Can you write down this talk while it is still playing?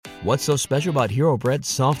What's so special about Hero Bread's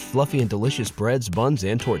soft, fluffy, and delicious breads, buns,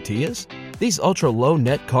 and tortillas? These ultra-low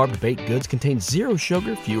net-carb baked goods contain zero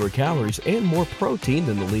sugar, fewer calories, and more protein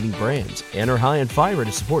than the leading brands, and are high in fiber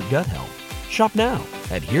to support gut health. Shop now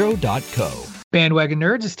at Hero.co. Bandwagon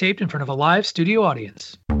Nerds is taped in front of a live studio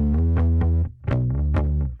audience.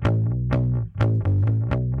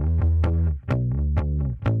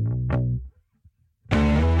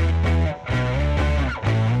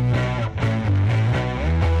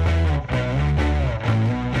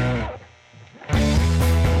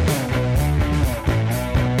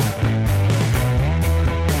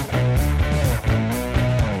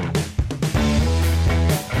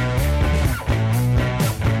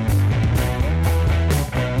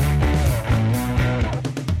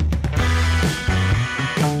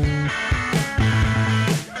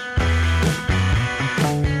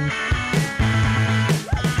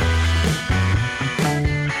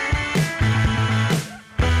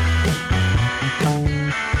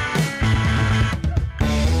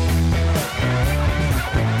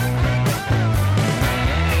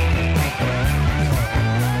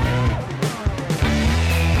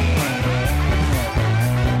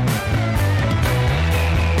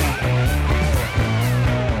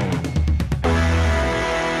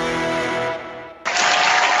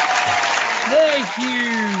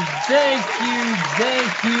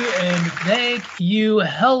 Thank you.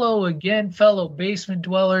 Hello again, fellow basement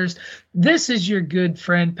dwellers. This is your good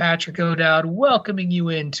friend Patrick O'Dowd welcoming you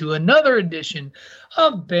into another edition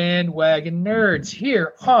of Bandwagon Nerds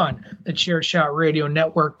here on the Chairshot Radio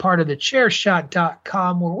Network, part of the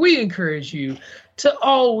Chairshot.com, where we encourage you to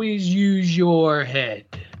always use your head.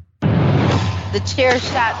 The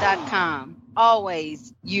Chairshot.com.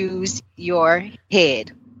 Always use your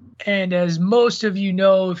head. And as most of you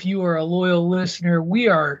know, if you are a loyal listener, we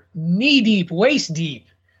are knee-deep, waist-deep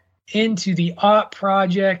into the Aught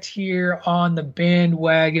project here on the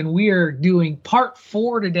Bandwagon. We are doing part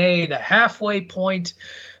 4 today, the halfway point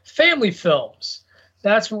family films.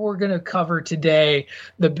 That's what we're going to cover today.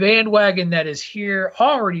 The Bandwagon that is here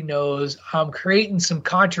already knows I'm creating some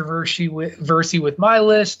controversy with my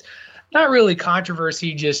list. Not really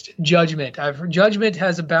controversy, just judgment. Judgment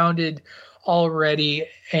has abounded already,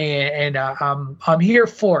 and I'm here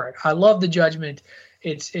for it. I love the judgment.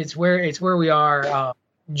 It's where we are.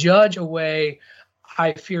 Judge away.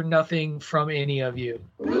 I fear nothing from any of you.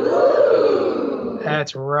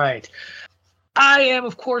 That's right. I am,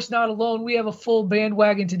 of course, not alone. We have a full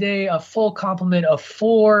bandwagon today, a full complement of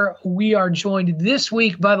 4. We are joined this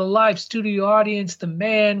week by the live studio audience, the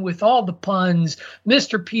man with all the puns,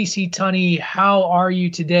 Mr. PC Tunney. How are you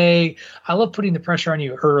today? I love putting the pressure on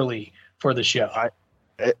you early for the show.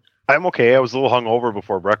 I'm okay. I was a little hungover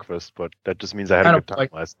before breakfast, but that just means I had a good time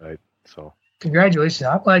last night. So congratulations.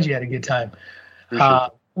 I'm glad you had a good time.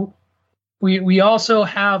 We also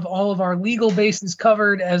have all of our legal bases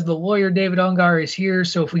covered as the lawyer David Ungar is here.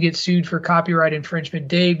 So if we get sued for copyright infringement,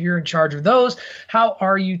 Dave, you're in charge of those. How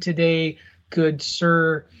are you today, good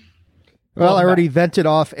sir? Well, I already vented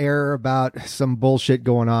off air about some bullshit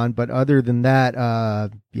going on, but other than that,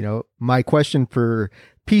 my question for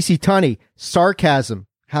PC Tunney, sarcasm.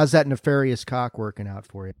 How's that nefarious cock working out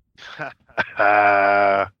for you?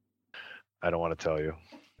 I don't want to tell you.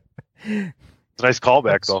 It's a nice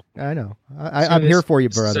callback, though. I know. I'm here for you,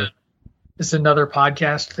 brother. This is another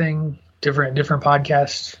podcast thing, different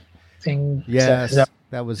podcast thing. Yes,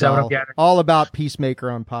 that was all about Peacemaker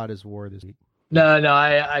on Pod is War this week. No,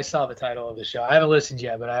 I saw the title of the show. I haven't listened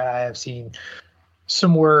yet, but I have seen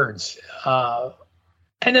some words.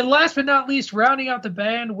 And then last but not least, rounding out the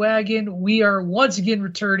bandwagon, we are once again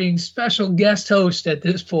returning special guest host at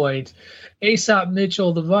this point, Aesop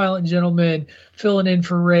Mitchell, the violent gentleman, filling in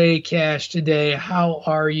for Ray Cash today. How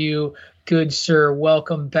are you, good sir?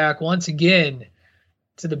 Welcome back once again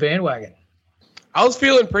to the bandwagon. I was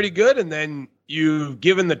feeling pretty good, and then you've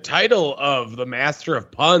given the title of the Master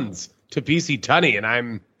of Puns to PC Tunney, and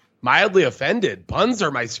I'm mildly offended. Puns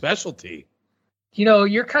are my specialty. You know,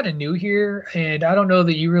 you're kind of new here, and I don't know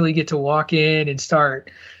that you really get to walk in and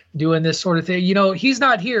start doing this sort of thing. You know, he's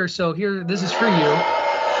not here, so here, this is for you.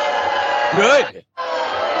 Good.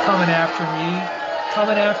 Coming after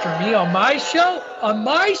me on my show? On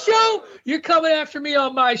my show? You're coming after me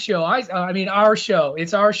on my show. I mean, our show.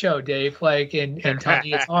 It's our show, Dave. And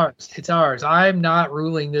Tony, it's ours. It's ours. I'm not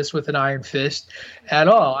ruling this with an iron fist at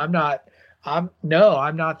all. I'm not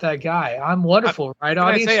that guy. I'm wonderful, right?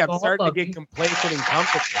 I'm starting to get complacent and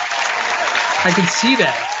comfortable. I can see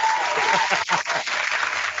that.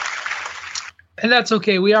 And that's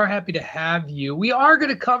okay. We are happy to have you. We are going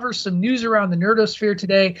to cover some news around the nerdosphere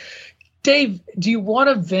today. Dave, do you want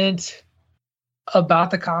to vent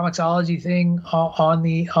about the Comixology thing on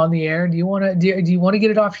the air? Do you want to do you want to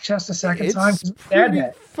get it off your chest a second time? It's pretty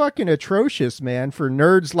fucking atrocious, man, for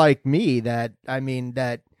nerds like me. That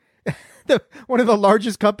one of the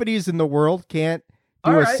largest companies in the world can't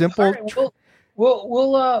do a simple.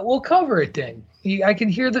 We'll cover it then. I can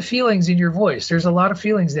hear the feelings in your voice. There's a lot of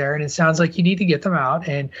feelings there, and it sounds like you need to get them out.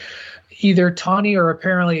 And either Tawny or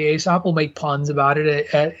apparently Aesop will make puns about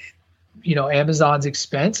it at Amazon's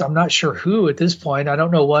expense. I'm not sure who at this point. I don't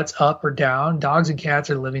know what's up or down. Dogs and cats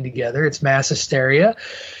are living together. It's mass hysteria.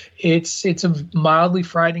 It's a mildly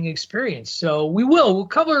frightening experience. So we'll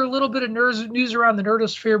cover a little bit of news around the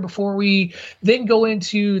nerdosphere before we then go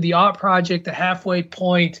into the Aught project, the halfway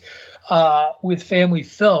point with Family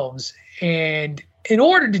Films. And in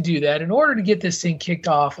order to do that, in order to get this thing kicked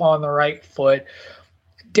off on the right foot,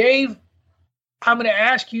 Dave, I'm going to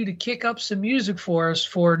ask you to kick up some music for us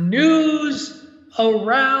for news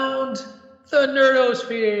around the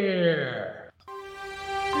nerdosphere.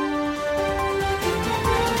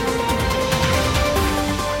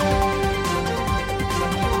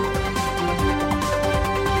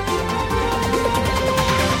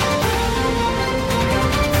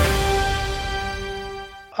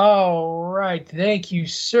 All right. Thank you,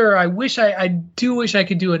 sir. I do wish I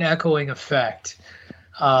could do an echoing effect.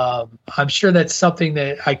 I'm sure that's something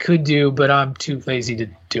that I could do, but I'm too lazy to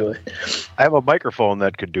do it. I have a microphone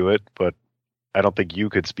that could do it, but I don't think you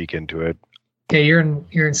could speak into it. Yeah, you're in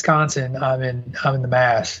Wisconsin. I'm in the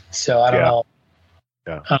Mass, so I don't know.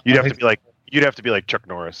 Yeah, you'd have to be like Chuck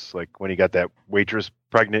Norris, like when he got that waitress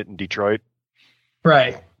pregnant in Detroit.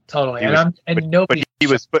 Right. Totally.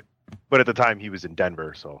 But at the time he was in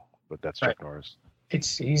Denver, but that's Chuck Norris.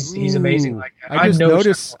 He's amazing like that.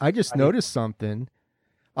 I just noticed something.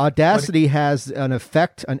 Audacity has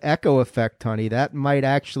an echo effect, honey. That might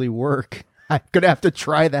actually work. I'm gonna have to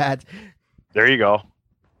try that. There you go.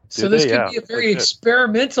 So this could be a very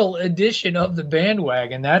experimental edition of the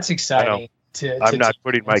Bandwagon. That's exciting. I'm not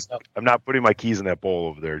putting my keys in that bowl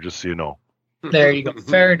over there, just so you know. There you go.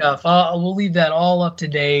 Fair enough. We'll leave that all up to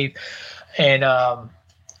Dave, and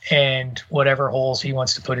whatever holes he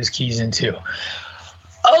wants to put his keys into.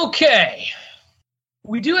 Okay.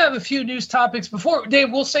 We do have a few news topics before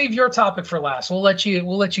Dave. We'll save your topic for last. We'll let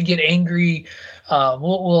you get angry.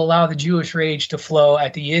 We'll allow the Jewish rage to flow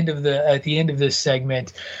at the end of this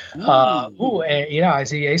segment. I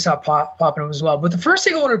see Aesop popping up as well. But the first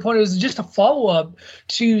thing I wanted to point out is just a follow up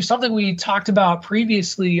to something we talked about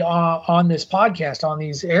previously on this podcast, on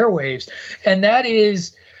these airwaves, and that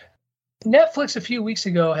is Netflix a few weeks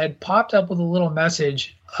ago had popped up with a little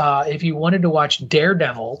message if you wanted to watch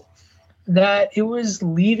Daredevil, that it was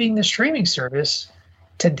leaving the streaming service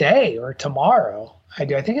today or tomorrow. I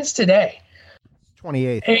think it's today.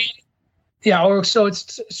 28th.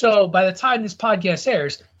 So by the time this podcast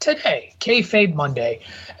airs, today, kayfabe Monday,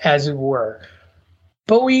 as it were.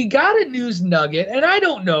 But we got a news nugget, and I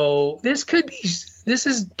don't know. This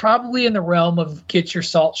is probably in the realm of get your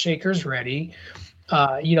salt shakers ready.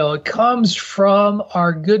 It comes from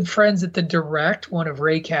our good friends at The Direct, one of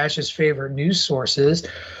Ray Cash's favorite news sources.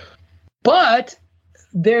 But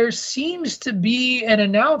there seems to be an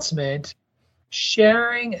announcement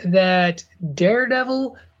sharing that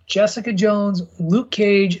Daredevil, Jessica Jones, Luke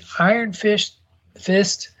Cage, Iron Fist,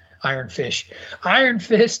 The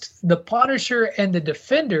Punisher, and The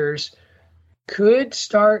Defenders could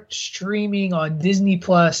start streaming on Disney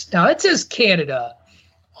Plus. Now, it says Canada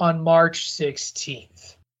on March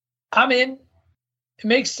 16th. I'm in. It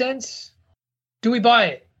makes sense. Do we buy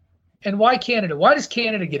it? And why Canada? Why does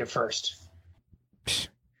Canada get it first?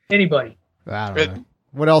 Anybody? I don't know.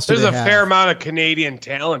 What else? There's a fair amount of Canadian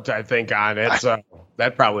talent, I think, on it, so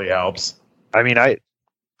that probably helps. I mean, I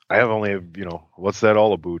have only, what's that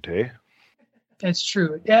all about, eh? That's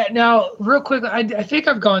true. Yeah. Now, real quick, I think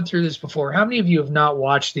I've gone through this before. How many of you have not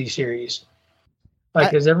watched these series?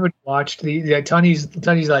 Like, has everybody watched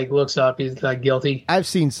Tony's like looks up, he's like guilty. I've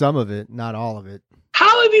seen some of it, not all of it.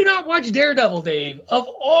 How have you not watched Daredevil, Dave? Of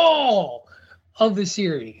all of the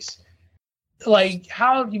series, like,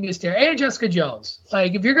 how have you missed Daredevil and Jessica Jones?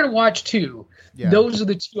 Like, if you're gonna watch two, those are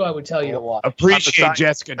the two I would tell you to watch. Appreciate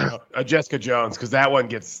Jessica Jones, because that one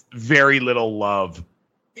gets very little love.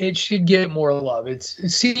 It should get more love.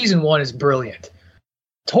 Season 1 is brilliant.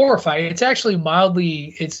 It's horrifying. It's actually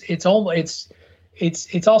mildly. It's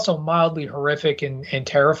also mildly horrific and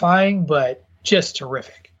terrifying, but just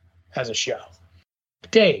terrific as a show.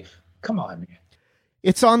 Dave, come on, man.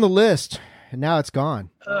 It's on the list, and now it's gone.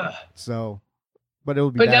 But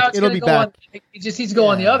it'll be back. Now it'll be back. It just needs to go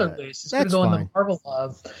on the other list. It's going to go on the Marvel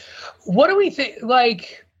Hub. What do we think?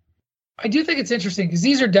 Like, I do think it's interesting because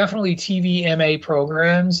these are definitely TVMA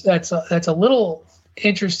programs. That's a little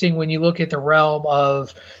interesting when you look at the realm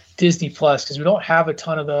of Disney Plus, because we don't have a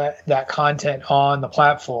ton of that content on the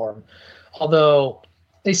platform. Although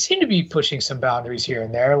they seem to be pushing some boundaries here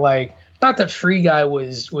and there. Like, not that Free Guy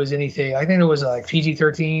was anything. I think it was like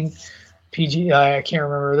PG-13, PG. I can't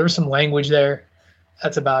remember. There was some language there.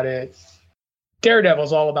 That's about it.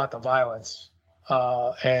 Daredevil's all about the violence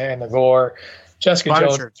and the gore. Jessica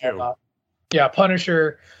Punisher, Jones, too.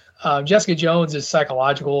 Punisher. Jessica Jones is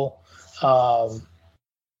psychological,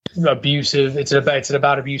 abusive. It's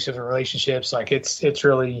about abusive relationships. Like, it's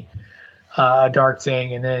really a dark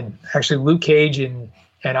thing. And then actually Luke Cage and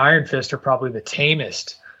Iron Fist are probably the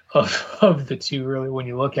tamest of the two, really, when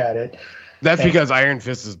you look at it. That's because Iron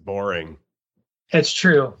Fist is boring. It's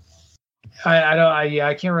true.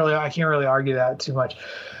 I can't really argue that too much.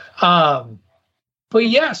 But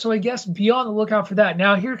yeah, so I guess be on the lookout for that.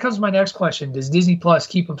 Now, here comes my next question. Does Disney Plus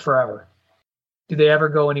keep them forever? Do they ever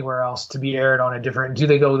go anywhere else to be aired on a different? Do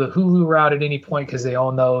they go the Hulu route at any point because they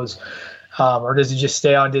own those? Or does it just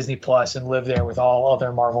stay on Disney Plus and live there with all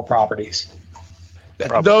other Marvel properties?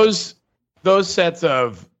 Those sets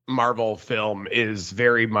of Marvel film is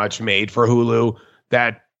very much made for Hulu.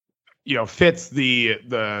 That, fits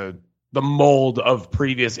the mold of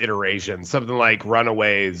previous iterations. Something like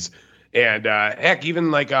Runaways, and heck,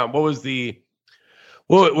 even like what is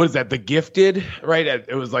that? The Gifted, right?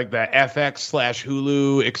 It was like the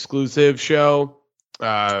FX/Hulu exclusive show.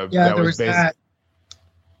 There was that.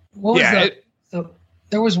 What was that?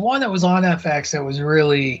 There was one that was on FX that was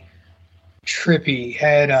really trippy.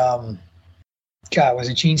 Had was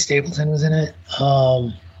it Gene Stapleton was in it?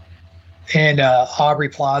 And Aubrey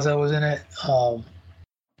Plaza was in it.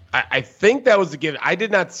 I think that was the Gift. I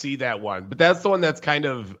did not see that one, but that's the one that's kind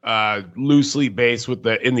of loosely based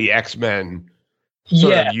in the X-Men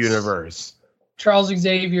sort of universe. Charles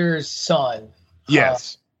Xavier's son.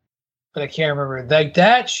 Yes. But I can't remember. Like,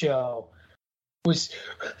 that show was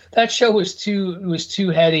too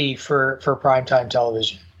heady for primetime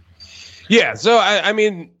television. Yeah, so I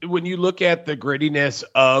mean, when you look at the grittiness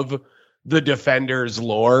of the Defenders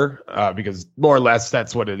lore, because more or less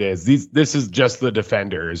that's what it is. This is just the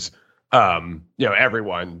Defenders,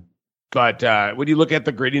 everyone. But when you look at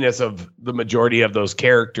the grittiness of the majority of those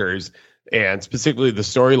characters, and specifically the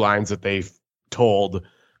storylines that they've told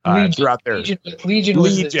throughout their Legion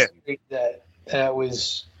was the series that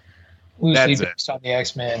was loosely based on the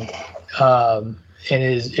X-Men,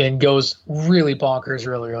 and goes really bonkers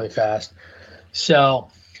really, really fast. So,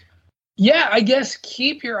 yeah, I guess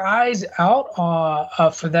keep your eyes out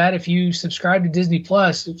for that if you subscribe to Disney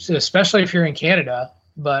Plus, especially if you're in Canada.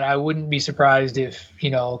 But I wouldn't be surprised if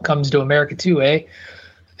it comes to America too.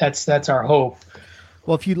 That's our hope.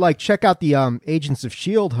 Well, if you'd like, check out the Agents of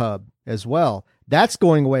S.H.I.E.L.D. hub as well. That's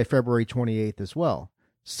going away February 28th as well.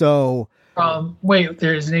 So, wait,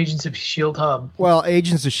 there's an Agents of S.H.I.E.L.D. hub. Well,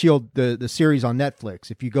 Agents of S.H.I.E.L.D., the series on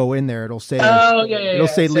Netflix. If you go in there, it'll say,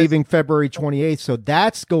 leaving February 28th. So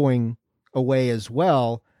that's going away as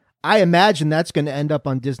well. I imagine that's going to end up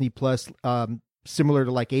on Disney Plus, similar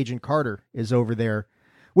to like Agent Carter is over there,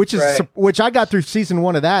 which I got through season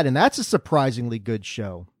 1 of that, and that's a surprisingly good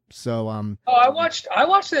show. So, I watched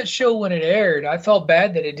that show when it aired. I felt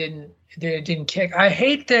bad that it didn't kick. I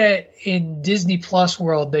hate that in Disney Plus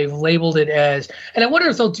world they've labeled it as, and I wonder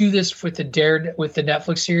if they'll do this with the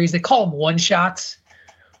Netflix series. They call them one shots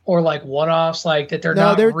or like one-offs, like that they're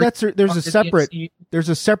not. There's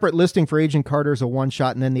a separate listing for Agent Carter as a one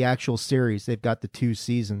shot, and then the actual series. They've got the 2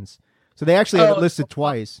 seasons, so they actually have it listed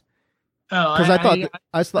twice. Because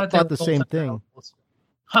I thought the same thing.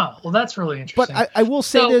 Huh. Well, that's really interesting. But I will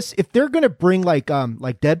say this: if they're going to bring like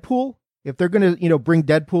Deadpool, if they're going to bring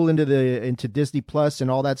Deadpool into Disney Plus and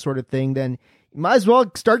all that sort of thing, then you might as well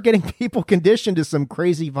start getting people conditioned to some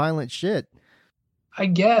crazy violent shit. I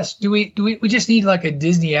guess. Do we just need like a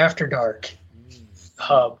Disney After Dark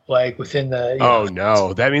hub, like within the?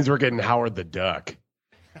 No, that means we're getting Howard the Duck.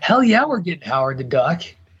 Hell yeah, we're getting Howard the Duck.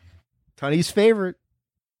 Tony's favorite.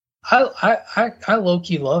 I low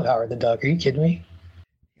key love Howard the Duck. Are you kidding me?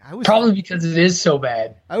 Probably because it is so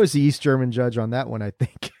bad. I was the East German judge on that one, I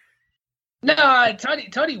think. No,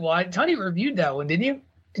 Tony reviewed that one, didn't you?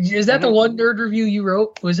 Is that the one nerd review you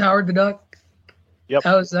wrote? Was Howard the Duck? Yep.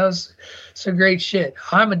 That was some great shit.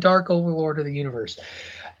 I'm a dark overlord of the universe.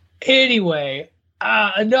 Anyway,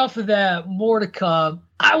 enough of that. More to come.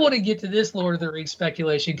 I want to get to this Lord of the Rings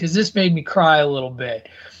speculation because this made me cry a little bit.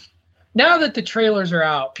 Now that the trailers are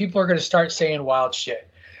out, people are going to start saying wild shit.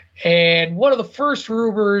 And one of the first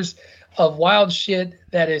rumors of wild shit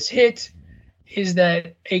that is hit is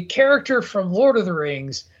that a character from Lord of the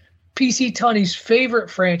Rings, PC Tunney's favorite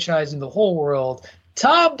franchise in the whole world,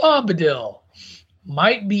 Tom Bombadil,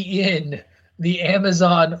 might be in the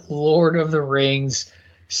Amazon Lord of the Rings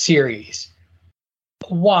series.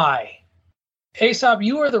 Why? Aesop,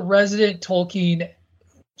 you are the resident Tolkien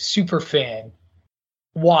super fan.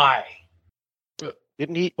 Why?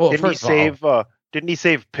 Didn't he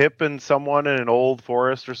save Pip and someone in an old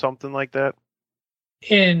forest or something like that?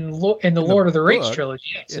 In the Lord of the Rings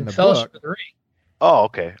trilogy, yes, in Fellowship of the Ring. Oh,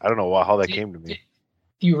 okay. I don't know how that came to me.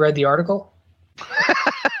 You read the article?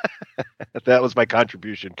 That was my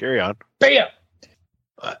contribution. Carry on. Bam!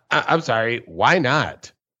 I'm sorry. Why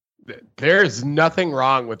not? There's nothing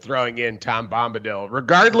wrong with throwing in Tom Bombadil,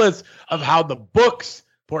 regardless of how the books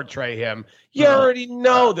portray him. You already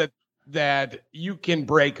know that you can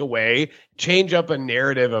break away, change up a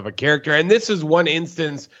narrative of a character. And this is one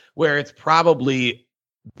instance where it's probably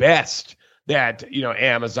best that,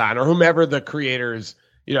 Amazon or whomever the creators,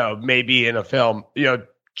 may be in a film,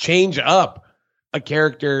 change up a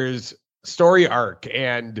character's story arc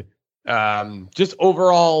and just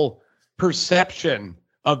overall perception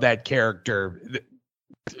of that character.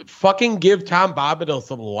 Fucking give Tom Bombadil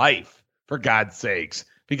some life, for God's sakes,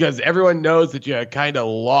 because everyone knows that you kind of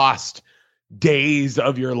lost days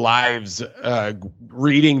of your lives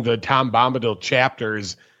reading the Tom Bombadil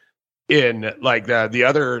chapters in like the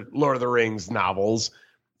other Lord of the Rings novels.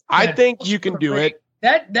 I think you can do it.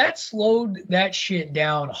 That slowed that shit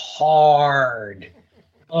down hard.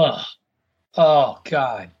 Ugh. Oh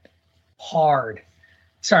God. Hard.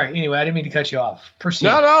 Sorry. Anyway, I didn't mean to cut you off. Proceed.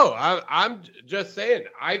 No. I'm just saying.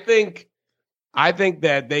 I think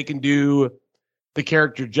that they can do the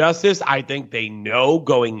character justice. I think they know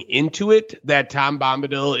going into it that Tom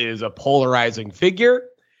Bombadil is a polarizing figure.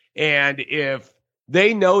 And if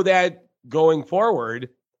they know that going forward,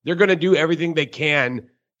 they're going to do everything they can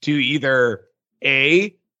to either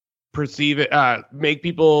perceive it, make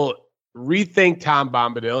people rethink Tom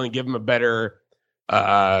Bombadil and give him a better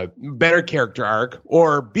character arc,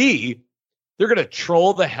 or B, they're going to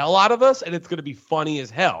troll the hell out of us and it's going to be funny as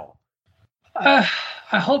hell. I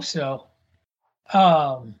hope so.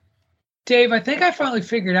 Dave, I think I finally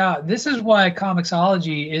figured out this is why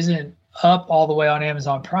Comixology isn't up all the way on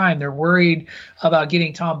Amazon Prime. They're worried about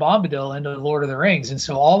getting Tom Bombadil into Lord of the Rings. And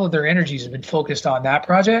so all of their energies have been focused on that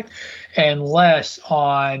project and less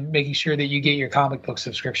on making sure that you get your comic book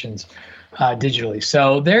subscriptions digitally.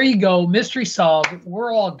 So there you go. Mystery solved.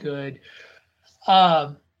 We're all good.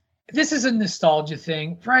 This is a nostalgia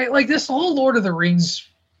thing, right? Like this whole Lord of the Rings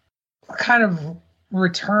kind of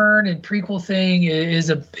return and prequel thing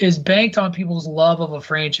is banked on people's love of a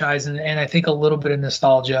franchise and I think a little bit of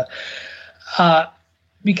nostalgia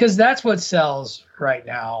because that's what sells right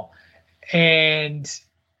now. And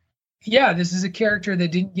yeah, this is a character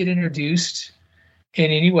that didn't get introduced in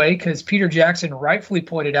any way because Peter Jackson rightfully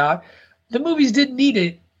pointed out the movies didn't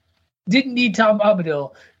need Tom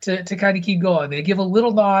Bombadil to kind of keep going. They give a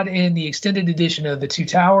little nod in the extended edition of The Two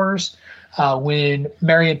Towers when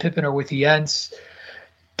Merry and Pippin are with the Ents.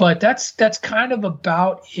 But that's kind of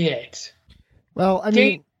about it. Well, I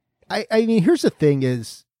mean, here's the thing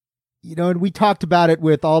is, and we talked about it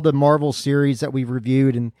with all the Marvel series that we've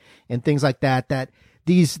reviewed and things like that, that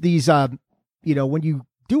these, when you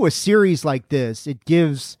do a series like this, it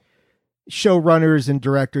gives showrunners and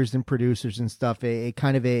directors and producers and stuff a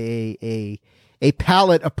kind of a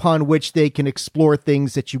palette upon which they can explore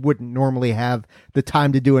things that you wouldn't normally have the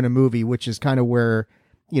time to do in a movie, which is kind of where,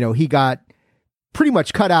 he got pretty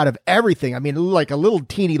much cut out of everything. I mean, like a little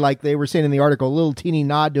teeny, like they were saying in the article, a little teeny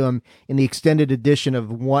nod to him in the extended edition of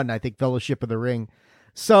Fellowship of the Ring.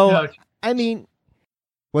 So, no, I mean,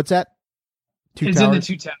 what's that? It's in the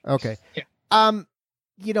Two Towers. Okay. Yeah.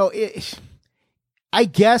 I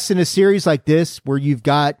guess in a series like this where you've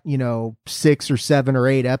got, 6 or 7 or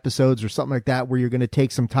 8 episodes or something like that, where you're going to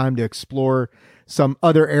take some time to explore some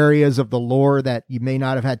other areas of the lore that you may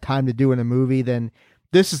not have had time to do in a movie, then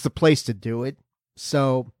this is the place to do it.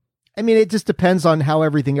 So, I mean, it just depends on how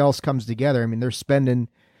everything else comes together. I mean, they're spending,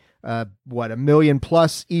 $1 million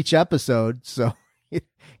plus each episode. So,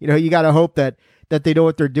 you got to hope that they know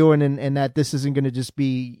what they're doing and that this isn't going to just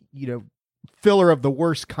be, filler of the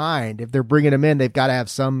worst kind. If they're bringing them in, they've got to have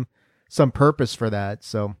some purpose for that.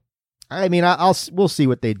 So, I mean, we'll see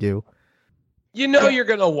what they do. You're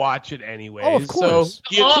going to watch it anyway. Oh, of course.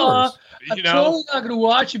 So, I'm totally not going to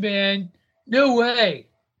watch it, man. No way.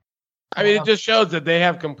 I mean, it just shows that they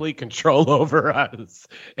have complete control over us.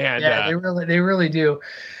 And yeah, they really do.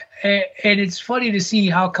 And it's funny to see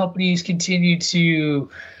how companies continue to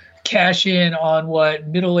cash in on what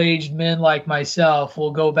middle-aged men like myself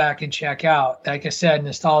will go back and check out. Like I said,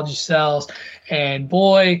 nostalgia sells. And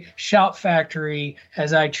boy, Shout Factory,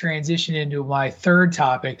 as I transition into my third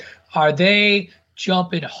topic, are they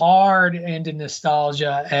jumping hard into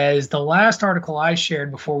nostalgia? As the last article I shared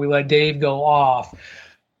before we let Dave go off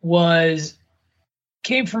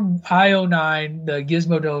came from IO9, the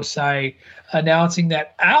Gizmodo site, announcing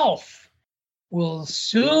that Alf will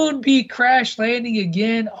soon be crash landing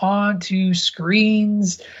again onto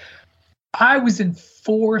screens. I was in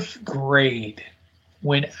 4th grade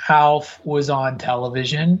when Alf was on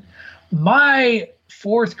television. My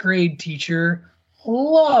 4th grade teacher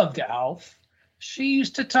loved Alf. She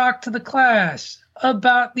used to talk to the class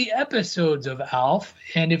about the episodes of Alf,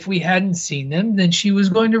 and if we hadn't seen them, then she was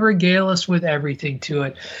going to regale us with everything to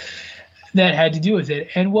it that had to do with it.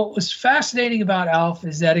 And what was fascinating about Alf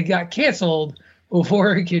is that it got canceled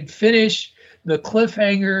before it could finish the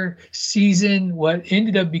cliffhanger season, what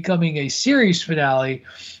ended up becoming a series finale,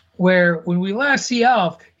 where when we last see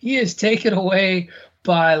Alf, he is taken away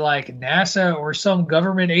by like NASA or some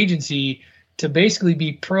government agency to basically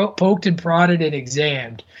be poked and prodded and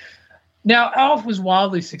examined. Now, Alf was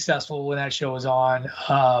wildly successful when that show was on.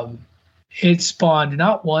 It spawned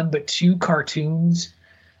not one, but 2 cartoons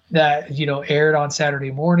that, aired on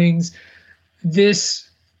Saturday mornings.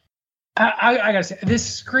 I gotta say, this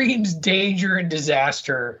screams danger and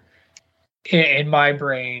disaster in my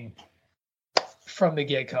brain from the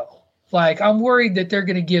get-go. Like, I'm worried that they're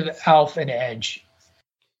going to give Alf an edge.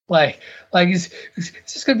 Like is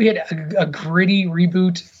this going to be a gritty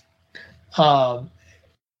reboot of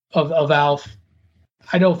Alf?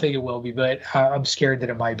 I don't think it will be, but I'm scared that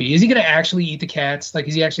it might be. Is he going to actually eat the cats? Like,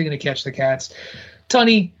 is he actually going to catch the cats?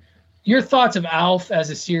 Tony, your thoughts of Alf as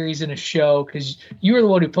a series and a show, because you were the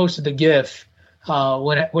one who posted the GIF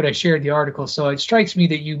when I shared the article. So it strikes me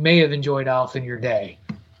that you may have enjoyed Alf in your day.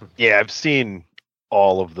 Yeah, I've seen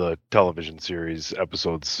all of the television series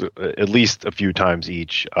episodes at least a few times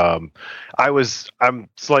each. I'm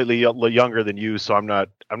slightly younger than you, so I'm not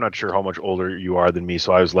sure how much older you are than me.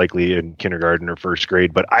 So I was likely in kindergarten or 1st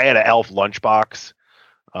grade, but I had an Alf lunchbox.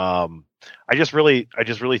 I just really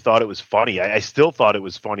thought it was funny. I still thought it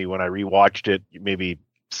was funny when I rewatched it maybe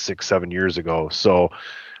 6-7 years ago. So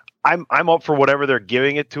I'm up for whatever they're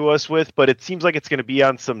giving it to us with, but it seems like it's going to be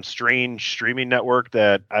on some strange streaming network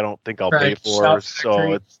that I don't think I'll pay for.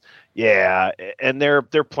 So and their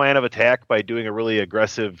plan of attack by doing a really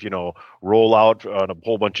aggressive, rollout on a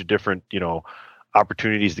whole bunch of different,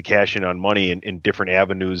 opportunities to cash in on money in different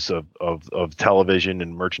avenues of television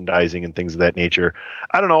and merchandising and things of that nature.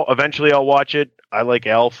 I don't know. Eventually I'll watch it. I like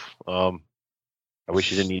Alf. I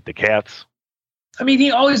wish he didn't eat the cats. I mean,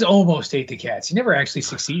 he always almost ate the cats. He never actually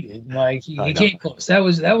succeeded. Like, he came close. That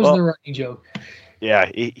was the running joke.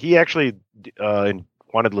 Yeah, he actually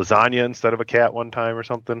wanted lasagna instead of a cat one time or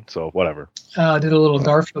something. So whatever. Did a little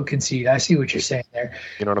Garfield concede. I see what you're saying there.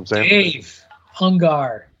 You know what I'm saying? Dave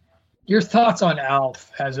Ungar, your thoughts on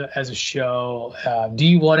Alf as a show? Do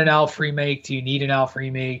you want an Alf remake? Do you need an Alf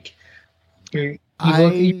remake?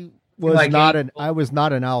 I was not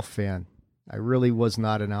an Alf fan. I really was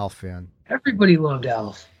not an Alf fan. Everybody loved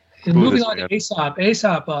Alf. And moving on to Aesop.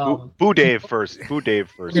 Boo Dave first. Okay,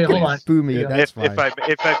 hold on. Boo me. That's fine.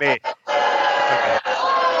 If I may.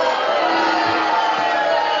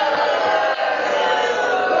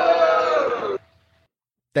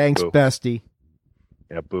 Thanks, boo. Bestie.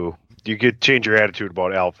 Yeah, boo. You could change your attitude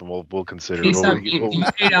about Alf, and we'll consider Aesop, it. you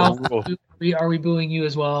hate Alf. Are we booing you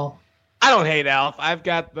as well? I don't hate Alf. I've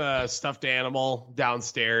got the stuffed animal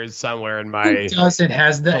downstairs somewhere in my Who doesn't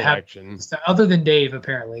has the collection. Other than Dave,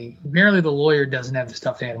 apparently. Apparently the lawyer doesn't have the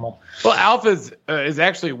stuffed animal. Well, Alf is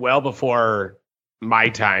actually well before my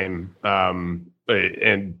time, and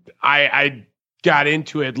I got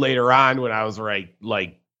into it later on when I was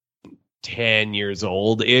like 10 years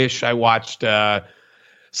old ish. I watched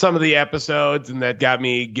some of the episodes, and that got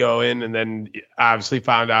me going, and then obviously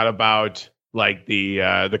found out about like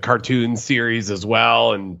the cartoon series as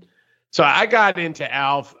well. And so I got into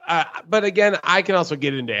Alf, but again, I can also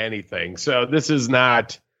get into anything. So this is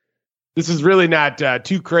really not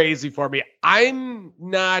too crazy for me. I'm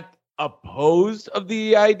not opposed of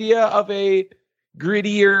the idea of a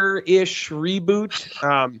grittier ish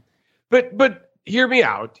reboot. But hear me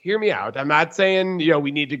out. I'm not saying,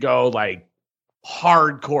 we need to go like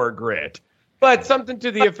hardcore grit. But something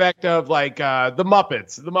to the effect of like the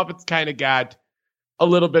Muppets. The Muppets kind of got a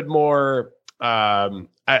little bit more. I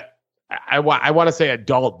want to say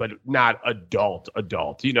adult, but not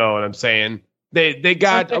adult. You know what I'm saying? They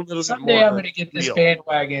got a little bit more. Someday I'm going to get this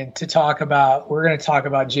bandwagon to talk about. We're going to talk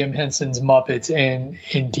about Jim Henson's Muppets in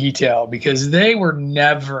detail, because they were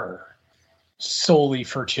never solely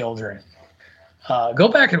for children. Go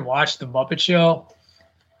back and watch the Muppet Show.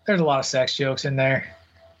 There's a lot of sex jokes in there.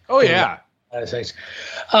 Oh yeah, a lot of sex.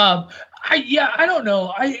 I don't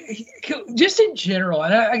know. Just in general,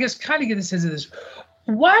 and I guess kind of get a sense of this.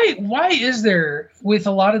 Why is there, with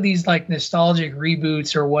a lot of these like nostalgic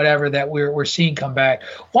reboots or whatever that we're seeing come back,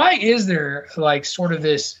 why is there like sort of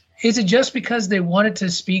this? Is it just because they wanted to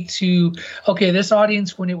speak to, okay, this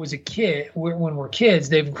audience when it was a kid, when we're kids,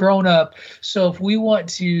 they've grown up. So if we want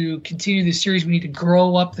to continue the series, we need to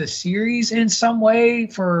grow up the series in some way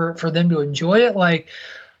for them to enjoy it. Like,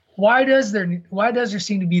 why does there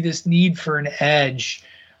seem to be this need for an edge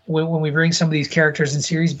when we bring some of these characters and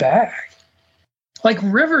series back? Like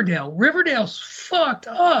Riverdale's fucked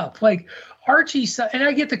up. Like Archie, and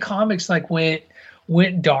I get the comics like went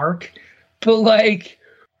dark, but like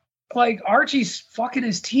Archie's fucking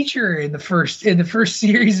his teacher in the first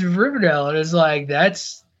series of Riverdale, and it's like,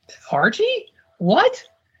 that's Archie? What?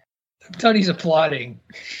 Tony's applauding.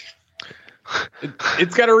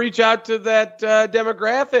 It's got to reach out to that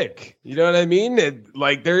demographic. You know what I mean? There's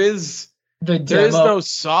no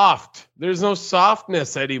softness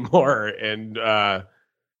anymore, and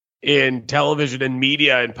in television and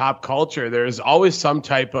media and pop culture, there's always some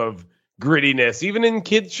type of grittiness. Even in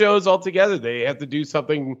kids shows altogether, they have to do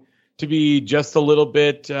something to be just a little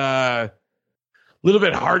bit hardcore,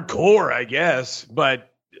 I guess.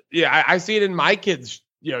 But yeah, I see it in my kids,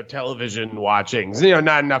 television watchings.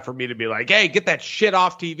 Not enough for me to be like, hey, get that shit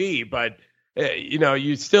off TV. But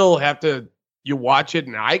you still have to. You watch it,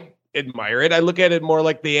 and I admire it. I look at it more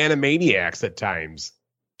like the Animaniacs at times.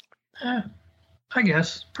 I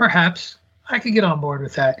guess perhaps I could get on board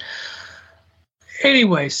with that.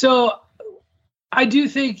 Anyway, so I do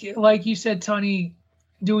think, like you said, Tony,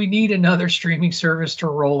 do we need another streaming service to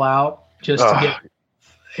roll out just to get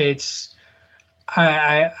it's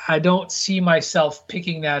I don't see myself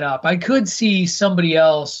picking that up. I could see somebody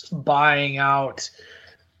else buying out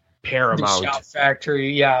Paramount, the Shout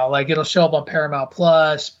Factory. Yeah, like it'll show up on Paramount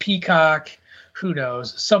Plus, Peacock, who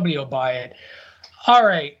knows? Somebody will buy it. All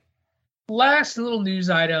right. Last little news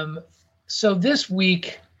item. So this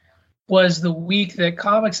week was the week that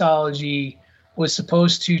Comixology was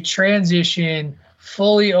supposed to transition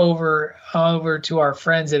fully over to our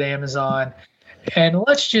friends at Amazon. And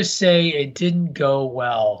let's just say it didn't go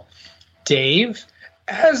well. Dave,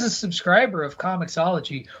 as a subscriber of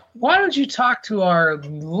Comixology, why don't you talk to our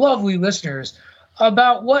lovely listeners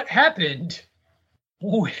about what happened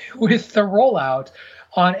with the rollout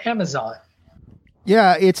on Amazon?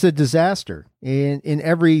 Yeah, it's a disaster in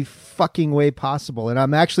every fucking way possible. And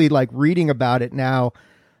I'm actually like reading about it now,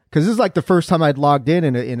 because this is like the first time I'd logged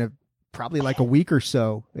in a probably like a week or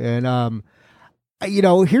so. And,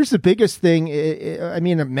 here's the biggest thing. I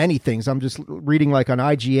mean, many things. I'm just reading like on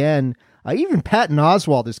IGN. Even Patton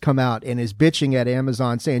Oswalt has come out and is bitching at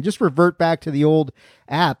Amazon saying, just revert back to the old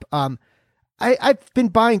app. I've been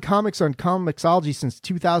buying comics on Comixology since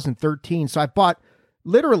 2013. So I bought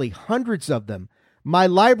literally hundreds of them. My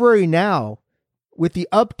library now with the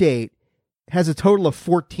update has a total of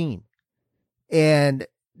 14, and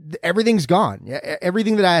everything's gone.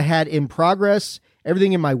 Everything that I had in progress,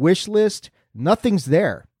 everything in my wish list, nothing's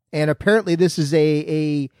there. And apparently this is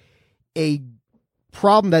a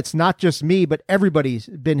problem that's not just me, but everybody's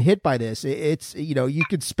been hit by this. It's, you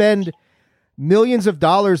could spend millions of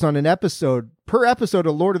dollars on per episode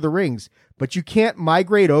of Lord of the Rings, but you can't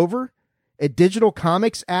migrate over a digital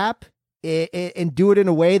comics app and do it in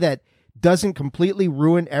a way that doesn't completely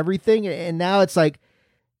ruin everything. And now it's like,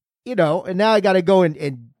 and now I got to go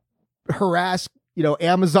and harass,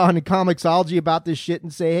 Amazon and Comixology about this shit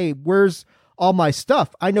and say, hey, where's all my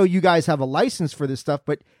stuff? I know you guys have a license for this stuff,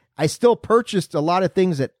 but I still purchased a lot of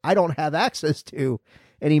things that I don't have access to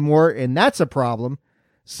anymore. And that's a problem.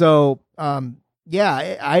 So, I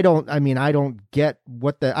don't get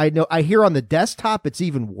what I hear on the desktop. It's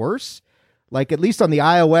even worse. Like, at least on the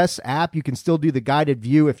iOS app, you can still do the guided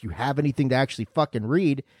view if you have anything to actually fucking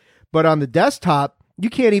read. But on the desktop, you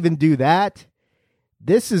can't even do that.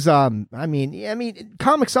 This is,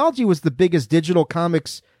 Comixology was the biggest digital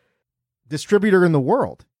comics distributor in the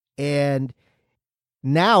world. And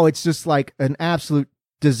now it's just like an absolute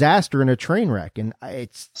disaster and a train wreck. And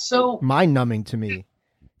it's so mind-numbing to me.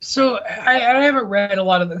 So I haven't read a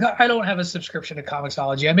lot of I don't have a subscription to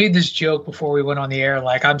Comixology. I made this joke before we went on the air.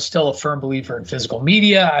 Like, I'm still a firm believer in physical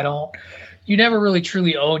media. You never really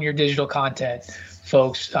truly own your digital content,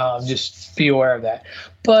 folks. Just be aware of that.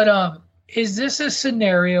 But is this a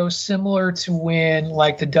scenario similar to when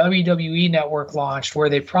like the WWE network launched where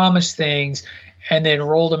they promised things and then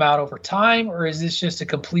rolled them out over time? Or is this just a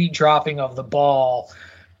complete dropping of the ball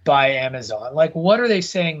by Amazon? Like, what are they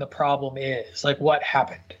saying the problem is? Like, what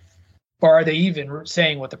happened? Or are they even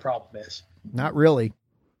saying what the problem is? Not really.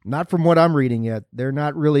 Not from what I'm reading yet. They're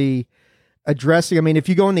not really addressing. I mean, if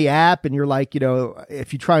you go in the app and you're like,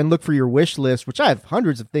 if you try and look for your wish list, which I have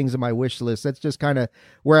hundreds of things in my wish list, that's just kind of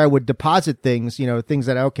where I would deposit things, things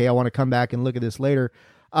that, okay, I want to come back and look at this later.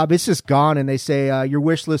 It's just gone. And they say, your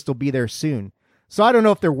wish list will be there soon. So I don't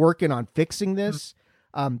know if they're working on fixing this.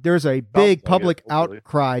 There's a big public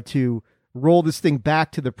outcry to roll this thing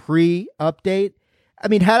back to the pre-update. I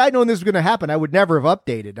mean, had I known this was going to happen, I would never have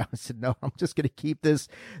updated. I said, no, I'm just going to keep this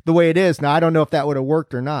the way it is. Now, I don't know if that would have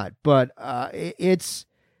worked or not, but I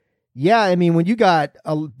mean, when you got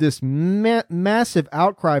this massive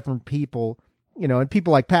outcry from people, and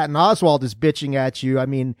people like Patton Oswalt is bitching at you, I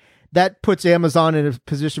mean, that puts Amazon in a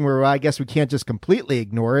position where I guess we can't just completely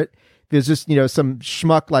ignore it. There's just, some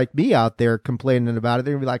schmuck like me out there complaining about it.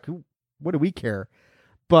 They're going to be like, what do we care?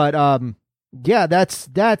 But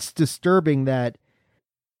that's disturbing that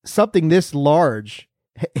something this large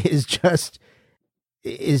is just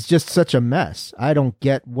such a mess. I don't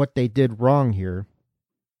get what they did wrong here.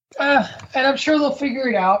 And I'm sure they'll figure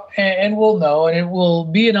it out, and we'll know, and it will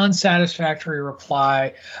be an unsatisfactory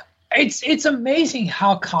reply. It's amazing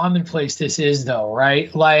how commonplace this is, though,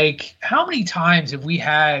 right? Like, how many times have we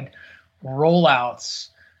had rollouts,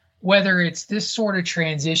 whether it's this sort of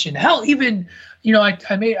transition? Hell, even I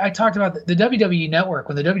talked about the WWE Network.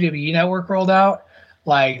 When the WWE Network rolled out,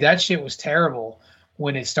 like, that shit was terrible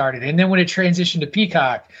when it started. And then when it transitioned to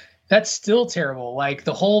Peacock, that's still terrible. Like,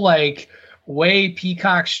 the whole, like, way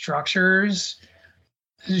Peacock structures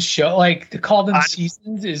the show, like, to call them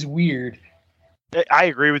seasons is weird. I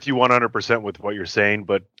agree with you 100% with what you're saying,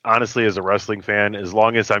 but honestly, as a wrestling fan, as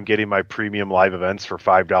long as I'm getting my premium live events for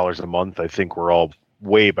 $5 a month, I think we're all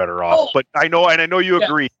way better off. But I know you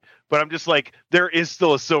agree, but I'm just like, there is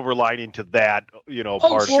still a silver lining to that,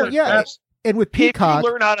 part sure, of it. Yeah. And with Peacock,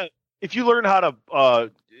 if you learn how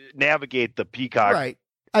to navigate the Peacock, right?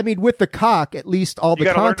 I mean, with the cock, at least all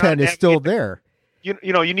the content is still there. You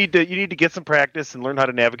need to get some practice and learn how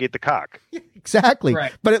to navigate the cock. Exactly,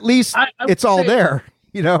 right. But at least it's all there.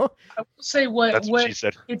 I will say what she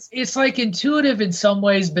said. It's like intuitive in some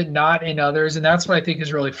ways, but not in others, and that's what I think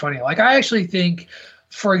is really funny. Like, I actually think,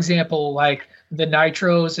 for example, like the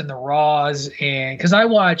Nitros and the Raws, and because I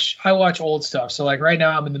watch old stuff. So like right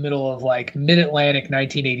now I'm in the middle of like Mid-Atlantic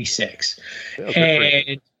 1986,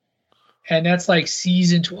 and that's like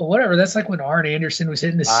season 12, whatever. That's like when Arn Anderson was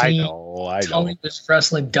hitting the scene. I know. Tully was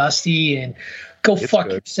wrestling Dusty, and fuck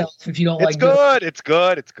yourself if you don't like good. It's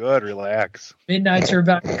good. Relax. Midnights are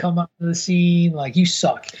about to come up to the scene. Like, you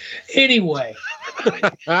suck. Anyway.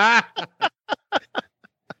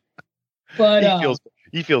 But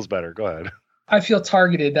he feels better. Go ahead. I feel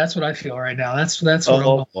targeted. That's what I feel right now. That's what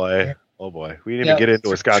I'm boy. Oh boy. We didn't even get into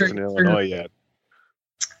Wisconsin and Illinois yet.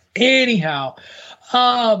 Anyhow.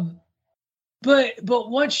 But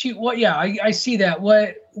once I see that.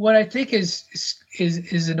 What I think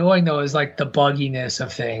is annoying though is like the bugginess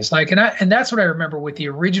of things. Like, and that's what I remember with the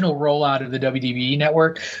original rollout of the WWE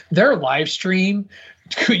network. Their live stream,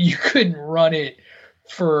 you couldn't run it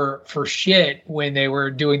for shit when they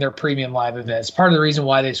were doing their premium live events. Part of the reason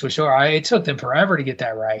why they switched over, it took them forever to get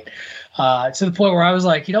that right. To the point where I was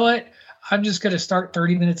like, you know what? I'm just going to start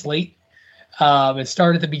 30 minutes late and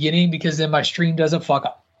start at the beginning, because then my stream doesn't fuck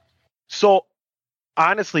up. So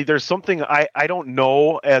honestly, there's something I don't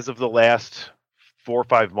know as of the last 4 or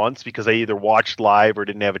 5 months, because I either watched live or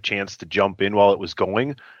didn't have a chance to jump in while it was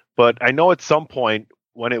going. But I know at some point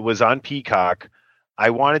when it was on Peacock, I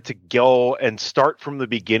wanted to go and start from the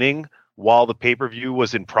beginning while the pay-per-view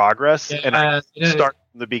was in progress, and I start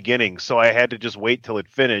from the beginning. So I had to just wait till it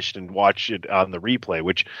finished and watch it on the replay,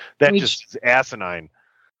 which just is asinine.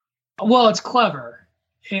 Well, it's clever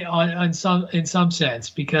in some sense,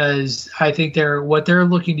 because I think what they're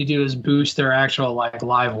looking to do is boost their actual like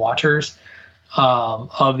live watchers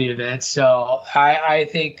of the event. So I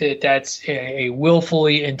think that's a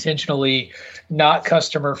willfully, intentionally not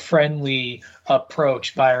customer friendly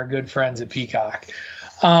approach by our good friends at Peacock.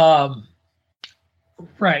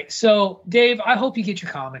 Right. So Dave, I hope you get your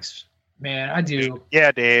comics, man. I do.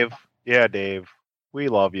 Yeah, Dave. We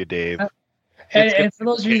love you, Dave. And for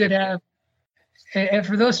those of you that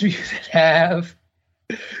have,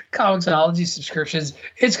 Comixology subscriptions.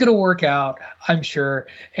 It's going to work out, I'm sure.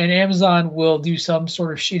 And Amazon will do some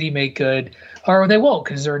sort of shitty make good, or they won't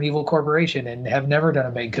because they're an evil corporation and have never done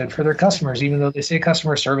a make good for their customers, even though they say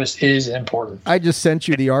customer service is important. I just sent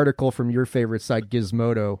you the article from your favorite site,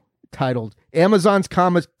 Gizmodo, titled "Amazon's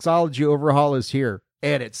Comixology Overhaul is Here,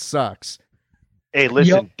 and it sucks." Hey,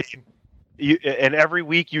 listen, Dave, and every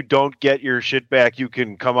week you don't get your shit back, you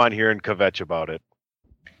can come on here and kvetch about it.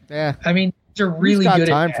 Yeah, I mean, they're really got good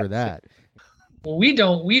time at for that. Well, we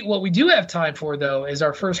don't. What we do have time for, though, is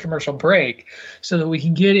our first commercial break, so that we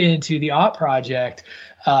can get into the Aught Project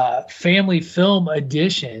Family Film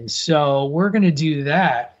Edition. So we're going to do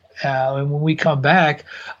that. And when we come back,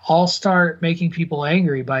 I'll start making people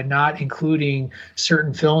angry by not including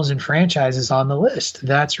certain films and franchises on the list.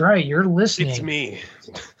 That's right. You're listening. It's me.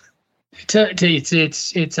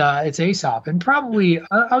 It's Aesop, and probably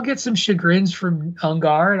I'll get some chagrins from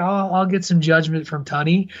Ungar, and I'll get some judgment from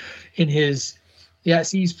Tunney in his.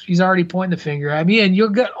 Yes, he's already pointing the finger at me, and you'll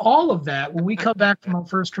get all of that when we come back from our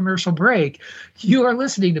first commercial break. You are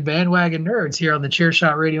listening to Bandwagon Nerds here on the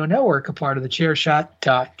Chairshot Radio Network, a part of the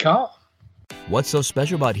Chairshot.com. What's so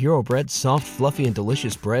special about Hero Bread's soft, fluffy, and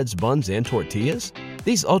delicious breads, buns, and tortillas?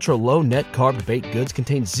 These ultra-low net-carb baked goods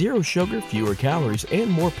contain zero sugar, fewer calories,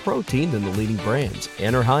 and more protein than the leading brands,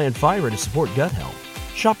 and are high in fiber to support gut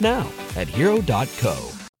health. Shop now at hero.co.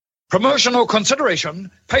 Promotional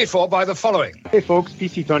consideration paid for by the following. Hey folks,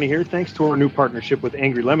 PC Tony here. Thanks to our new partnership with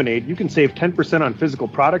Angry Lemonade, you can save 10% on physical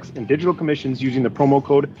products and digital commissions using the promo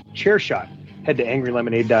code ChairShot. Head to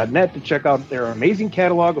angrylemonade.net to check out their amazing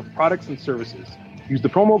catalog of products and services. Use the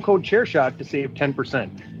promo code ChairShot to save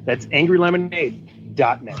 10%. That's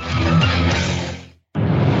angrylemonade.net.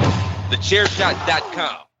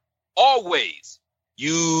 TheChairShot.com. Always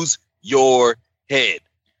use your head.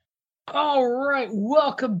 All right,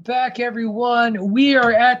 welcome back, everyone. We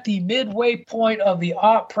are at the midway point of the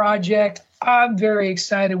Aught Project. I'm very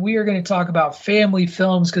excited. We are going to talk about family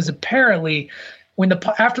films because apparently,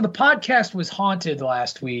 after the podcast was haunted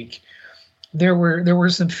last week, there were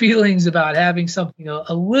some feelings about having something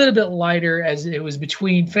a little bit lighter, as it was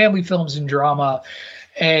between family films and drama,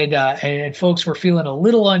 and folks were feeling a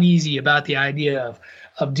little uneasy about the idea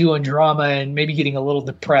of doing drama and maybe getting a little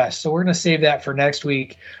depressed. So we're going to save that for next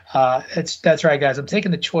week. That's right, guys. I'm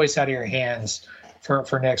taking the choice out of your hands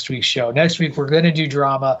for next week's show. Next week, we're going to do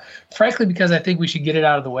drama, frankly, because I think we should get it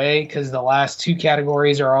out of the way, because the last two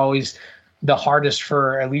categories are always the hardest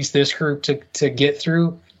for at least this group to get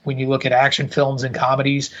through. When you look at action films and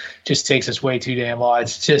comedies, just takes us way too damn long.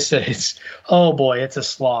 Oh boy, it's a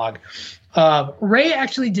slog. Ray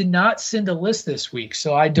actually did not send a list this week,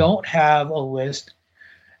 so I don't have a list.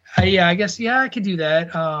 I guess I could do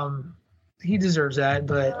that. He deserves that,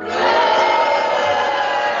 but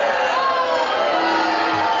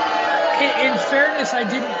in fairness, I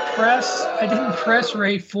didn't press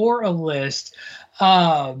Ray for a list.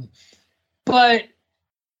 But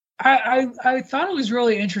I thought it was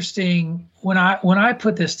really interesting when I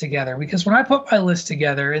put this together, because when I put my list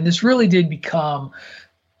together, and this really did become,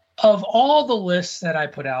 of all the lists that I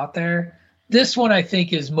put out there, this one I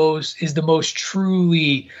think is the most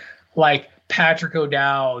truly like Patrick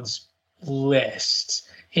O'Dowd's list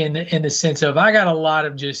in the sense of, I got a lot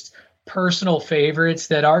of just personal favorites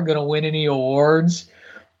that aren't going to win any awards,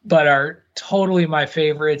 but are totally my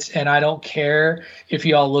favorites, and I don't care if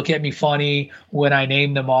y'all look at me funny when I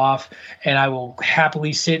name them off, and I will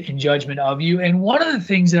happily sit in judgment of you. And one of the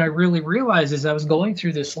things that I really realized as I was going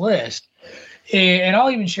through this list, and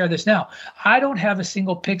I'll even share this now, I don't have a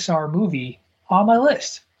single Pixar movie on my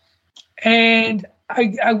list. And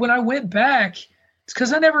I when I went back, it's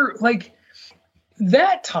because I never, like,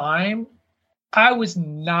 that time, I was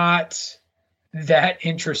not that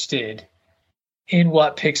interested in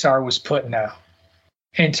what Pixar was putting out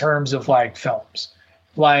in terms of like films.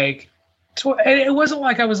 Like, it wasn't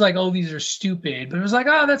like I was like, oh, these are stupid, but it was like,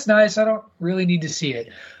 oh, that's nice, I don't really need to see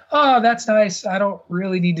it. Oh, that's nice, I don't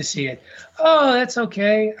really need to see it. Oh, that's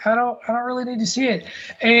okay, I don't really need to see it.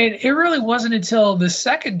 And it really wasn't until the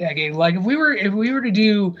second decade, like if we were to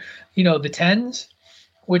do, the tens,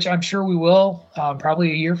 which I'm sure we will,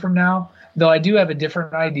 probably a year from now, though I do have a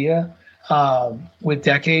different idea with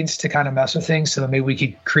decades to kind of mess with things, so that maybe we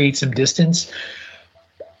could create some distance.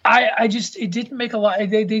 It didn't make a lot.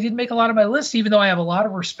 They didn't make a lot of my list, even though I have a lot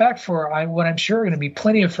of respect for what I'm sure are going to be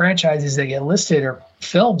plenty of franchises that get listed, or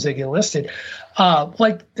films that get listed.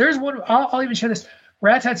 Like there's one, I'll even share this,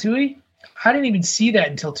 Ratatouille. I didn't even see that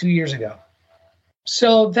until 2 years ago.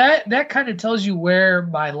 So that kind of tells you where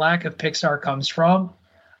my lack of Pixar comes from.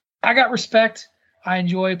 I got respect. I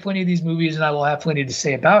enjoy plenty of these movies, and I will have plenty to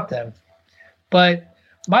say about them. But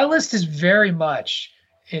My list is very much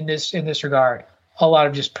in this regard a lot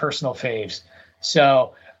of just personal faves.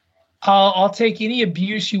 So I'll take any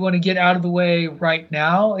abuse you want to get out of the way right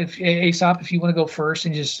now. If Aesop, if you want to go first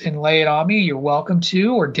and lay it on me, you're welcome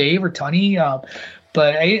to, or Dave or Tunney.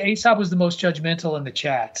 But Aesop was the most judgmental in the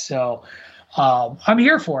chat, so I'm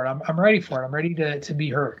here for it. I'm ready for it. I'm ready to be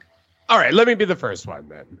heard. All right, let me be the first one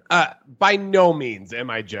then. By no means am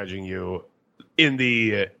I judging you in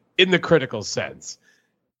the critical sense,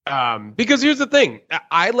 because here's the thing: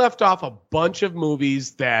 I left off a bunch of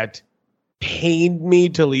movies that pained me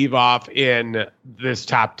to leave off in this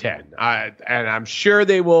top 10. And I'm sure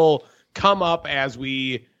they will come up as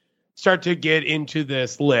we start to get into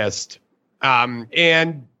this list.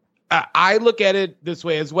 And I look at it this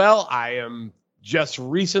way as well. I am just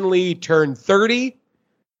recently turned 30.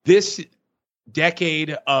 This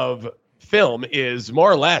decade of film is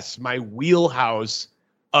more or less my wheelhouse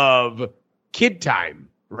of kid time,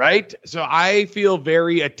 right? So I feel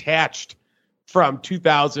very attached from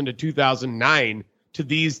 2000 to 2009 to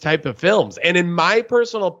these type of films. And in my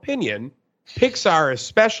personal opinion, Pixar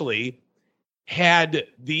especially had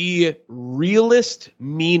the realest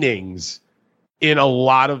meanings in a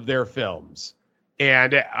lot of their films.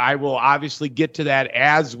 And I will obviously get to that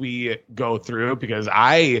as we go through, because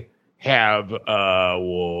I have,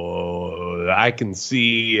 I can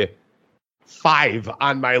see 5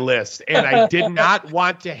 on my list, and I did not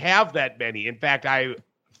want to have that many. In fact, I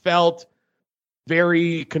felt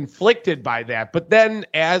very conflicted by that. But then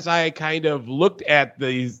as I kind of looked at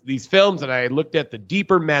these films, and I looked at the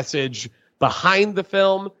deeper message behind the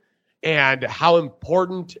film and how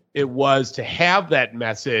important it was to have that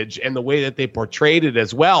message and the way that they portrayed it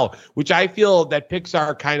as well, which I feel that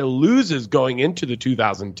Pixar kind of loses going into the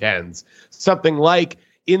 2010s. Something like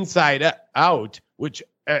Inside Out, which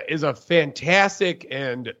is a fantastic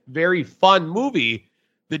and very fun movie.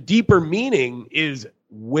 The deeper meaning is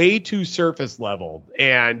way too surface level,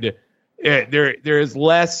 and there is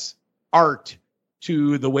less art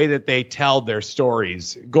to the way that they tell their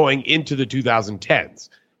stories going into the 2010s.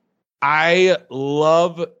 I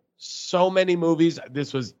love so many movies.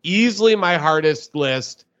 This was easily my hardest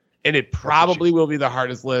list, and it probably will be the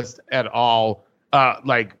hardest list at all,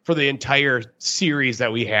 like for the entire series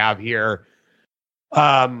that we have here.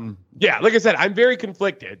 Yeah, like I said, I'm very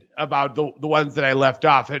conflicted about the ones that I left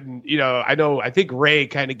off. And, I think Ray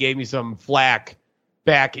kind of gave me some flack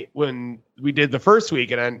back when we did the first week,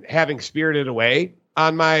 and I'm having Spirited Away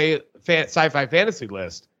on my sci-fi fantasy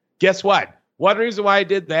list. Guess what? One reason why I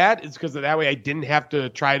did that is because that way I didn't have to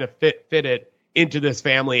try to fit it into this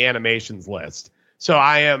family animations list. So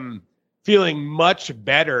I am feeling much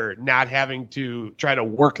better not having to try to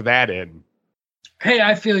work that in. Hey,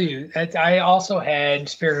 I feel you. I also had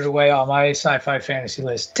Spirited Away on my sci-fi fantasy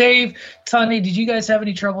list. Dave, Tunney, did you guys have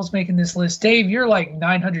any troubles making this list? Dave, you're like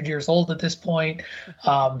 900 years old at this point.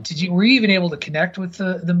 Were you even able to connect with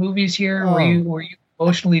the movies here? Were you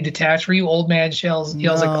emotionally detached? Were you old man yells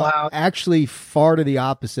at cloud? Actually, far to the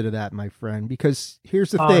opposite of that, my friend. Because here's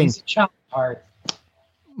the thing: he's a child heart.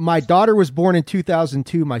 My daughter was born in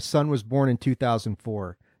 2002. My son was born in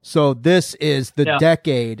 2004. So this is the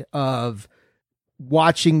decade of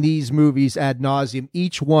watching these movies ad nauseum.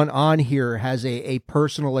 Each one on here has a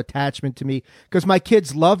personal attachment to me because my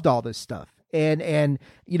kids loved all this stuff. And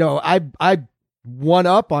I one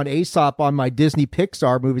up on Aesop on my Disney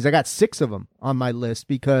Pixar movies. I got 6 of them on my list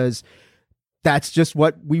because that's just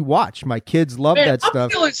what we watch. My kids love that stuff. I'm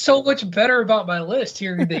feeling so much better about my list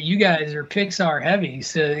here that you guys are Pixar heavy,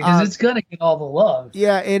 so because it's gonna get all the love.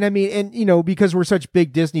 Yeah, and I mean, because we're such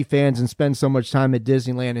big Disney fans and spend so much time at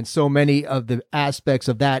Disneyland, and so many of the aspects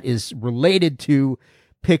of that is related to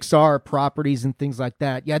Pixar properties and things like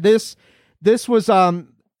that. Yeah, this was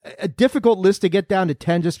a difficult list to get down to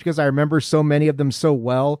 10 just because I remember so many of them so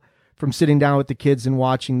well from sitting down with the kids and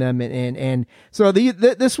watching them. And so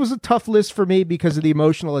this was a tough list for me because of the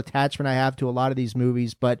emotional attachment I have to a lot of these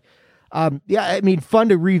movies. But yeah, I mean, fun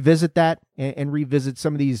to revisit that and revisit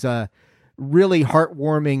some of these really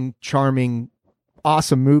heartwarming, charming,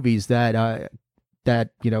 awesome movies that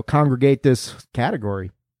congregate this category.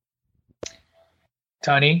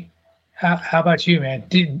 Tony, how about you,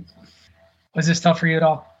 man? Was this tough for you at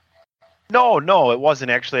all? No, it wasn't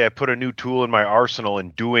actually. I put a new tool in my arsenal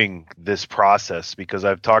in doing this process because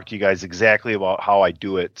I've talked to you guys exactly about how I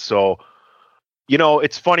do it. So,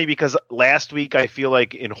 it's funny because last week I feel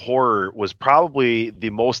like in horror was probably the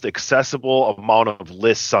most accessible amount of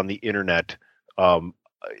lists on the internet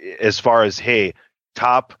as far as, hey,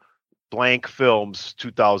 top blank films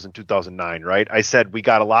 2000, 2009, right? I said we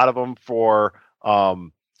got a lot of them for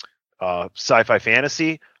sci-fi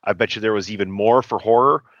fantasy. I bet you there was even more for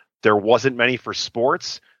horror. There wasn't many for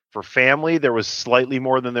sports. For family, there was slightly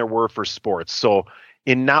more than there were for sports. So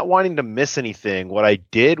in not wanting to miss anything, what I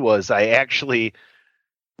did was I actually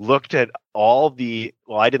looked at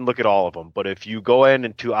I didn't look at all of them, but if you go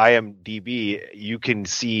into IMDb, you can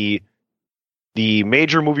see the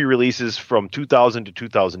major movie releases from 2000 to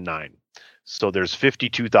 2009. So there's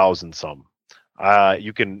 52,000 some.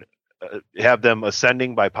 You can have them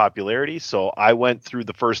ascending by popularity. So I went through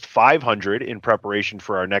the first 500 in preparation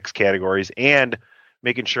for our next categories and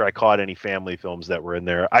making sure I caught any family films that were in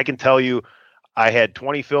there. I can tell you I had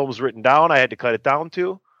 20 films written down. I had to cut it down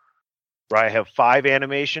to. I have 5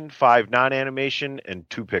 animation, 5 non-animation, and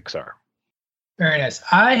 2 Pixar. Very nice.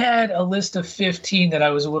 I had a list of 15 that I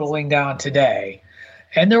was whittling down today.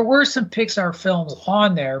 And there were some Pixar films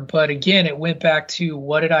on there, but again, it went back to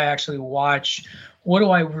what did I actually watch? What do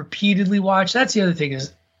I repeatedly watch? That's the other thing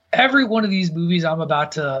is every one of these movies I'm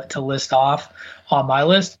about to list off on my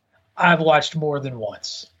list, I've watched more than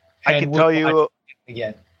once. I can tell you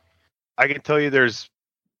again. I can tell you there's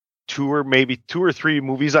 2 or 3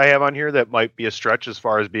 movies I have on here that might be a stretch as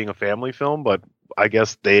far as being a family film, but I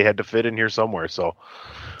guess they had to fit in here somewhere. So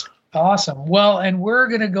awesome. Well, and we're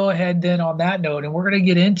going to go ahead then on that note, and we're going to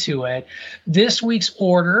get into it. This week's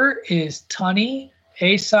order is Tunny,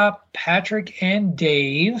 Aesop, Patrick, and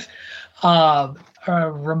Dave. A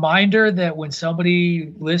reminder that when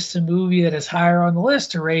somebody lists a movie that is higher on the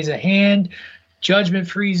list to raise a hand.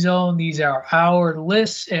 Judgment-free zone. These are our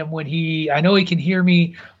lists, and I know he can hear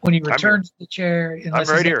me when he returns to the chair. I'm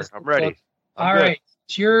right here. I'm ready. All right.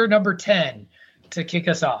 It's your number 10 to kick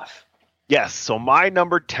us off. Yes. So my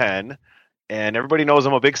number 10, and everybody knows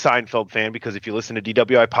I'm a big Seinfeld fan because if you listen to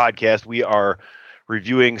DWI podcast, we are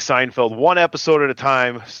reviewing Seinfeld one episode at a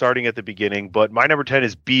time, starting at the beginning. But my number 10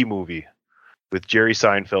 is B Movie with Jerry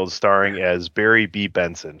Seinfeld starring as Barry B.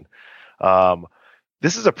 Benson.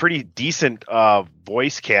 This is a pretty decent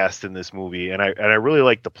voice cast in this movie, and I really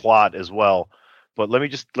like the plot as well. But let me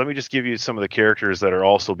just give you some of the characters that are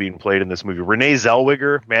also being played in this movie: Renee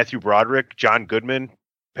Zellweger, Matthew Broderick, John Goodman,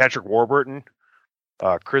 Patrick Warburton,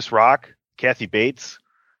 Chris Rock, Kathy Bates.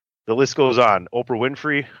 The list goes on. Oprah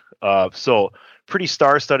Winfrey. So pretty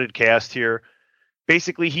star-studded cast here.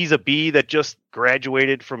 Basically, he's a bee that just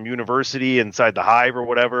graduated from university inside the hive or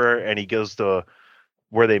whatever, and he goes to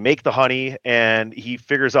where they make the honey, and he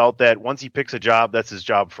figures out that once he picks a job, that's his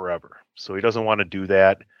job forever. So he doesn't want to do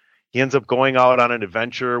that. He ends up going out on an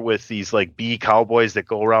adventure with these like bee cowboys that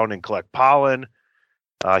go around and collect pollen.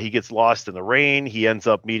 He gets lost in the rain. He ends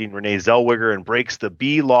up meeting Renee Zellweger and breaks the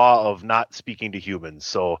bee law of not speaking to humans.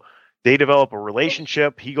 So they develop a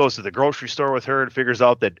relationship. He goes to the grocery store with her and figures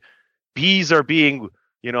out that bees are being,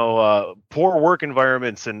 poor work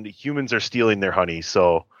environments and humans are stealing their honey.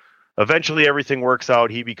 So eventually everything works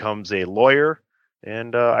out. He becomes a lawyer,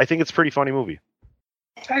 and I think it's a pretty funny movie.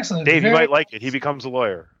 Excellent. Dave, you might like it. He becomes a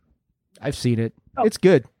lawyer. I've seen it. It's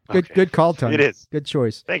good. Good call, Tony. It is. Good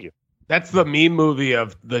choice. Thank you. That's the meme movie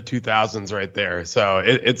of the 2000s right there. So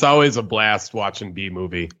it's always a blast watching B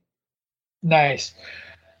Movie. Nice.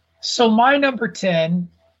 So my number 10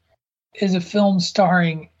 is a film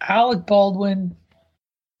starring Alec Baldwin.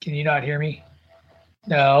 Can you not hear me?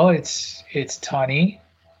 No, it's Tawny.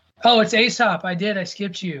 Oh, it's Aesop. I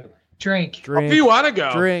skipped you. Drink. If you want to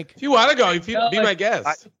go. Drink. If you want to go, be my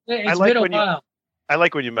guest. It's been a while. I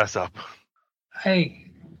like when you mess up. Hey,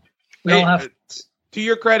 we all have. To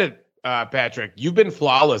your credit, Patrick, you've been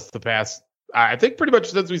flawless the past, I think, pretty much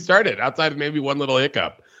since we started, outside of maybe one little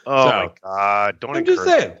hiccup. Oh, my God. Don't I'm just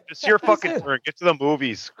saying. It's your fucking turn. Get to the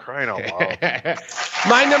movies. Crying out loud.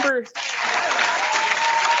 My number.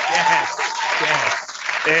 Yes.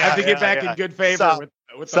 I have to get back in good favor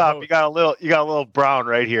with Stop. You got a little brown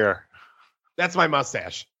right here. That's my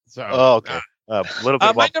mustache. So. Oh, okay. A little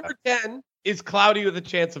bit. My number 10 is Cloudy with a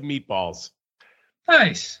Chance of Meatballs.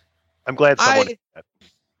 Nice. I'm glad someone.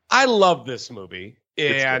 I love this movie,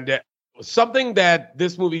 and something that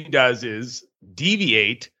this movie does is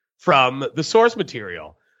deviate from the source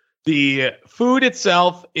material. The food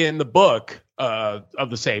itself in the book of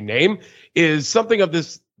the same name is something of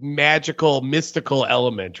this magical, mystical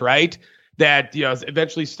element, right? That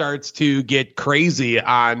eventually starts to get crazy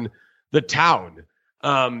on the town.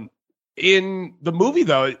 In the movie,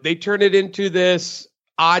 though, they turn it into this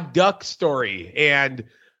odd duck story, and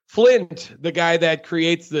Flint, the guy that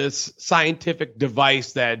creates this scientific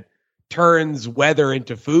device that turns weather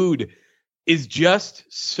into food, is just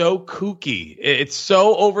so kooky. It's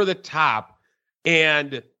so over the top,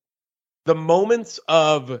 and the moments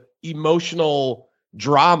of emotional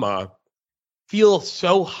drama feel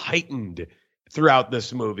so heightened throughout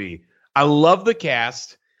this movie. I love the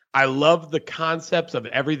cast. I love the concepts of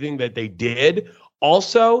everything that they did.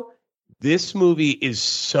 Also, this movie is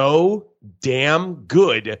so damn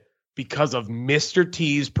good because of Mr.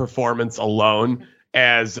 T's performance alone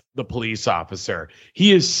as the police officer.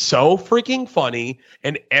 He is so freaking funny.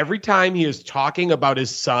 And every time he is talking about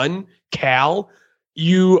his son, Cal,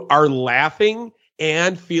 you are laughing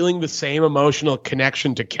and feeling the same emotional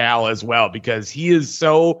connection to Cal as well, because he is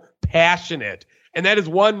so passionate. And that is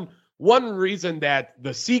one reason that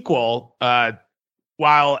the sequel,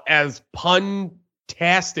 while as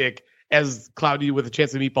pun-tastic as Cloudy with a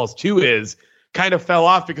Chance of Meatballs 2 is, kind of fell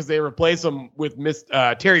off because they replaced him with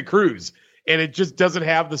Terry Crews. And it just doesn't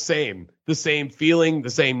have the same feeling, the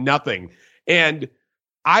same nothing. And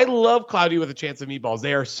I love Cloudy with a Chance of Meatballs.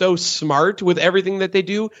 They are so smart with everything that they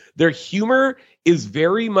do. Their humor is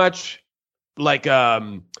very much like a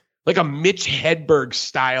Mitch Hedberg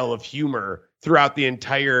style of humor throughout the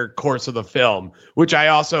entire course of the film, which I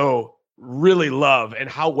also really love, and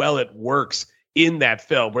how well it works in that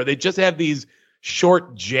film, where they just have these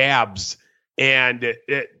short jabs and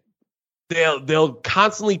they'll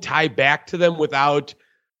constantly tie back to them without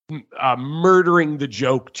murdering the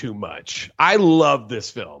joke too much. I love this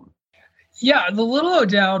film. Yeah, the Little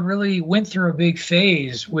O'Dowd really went through a big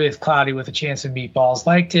phase with Cloudy with a Chance of Meatballs.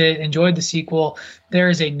 Liked it, enjoyed the sequel. There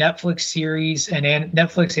is a Netflix series,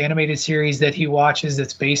 Netflix animated series that he watches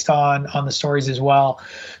that's based on the stories as well.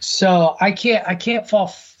 So I can't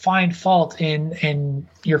find fault in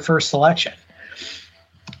your first selection.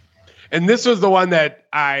 And this was the one that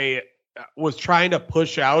I was trying to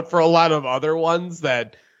push out for a lot of other ones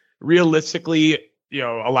that realistically,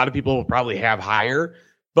 a lot of people will probably have higher,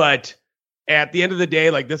 but at the end of the day,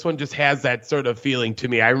 like, this one just has that sort of feeling to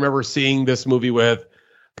me. I remember seeing this movie with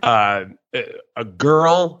a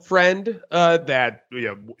girlfriend that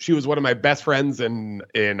she was one of my best friends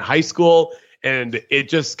in high school, and it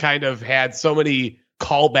just kind of had so many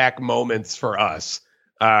callback moments for us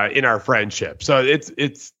in our friendship. So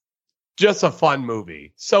it's just a fun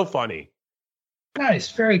movie. So funny.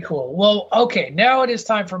 Nice. Very cool. Well, okay. Now it is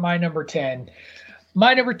time for my number 10.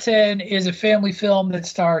 My number 10 is a family film that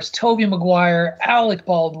stars Tobey Maguire, Alec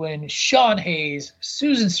Baldwin, Sean Hayes,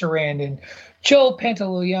 Susan Sarandon, Joe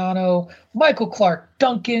Pantoliano, Michael Clark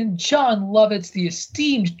Duncan, John Lovitz, the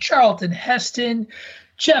esteemed Charlton Heston,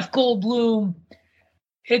 Jeff Goldblum.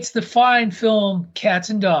 It's the fine film Cats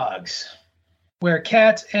and Dogs, where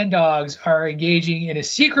cats and dogs are engaging in a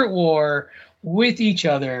secret war with each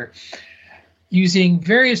other using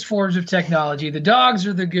various forms of technology. The dogs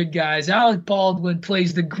are the good guys. Alec Baldwin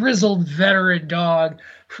plays the grizzled veteran dog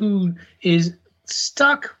who is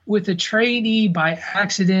stuck with a trainee by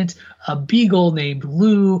accident, a beagle named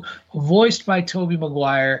Lou, voiced by Tobey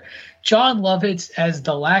Maguire. John Lovitz as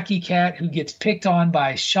the lackey cat who gets picked on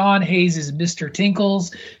by Sean Hayes as Mr.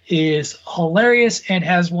 Tinkles is hilarious and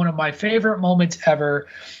has one of my favorite moments ever.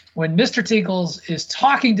 When Mr. Tinkles is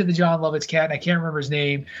talking to the John Lovitz cat, and I can't remember his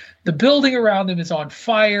name, the building around them is on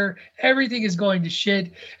fire. Everything is going to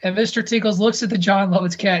shit. And Mr. Tinkles looks at the John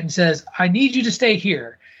Lovitz cat and says, "I need you to stay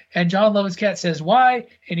here." And John Lovitz cat says, "Why?"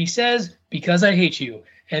 And he says, "Because I hate you."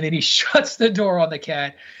 And then he shuts the door on the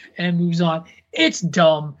cat and moves on. It's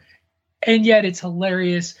dumb, and yet it's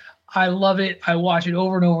hilarious. I love it. I watch it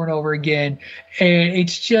over and over and over again. And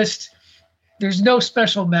it's just, there's no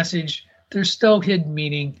special message. There's no hidden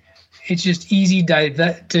meaning. It's just easy,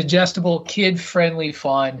 digestible, kid-friendly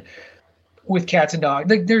fun with cats and dogs.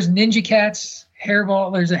 Like, there's ninja cats,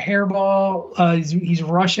 hairball. There's a hairball. He's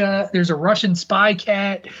Russia. There's a Russian spy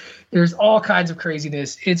cat. There's all kinds of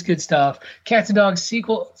craziness. It's good stuff. Cats and Dogs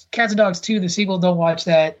sequel. Cats and Dogs 2, the sequel. Don't watch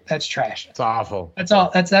that. That's trash. It's awful. That's all.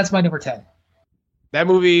 That's my number 10. That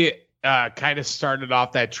movie kind of started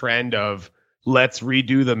off that trend of let's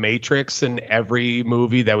redo the Matrix in every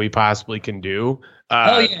movie that we possibly can do.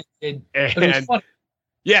 Oh yeah, it did. But it was funny.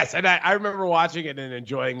 Yes, and I remember watching it and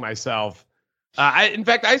enjoying myself. In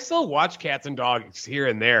fact, I still watch Cats and Dogs here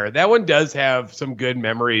and there. That one does have some good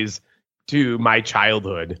memories to my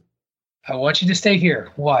childhood. I want you to stay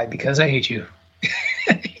here. Why? Because I hate you.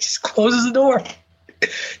 He just closes the door.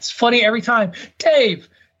 It's funny every time. Dave,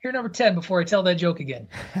 you're number 10 before I tell that joke again.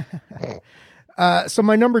 So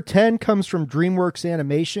my number 10 comes from DreamWorks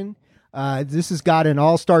Animation. This has got an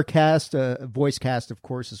all-star cast, voice cast, of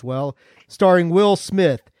course, as well, starring Will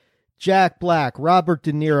Smith, Jack Black, Robert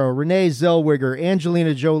De Niro, Renee Zellweger,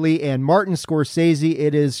 Angelina Jolie, and Martin Scorsese.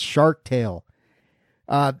 It is Shark Tale.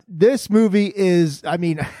 This movie is,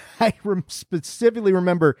 I specifically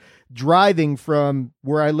remember driving from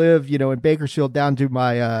where I live, in Bakersfield down to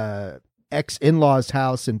my ex-in-laws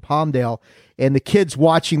house in Palmdale, and the kids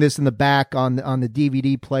watching this in the back on the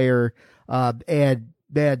DVD player. And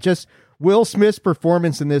man, just Will Smith's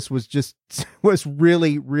performance in this was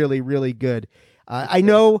really, really, really good. I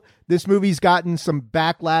know this movie's gotten some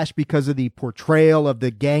backlash because of the portrayal of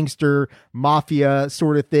the gangster mafia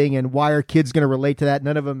sort of thing, and why are kids going to relate to that?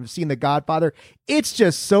 None of them have seen The Godfather. It's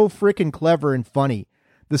just so freaking clever and funny,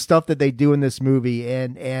 the stuff that they do in this movie.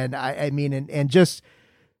 And I mean, just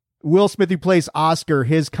Will Smith, who plays Oscar,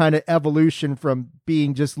 his kind of evolution from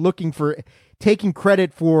being just taking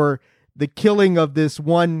credit for the killing of this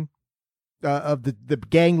one of the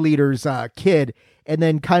gang leader's kid, and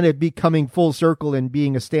then kind of becoming full circle and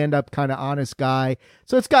being a stand-up kind of honest guy.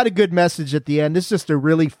 So it's got a good message at the end. It's just a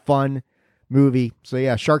really fun movie. So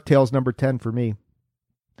yeah, Shark Tale's number 10 for me.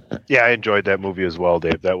 Yeah, I enjoyed that movie as well,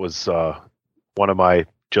 Dave. That was one of my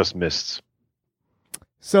just missed.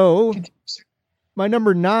 So my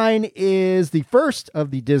number 9 is the first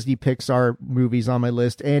of the Disney Pixar movies on my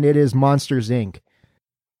list, and it is Monsters, Inc.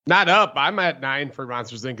 Not up. I'm at 9 for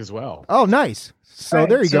Monsters, Inc. as well. Oh, nice. So right,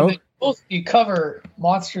 there you go. Both you cover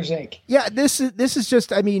Monsters, Inc. Yeah, this is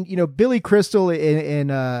just, I mean, Billy Crystal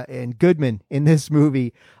and Goodman in this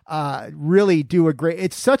movie really do a great.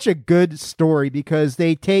 It's such a good story because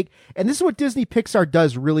they take, and this is what Disney Pixar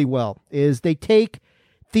does really well, is they take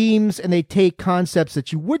themes and they take concepts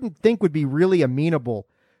that you wouldn't think would be really amenable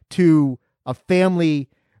to a family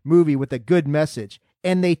movie with a good message,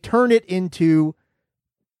 and they turn it into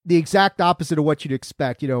the exact opposite of what you'd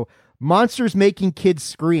expect. Monsters making kids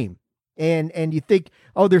scream. And you think,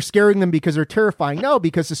 oh, they're scaring them because they're terrifying. No,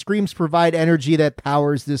 because the screams provide energy that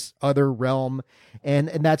powers this other realm and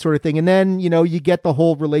that sort of thing. And then, you get the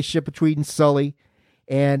whole relationship between Sully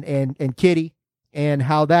and Kitty and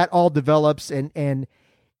how that all develops. And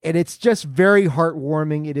it's just very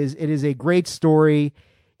heartwarming. It is a great story.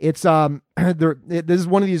 It's this is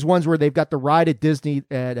one of these ones where they've got the ride at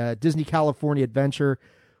Disney California Adventure,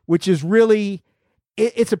 which is really,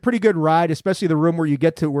 it's a pretty good ride, especially the room where you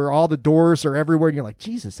get to where all the doors are everywhere. And you're like,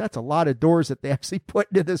 Jesus, that's a lot of doors that they actually put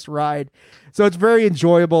into this ride. So it's very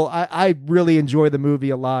enjoyable. I really enjoy the movie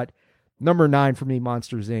a lot. Number 9 for me,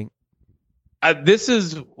 Monsters, Inc. This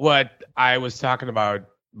is what I was talking about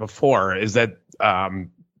before, is that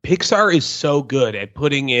Pixar is so good at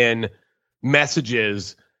putting in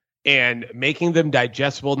messages and making them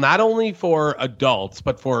digestible, not only for adults,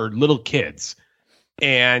 but for little kids.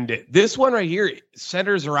 And this one right here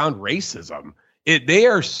centers around racism. They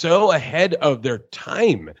are so ahead of their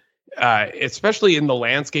time, especially in the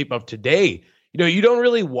landscape of today. You don't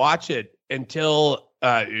really watch it until,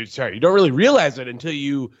 you don't really realize it until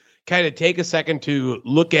you kind of take a second to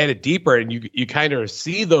look at it deeper, and you kind of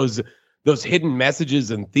see those hidden messages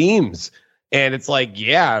and themes. And it's like,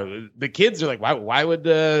 yeah, the kids are like, why would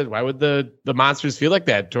the monsters feel like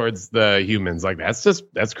that towards the humans? Like,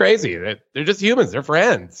 that's crazy. They're just humans. They're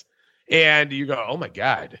friends. And you go, oh my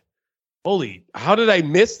God, how did I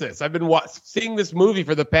miss this? I've been seeing this movie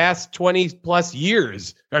for the past 20 plus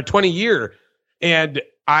years, or 20 year. And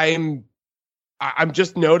I'm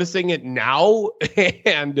just noticing it now.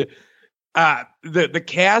 And the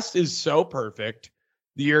cast is so perfect.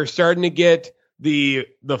 You're starting to get the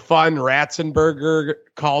fun Ratzenberger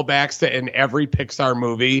callbacks in every Pixar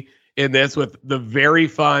movie in this, with the very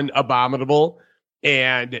fun Abominable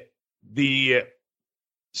and the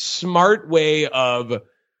smart way of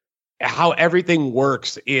how everything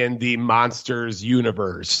works in the Monsters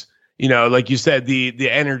universe. Like you said, the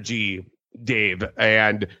energy, Dave,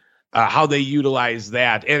 and how they utilize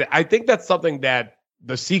that. And I think that's something that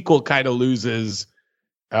the sequel kind of loses,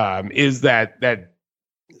 is that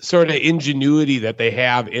sort of ingenuity that they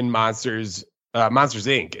have in Monsters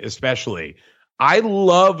Inc. especially. I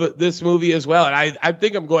love this movie as well. And I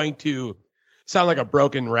think I'm going to sound like a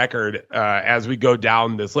broken record as we go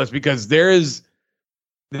down this list, because there's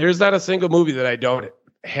not a single movie that I don't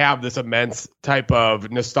have this immense type of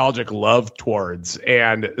nostalgic love towards.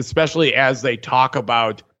 And especially as they talk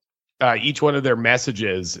about each one of their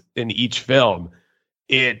messages in each film,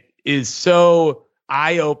 it is so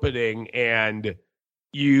eye-opening, and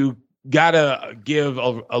you gotta give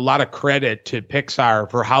a lot of credit to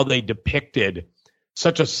Pixar for how they depicted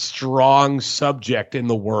such a strong subject in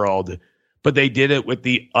the world, but they did it with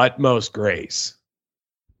the utmost grace.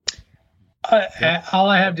 All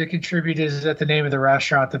I have to contribute is that the name of the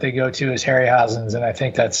restaurant that they go to is Harryhausen's, and I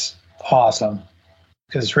think that's awesome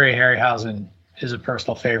because Ray Harryhausen is a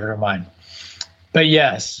personal favorite of mine. But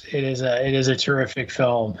yes, it is a terrific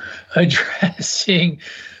film addressing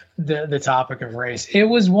the topic of race. It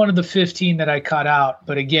was one of the 15 that I cut out,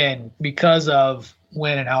 but again, because of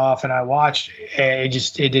when and how often I watched.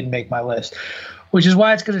 It didn't make my list, which is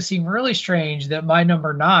why it's going to seem really strange that my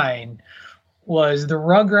number 9 was the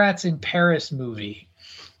Rugrats in Paris movie,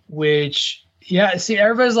 which, yeah, see,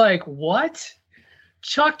 everybody's like, what?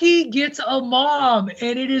 Chucky gets a mom,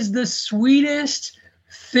 and it is the sweetest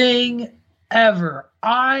thing ever.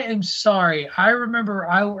 I am sorry. I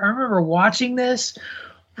remember watching this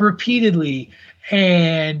repeatedly,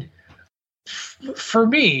 and for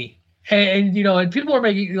me, and people are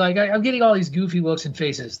making, like, I'm getting all these goofy looks and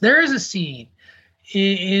faces. There is a scene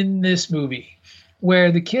in this movie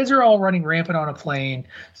where the kids are all running rampant on a plane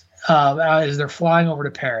as they're flying over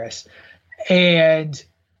to Paris, and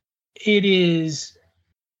it is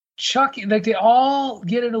Chucky. Like, they all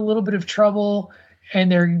get in a little bit of trouble,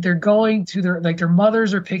 and they're going to their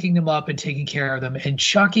mothers are picking them up and taking care of them, and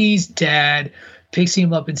Chucky's dad picks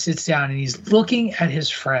him up and sits down, and he's looking at his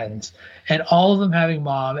friends, and all of them having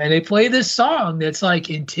mom, and they play this song that's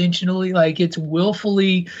like intentionally, like, it's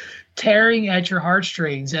willfully tearing at your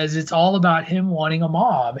heartstrings, as it's all about him wanting a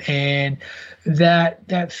mom, and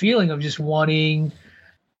that feeling of just wanting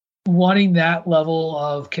that level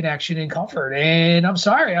of connection and comfort. And I'm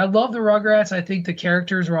sorry, I love the Rugrats. I think the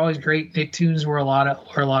characters were always great. Nicktoons were a lot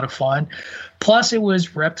of fun. Plus, it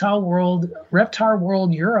was Reptile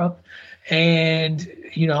World Europe, and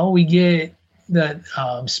we get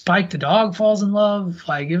the Spike the dog falls in love.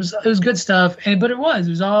 Like, it was good stuff. But it was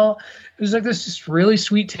like this just really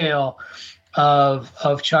sweet tale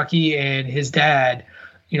of Chucky and his dad,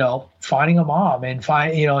 finding a mom and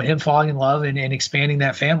him falling in love and expanding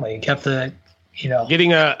that family, and kept the,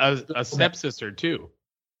 getting a stepsister too.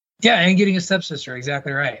 Yeah. And getting a stepsister.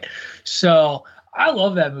 Exactly right. So I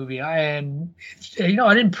love that movie. I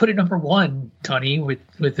didn't put it number 1, Tony, with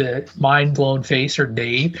the mind blown face, or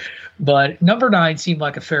Dave, but number 9 seemed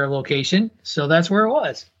like a fair location. So that's where it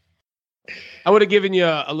was. I would have given you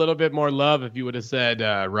a little bit more love if you would have said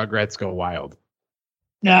Rugrats Go Wild.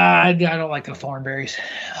 Nah, I don't like the Thornberrys.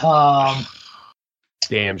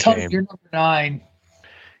 Damn Tony, shame. you're number 9.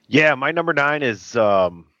 Yeah, my number 9 is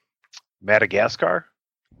Madagascar.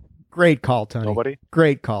 Great call, Tony. Nobody?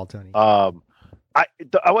 Great call, Tony. The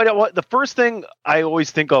first thing I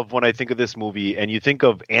always think of when I think of this movie, and you think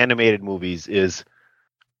of animated movies, is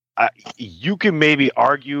you can maybe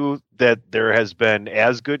argue that there has been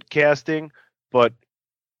as good casting, but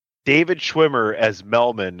David Schwimmer as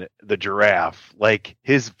Melman the giraffe, like,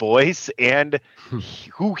 his voice and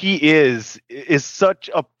who he is such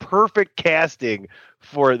a perfect casting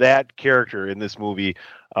for that character in this movie.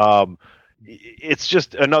 It's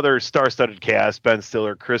just another star-studded cast: Ben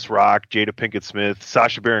Stiller, Chris Rock, Jada Pinkett Smith,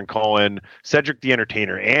 Sacha Baron Cohen, Cedric the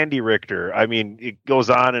Entertainer, Andy Richter. I mean, it goes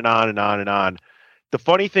on and on and on and on. The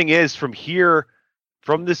funny thing is, from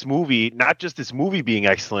this movie, not just this movie being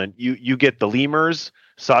excellent, you get the Lemurs,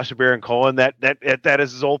 Sacha Baron Cohen, that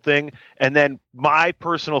is his old thing. And then my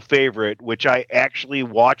personal favorite, which I actually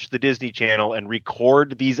watch the Disney Channel and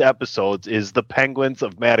record these episodes, is the Penguins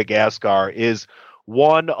of Madagascar. Is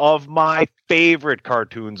one of my favorite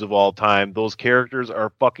cartoons of all time. Those characters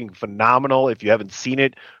are fucking phenomenal. If you haven't seen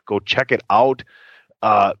it, go check it out.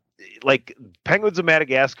 Like, Penguins of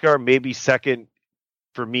Madagascar may be second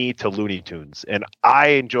for me to Looney Tunes, and I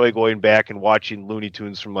enjoy going back and watching Looney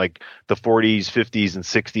Tunes from like the 40s, 50s, and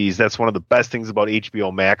 60s. That's one of the best things about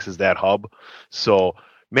HBO Max, is that hub. So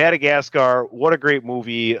Madagascar, what a great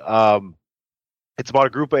movie. It's about a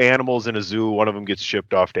group of animals in a zoo. One of them gets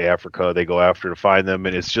shipped off to Africa. They go after to find them,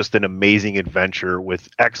 and it's just an amazing adventure with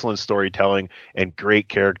excellent storytelling and great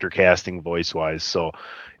character casting voice-wise. So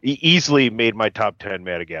easily made my top 10,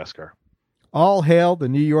 Madagascar. All hail the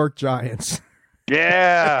New York Giants.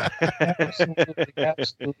 Yeah.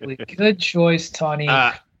 Absolutely. Good choice, Tony.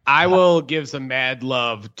 I will give some mad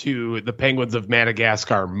love to the Penguins of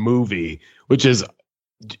Madagascar movie, which is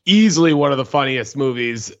easily one of the funniest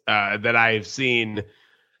movies that I've seen.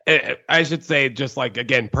 I should say, just like,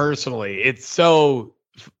 again, personally, it's so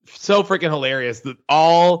freaking hilarious that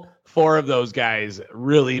all 4 of those guys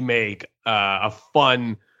really make a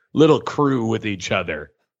fun little crew with each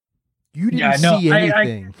other. You didn't see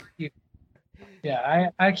anything.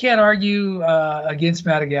 I can't argue against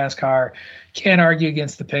Madagascar. Can't argue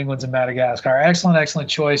against the Penguins of Madagascar. Excellent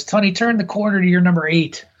choice. Tony, turn the corner to your number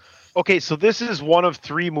 8. Okay, so this is one of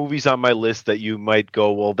 3 movies on my list that you might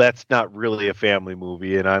go, well, that's not really a family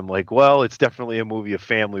movie. And I'm like, well, it's definitely a movie a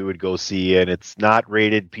family would go see, and it's not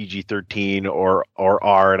rated PG-13 or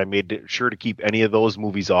R, and I made sure to keep any of those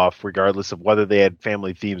movies off, regardless of whether they had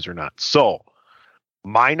family themes or not. So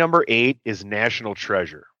my number 8 is National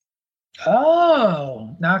Treasure.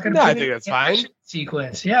 Oh, not going to. I think that's fine.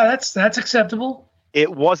 Sequence, yeah, that's acceptable.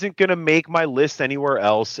 It wasn't going to make my list anywhere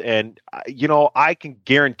else. And, I can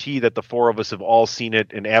guarantee that the four of us have all seen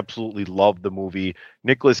it and absolutely loved the movie.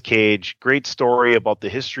 Nicolas Cage, great story about the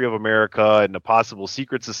history of America and a possible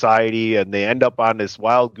secret society. And they end up on this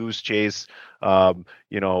wild goose chase, treasure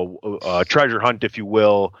hunt, if you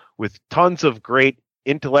will, with tons of great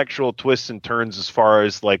intellectual twists and turns as far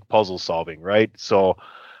as like puzzle solving. Right. So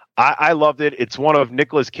I loved it. It's one of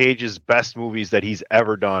Nicolas Cage's best movies that he's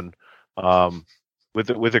ever done.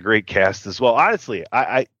 With a great cast as well. Honestly,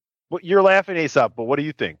 you're laughing, Aesop, but what do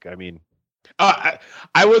you think? I mean, I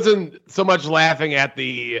wasn't so much laughing at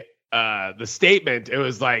the statement. It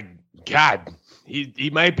was like, God, he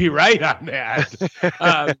might be right on that.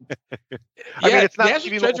 I mean, it's not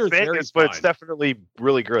National Treasure famous, but it's definitely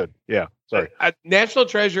really good. Yeah, sorry. National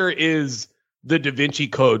Treasure is the Da Vinci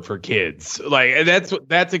Code for kids. Like, and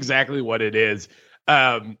that's exactly what it is.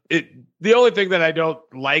 The only thing that I don't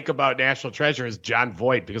like about National Treasure is Jon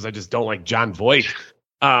Voight, because I just don't like Jon Voight.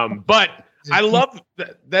 But I love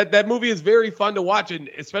that movie is very fun to watch. And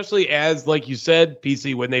especially as, like you said,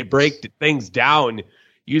 PC, when they break things down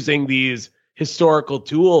using these historical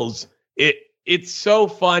tools, it's so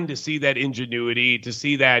fun to see that ingenuity, to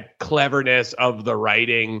see that cleverness of the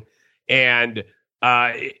writing. And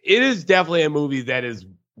it is definitely a movie that is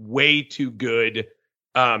way too good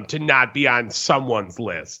to not be on someone's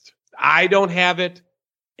list. I don't have it.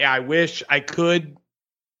 I wish I could.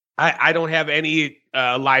 I don't have any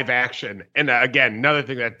live action. And again, another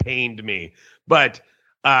thing that pained me. But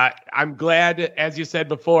I'm glad, as you said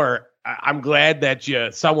before, I'm glad that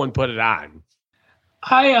someone put it on.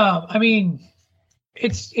 I mean,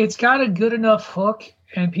 it's got a good enough hook,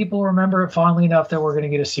 and people remember it fondly enough that we're going to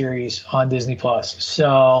get a series on Disney Plus.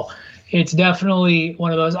 So it's definitely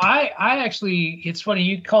one of those. I actually, it's funny,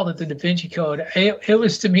 you called it the Da Vinci Code. It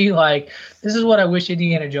was to me like, this is what I wish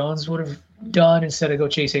Indiana Jones would have done instead of go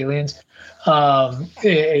chase aliens. We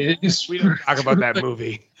don't talk about that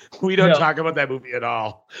movie. We don't talk about that movie at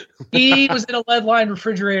all. He was in a lead-lined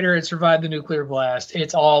refrigerator and survived the nuclear blast.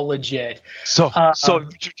 It's all legit. So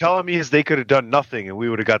what you're telling me is they could have done nothing and we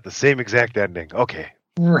would have got the same exact ending. Okay.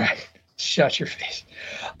 Right. Shut your face.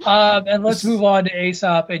 And let's move on to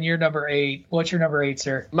Aesop and your number 8. What's your number 8,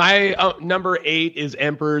 sir? My number 8 is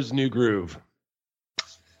Emperor's New Groove.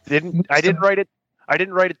 I didn't write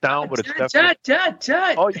it down, but it's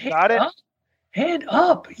definitely. Oh, you got it? Hand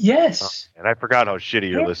up, yes. And I forgot how shitty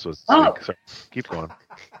your list was. So keep going.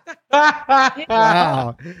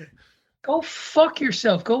 Wow. Go fuck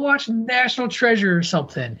yourself. Go watch National Treasure or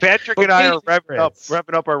something. Patrick and I are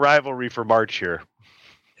revving up our rivalry for March here.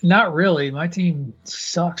 Not really. My team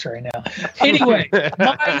sucks right now. Anyway,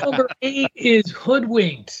 my number 8 is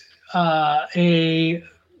Hoodwinked, a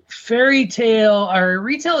fairy tale or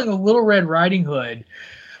retelling of Little Red Riding Hood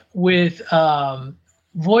with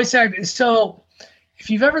voice acting. So if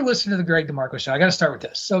you've ever listened to the Greg DeMarco show, I got to start with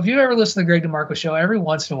this. So if you've ever listened to the Greg DeMarco show, every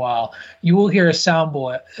once in a while, you will hear a sound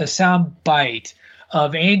bite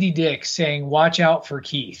of Andy Dick saying, "Watch out for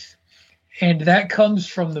Keith." And that comes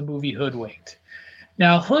from the movie Hoodwinked.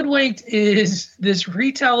 Now, Hoodwinked is this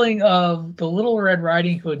retelling of the Little Red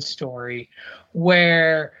Riding Hood story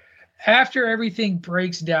where after everything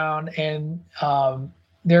breaks down and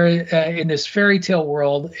they're in this fairy tale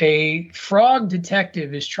world, a frog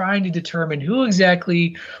detective is trying to determine who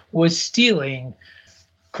exactly was stealing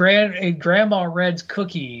Grandma Red's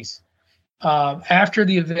cookies after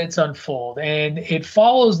the events unfold. And it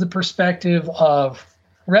follows the perspective of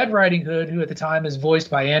Red Riding Hood, who at the time is voiced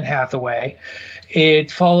by Anne Hathaway.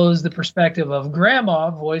 It follows the perspective of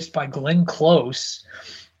Grandma, voiced by Glenn Close.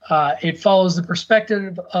 It follows the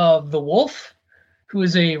perspective of the Wolf, who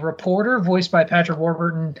is a reporter, voiced by Patrick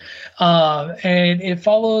Warburton. And it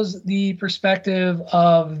follows the perspective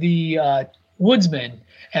of the Woodsman.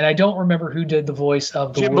 And I don't remember who did the voice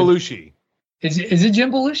of the Jim Belushi. Is it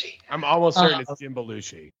Jim Belushi? I'm almost certain it's Jim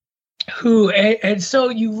Belushi. And so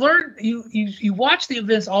you learn, you watch the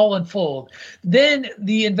events all unfold. Then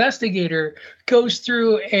the investigator goes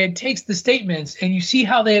through and takes the statements, and you see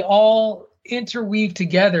how they all interweave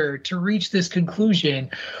together to reach this conclusion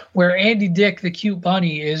where Andy Dick, the cute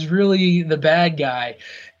bunny, is really the bad guy.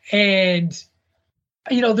 And,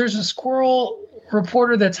 there's a squirrel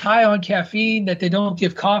reporter that's high on caffeine that they don't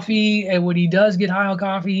give coffee, and when he does get high on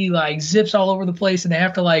coffee, he zips all over the place, and they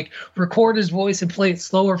have to record his voice and play it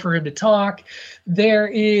slower for him to talk. There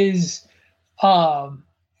is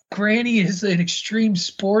Granny is an extreme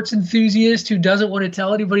sports enthusiast who doesn't want to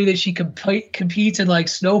tell anybody that she competes in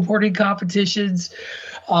snowboarding competitions.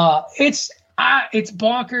 It's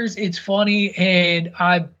bonkers. It's funny, and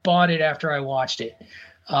I bought it after I watched it.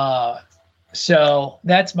 So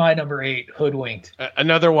that's my number 8, Hoodwinked.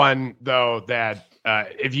 Another one, though, that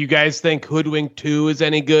if you guys think Hoodwinked 2 is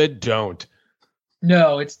any good, don't.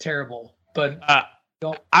 No, it's terrible. But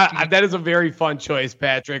that is a very fun choice,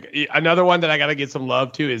 Patrick. Another one that I got to get some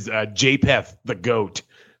love to is Japheth the Goat.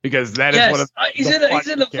 Because that is one of he's in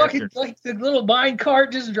the fucking like the little mine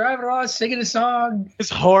cart just driving around singing a song. His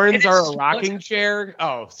horns are a rocking chair.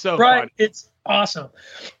 Oh, so right. Fun. It's awesome.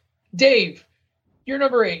 Dave, your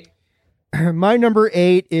number 8. My number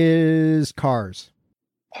 8 is Cars.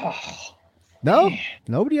 Oh, no, man.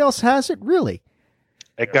 Nobody else has it, really.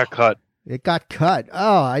 It got cut. It got cut.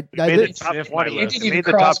 Oh, I made did. the top 20. It didn't even made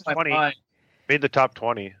the cross top my 20. mind. Made the top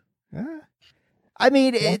 20. I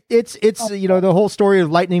mean, it's the whole story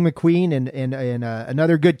of Lightning McQueen and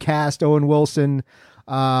another good cast. Owen Wilson,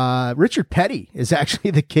 Richard Petty is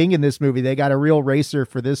actually the king in this movie. They got a real racer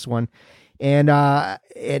for this one, and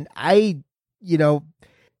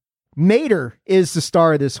Mater is the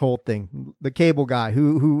star of this whole thing, the cable guy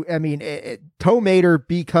who I mean, Tow Mater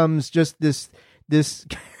becomes just this this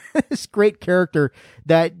great character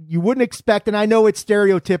that you wouldn't expect. And I know it's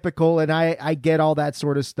stereotypical and I get all that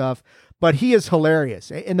sort of stuff, but he is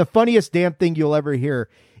hilarious. And the funniest damn thing you'll ever hear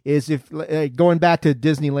is if going back to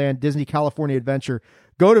Disneyland, Disney California Adventure,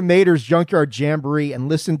 go to Mater's Junkyard Jamboree and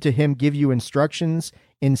listen to him give you instructions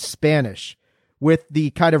in Spanish with the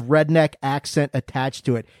kind of redneck accent attached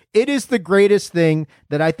to it. It is the greatest thing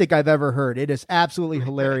that I think I've ever heard. It is absolutely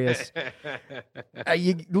hilarious.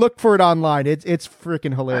 You look for it online. It's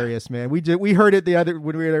freaking hilarious, man. We heard it when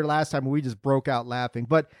we were there last time, and we just broke out laughing.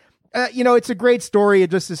 But it's a great story of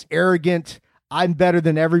just this arrogant, I'm better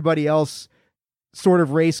than everybody else sort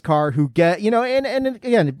of race car who and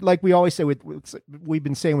again, like we always say we've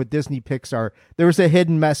been saying with Disney Pixar, there's a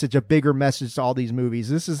hidden message, a bigger message to all these movies.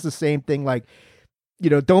 This is the same thing, like,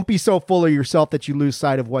 don't be so full of yourself that you lose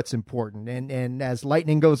sight of what's important. And as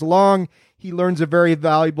Lightning goes along, he learns a very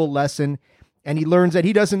valuable lesson, and he learns that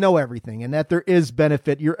he doesn't know everything and that there is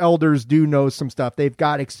benefit. Your elders do know some stuff. They've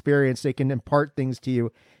got experience. They can impart things to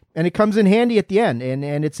you, and it comes in handy at the end.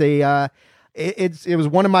 And it's it was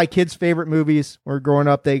one of my kids' favorite movies when we were growing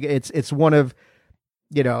up. It's one of,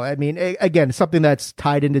 again, something that's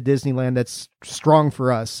tied into Disneyland that's strong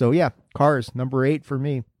for us. So yeah, Cars, number 8 for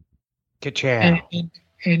me. And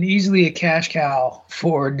easily a cash cow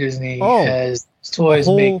for Disney as toys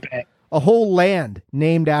make bank. A whole land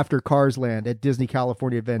named after Cars Land at Disney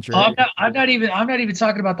California Adventure. I'm not even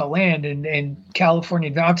talking about the land in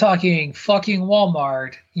California. I'm talking fucking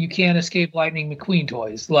Walmart. You can't escape Lightning McQueen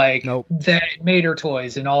toys, like that Mater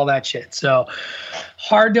toys and all that shit. So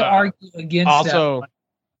hard to argue against that.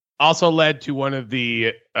 Also led to one of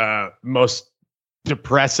the most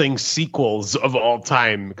depressing sequels of all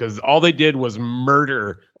time, because all they did was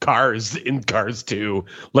murder cars in Cars 2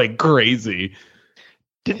 like crazy.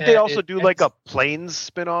 Didn't they also do like a Planes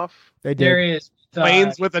spinoff? They did. There is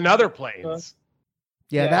Planes with another Planes.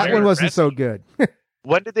 Yeah, that one wasn't so good.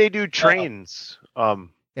 When did they do Trains?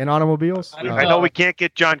 And automobiles? I know we can't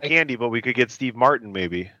get John Candy, but we could get Steve Martin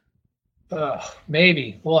maybe.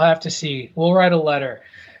 Maybe. We'll have to see. We'll write a letter.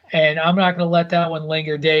 And I'm not going to let that one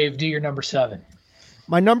linger. Dave, do your number 7.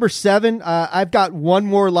 My number 7, I've got one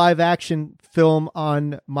more live action film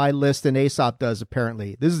on my list than Aesop does,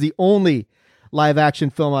 apparently. This is the only live action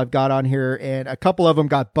film I've got on here, and a couple of them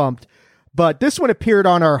got bumped. But this one appeared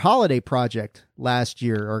on our holiday project last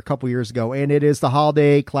year or a couple years ago, and it is the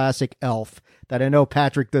holiday classic Elf that I know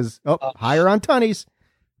Patrick does higher on Tunnies.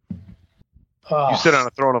 You sit on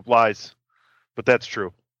a throne of lies, but that's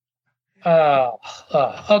true.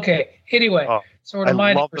 Okay. Anyway, I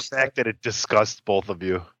love the fact that it disgusts both of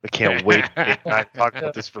you. I can't wait to talk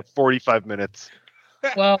about this for 45 minutes.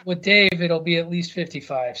 Well, with Dave, it'll be at least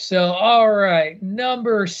 55. So, all right.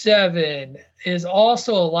 Number 7 is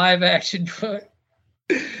also a live action flick.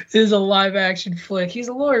 He's a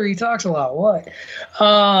lawyer. He talks a lot. What?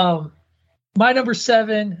 My number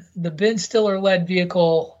 7, the Ben Stiller led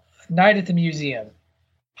vehicle, Night at the Museum.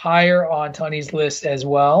 Higher on Tony's list as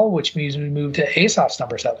well, which means we move to Aesop's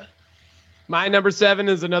number 7. My number 7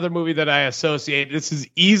 is another movie that I associate. This is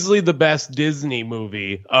easily the best Disney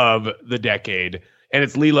movie of the decade, and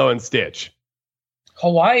it's Lilo and Stitch.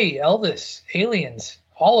 Hawaii, Elvis, Aliens,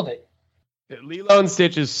 all of it. Lilo and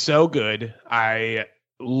Stitch is so good. I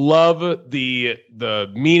love the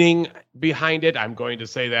meaning behind it. I'm going to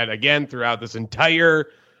say that again throughout this entire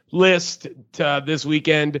list this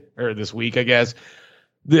weekend, or this week, I guess.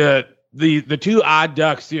 The two odd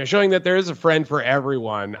ducks, showing that there is a friend for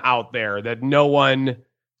everyone out there, that no one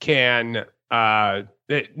can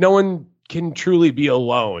truly be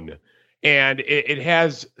alone. And it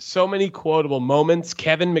has so many quotable moments.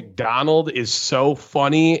 Kevin McDonald is so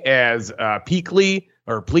funny as Pleakley,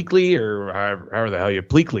 or however the hell you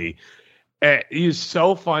Pleakley. He's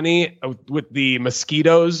so funny with the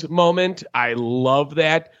mosquitoes moment. I love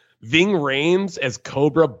that. Ving Rhames as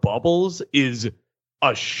Cobra Bubbles is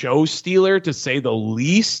a show stealer, to say the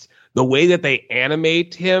least. The way that they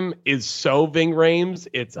animate him is so Ving Rhames.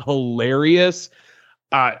 It's hilarious.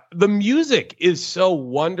 The music is so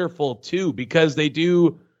wonderful too, because they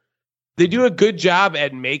do a good job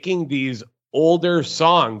at making these older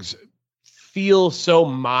songs feel so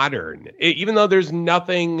modern, even though there's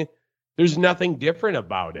nothing different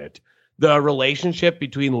about it. The relationship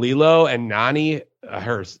between Lilo and Nani,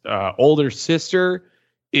 her older sister,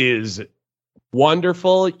 is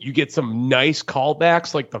wonderful. You get some nice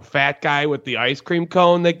callbacks, like the fat guy with the ice cream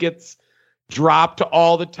cone that gets dropped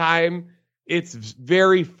all the time. It's a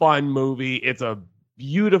very fun movie. It's a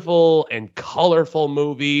beautiful and colorful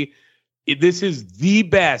movie. This is the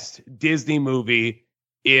best Disney movie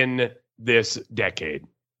in this decade.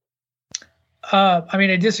 I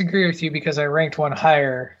mean, I disagree with you because I ranked one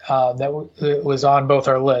higher that was on both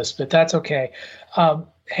our lists, but that's okay.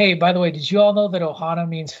 Hey, by the way, did you all know that Ohana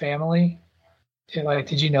means family?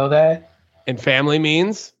 Did you know that? And family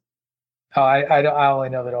means? Oh, I only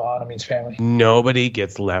know that Ohana means family. Nobody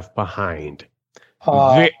gets left behind.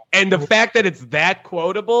 And the fact that it's that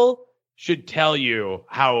quotable should tell you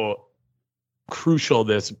how crucial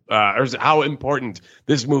this, or how important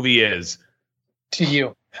this movie is to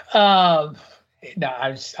you. No,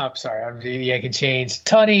 I'm sorry. I can change.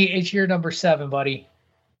 Tony, it's your number 7, buddy.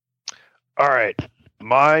 All right.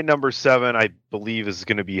 My number 7, I believe, is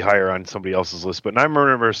going to be higher on somebody else's list, but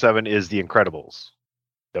number 7 is The Incredibles.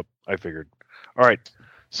 Yep, I figured. All right.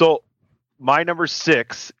 So my number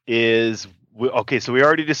 6 is, okay, so we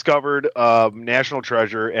already discovered National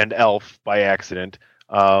Treasure and Elf by accident.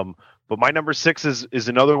 But my number 6 is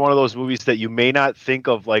another one of those movies that you may not think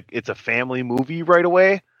of like it's a family movie right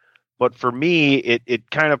away. But for me, it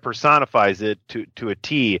kind of personifies it to a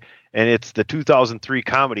T. And it's the 2003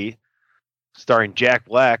 comedy starring Jack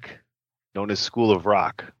Black, known as School of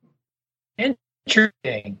Rock.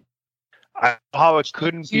 Interesting. I don't know how it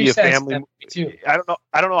couldn't be a family movie. I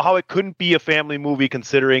don't know how it couldn't be a family movie,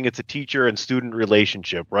 considering it's a teacher and student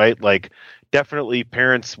relationship, right? Like, definitely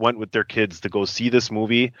parents went with their kids to go see this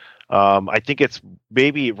movie. I think it's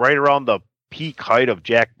maybe right around the peak height of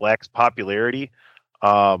Jack Black's popularity.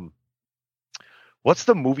 What's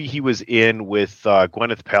the movie he was in with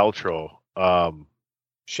Gwyneth Paltrow?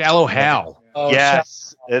 Shallow Hal. Oh,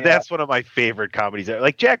 yes, that's one of my favorite comedies.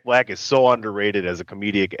 Like, Jack Black is so underrated as a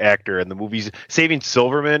comedic actor, and the movies Saving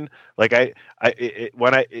Silverman. Like,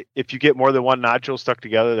 if you get more than one nacho stuck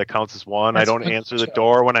together, that counts as one. I don't answer the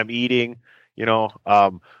door when I'm eating.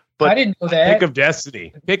 But I didn't know that. Pick of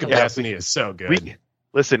Destiny. Pick of Destiny is so good.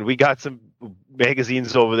 We got some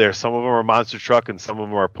magazines over there. Some of them are Monster Truck, and some of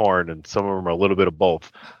them are porn, and some of them are a little bit of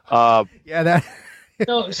both. So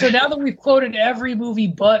now that we've quoted every movie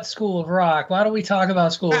but School of Rock, why don't we talk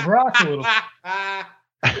about School of Rock a little?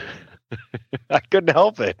 I couldn't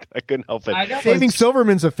help it. Saving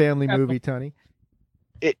Silverman's a family movie, Tony.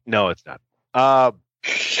 No, it's not. No,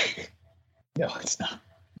 it's not.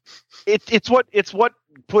 It's what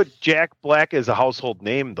put Jack Black as a household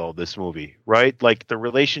name, though, this movie, right? Like, the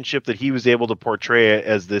relationship that he was able to portray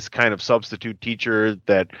as this kind of substitute teacher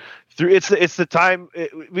that it's the time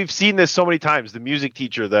we've seen this so many times, the music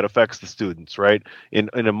teacher that affects the students, right? In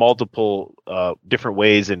a multiple different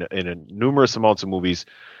ways in numerous amounts of movies.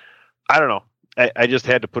 I don't know. I just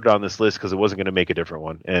had to put it on this list because it wasn't going to make a different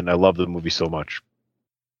one. And I love the movie so much.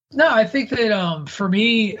 No, I think that for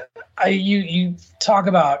me, you talk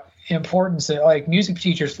about importance that, like, music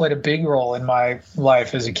teachers played a big role in my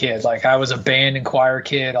life as a kid. Like, I was a band and choir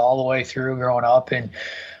kid all the way through growing up, and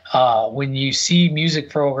when you see music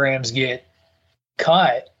programs get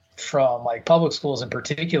cut from, like, public schools in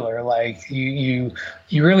particular, like, you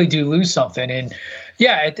really do lose something. And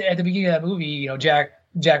at the beginning of that movie,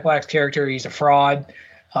 Jack Black's character, he's a fraud.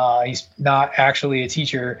 He's not actually a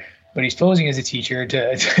teacher, but he's posing as a teacher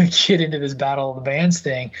to get into this Battle of the Bands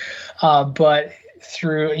thing. But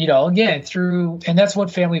through, and that's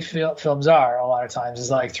what family films are a lot of times,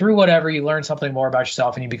 is like, through whatever, you learn something more about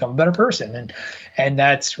yourself and you become a better person. And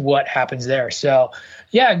that's what happens there. So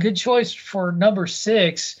good choice for number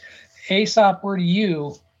 6. Aesop, where to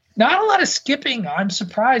you? Not a lot of skipping. I'm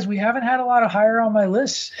surprised we haven't had a lot of higher on my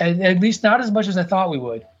list, at least not as much as I thought we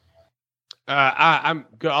would. I'm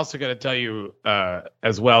also going to tell you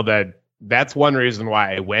as well that's one reason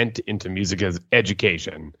why I went into music as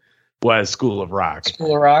education was School of Rock.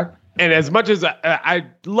 School of Rock? And as much as I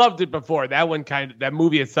loved it before, that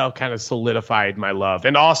movie itself kind of solidified my love,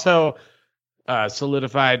 and also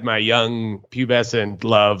solidified my young pubescent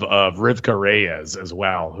love of Rivka Reyes as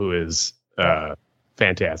well, who is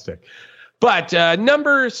fantastic. But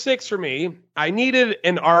number 6 for me, I needed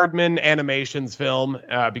an Aardman Animations film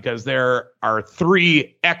because there are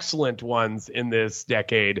 3 excellent ones in this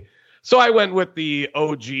decade. So I went with the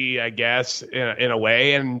OG, I guess, in a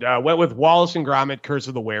way, and went with Wallace and Gromit: Curse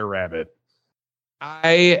of the Were-Rabbit.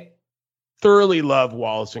 I thoroughly love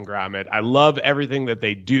Wallace and Gromit. I love everything that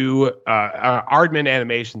they do. Aardman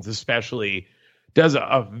Animations especially does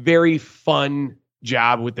a very fun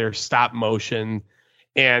job with their stop motion.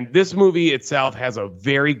 And this movie itself has a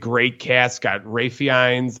very great cast. It's got Ralph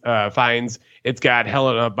Fiennes. It's got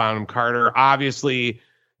Helena Bonham Carter. Obviously,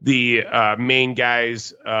 the main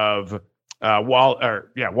guys of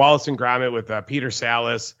Wallace and Gromit with Peter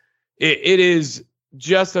Sallis. It is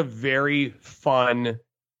just a very fun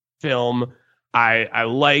film. I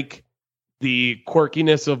like the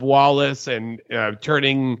quirkiness of Wallace and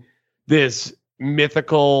turning this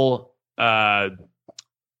mythical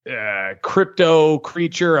crypto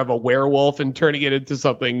creature of a werewolf and turning it into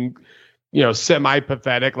something,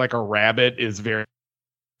 semi-pathetic like a rabbit is very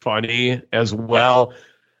funny as well.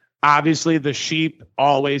 Obviously, the sheep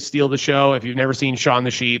always steal the show. If you've never seen Shaun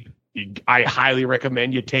the Sheep, I highly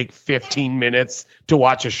recommend you take 15 minutes to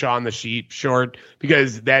watch a Shaun the Sheep short,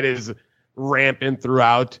 because that is rampant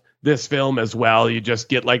throughout this film as well. You just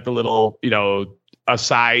get like the little,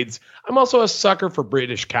 asides. I'm also a sucker for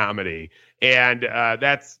British comedy, and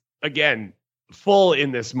that's, again, full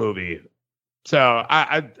in this movie. So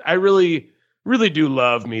I really, really do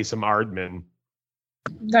love me some Aardman.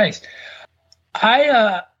 Nice.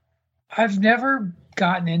 I've never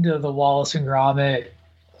gotten into the Wallace and Gromit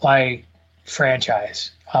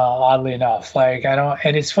franchise. Oddly enough, I don't,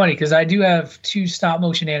 and it's funny because I do have 2 stop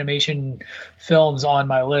motion animation films on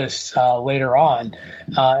my list later on,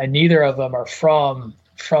 and neither of them are from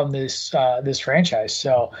this franchise.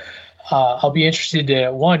 So I'll be interested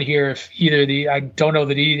to hear if I don't know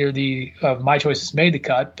that either of my choices made the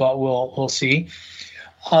cut, but we'll see.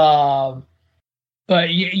 But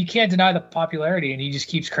you can't deny the popularity, and they just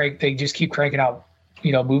keep cranking out,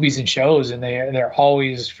 movies and shows, and they're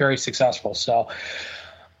always very successful. So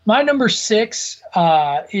my number 6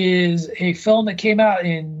 is a film that came out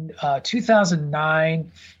in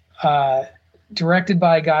 2009, directed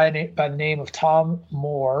by a guy by the name of Tom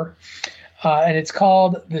Moore, and it's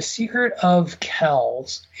called The Secret of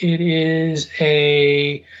Kells. It is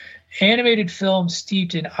a animated film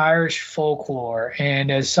steeped in Irish folklore, and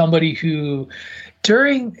as somebody who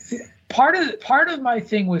part of my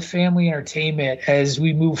thing with family entertainment, as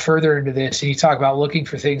we move further into this, and you talk about looking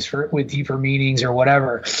for things with deeper meanings or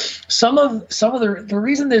whatever, some of the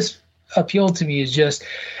reason this appealed to me is just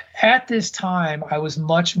at this time I was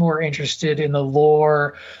much more interested in the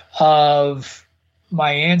lore of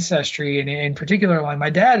my ancestry, and in particular, my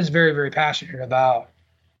dad is very, very passionate about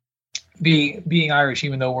being Irish,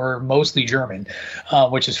 even though we're mostly German,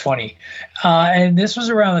 which is funny. And this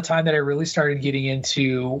was around the time that I really started getting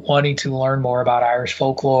into wanting to learn more about Irish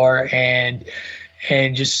folklore and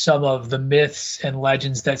just some of the myths and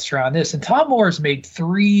legends that surround this. And Tom Moore's made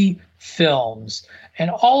 3 films,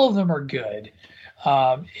 and all of them are good.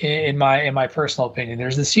 In my personal opinion,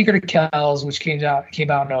 there's The Secret of Kells, which came out in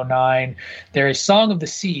 2009. There is Song of the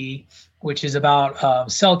Sea, which is about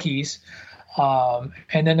Selkies.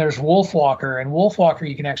 And then there's Wolfwalker, and Wolfwalker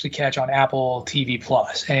you can actually catch on Apple TV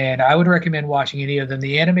Plus. And I would recommend watching any of them.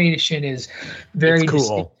 The animation is very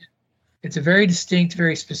cool. It's a very distinct,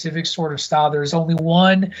 very specific sort of style. There's only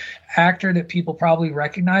one actor that people probably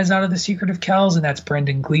recognize out of The Secret of Kells, and that's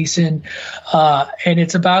Brendan Gleeson. And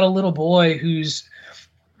it's about a little boy whose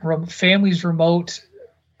family's remote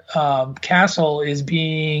castle is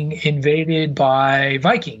being invaded by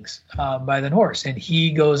Vikings, by the Norse, and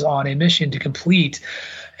he goes on a mission to complete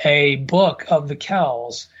a book of the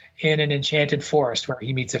Kells in an enchanted forest where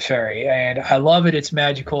he meets a fairy. And I love it. It's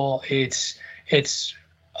magical. It's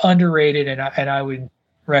underrated, and I would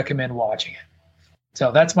recommend watching it.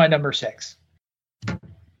 So that's my number 6.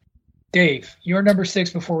 Dave, your number 6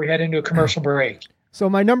 before we head into a commercial break. So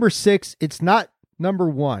my number 6, it's not number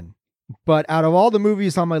 1. But out of all the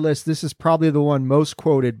movies on my list, this is probably the one most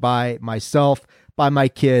quoted by myself, by my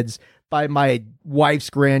kids, by my wife's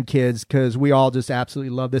grandkids, because we all just absolutely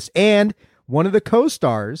love this. And one of the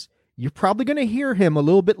co-stars, you're probably going to hear him a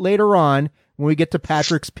little bit later on when we get to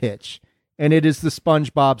Patrick's pitch. And it is the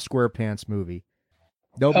SpongeBob SquarePants movie.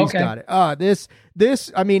 Nobody's got it.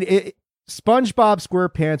 SpongeBob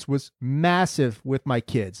SquarePants was massive with my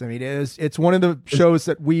kids. I mean, it's one of the shows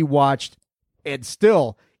that we watched and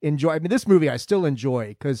still enjoy. I mean, this movie I still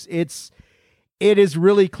enjoy because it is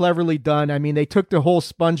really cleverly done. I mean, they took the whole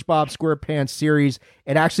SpongeBob SquarePants series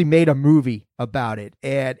and actually made a movie about it,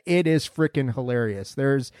 and it is freaking hilarious.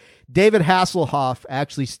 There's David Hasselhoff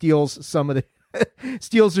actually steals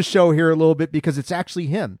the show here a little bit because it's actually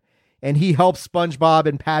him. And he helps SpongeBob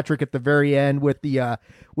and Patrick at the very end with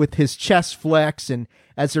with his chest flex. And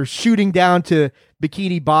as they're shooting down to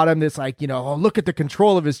Bikini Bottom, it's like, oh, look at the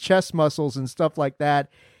control of his chest muscles and stuff like that.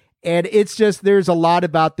 And it's just, there's a lot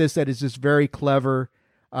about this that is just very clever.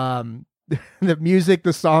 The music,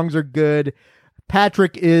 the songs are good.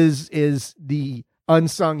 Patrick is the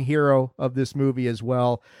unsung hero of this movie as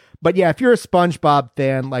well. But yeah, if you're a SpongeBob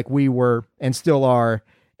fan like we were and still are,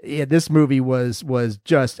 yeah, this movie was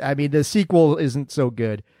just, I mean, the sequel isn't so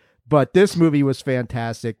good, but this movie was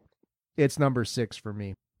fantastic. It's number 6 for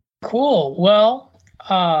me. Cool. Well,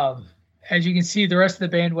 as you can see, the rest of the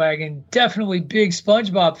bandwagon, definitely big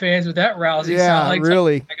SpongeBob fans with that rousing sound. Like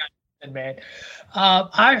really. Man.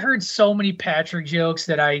 I heard so many Patrick jokes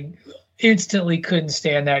that I instantly couldn't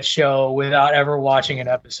stand that show without ever watching an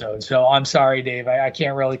episode. So I'm sorry, Dave. I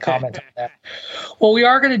can't really comment on that. Well, we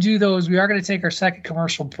are going to do those. We are going to take our second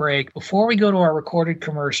commercial break. Before we go to our recorded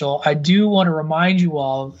commercial, I do want to remind you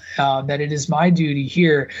all that it is my duty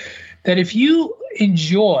here that if you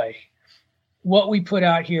enjoy what we put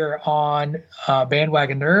out here on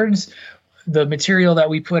Bandwagon Nerds, the material that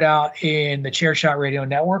we put out in the Chairshot Radio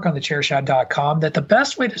Network on thechairshot.com, that the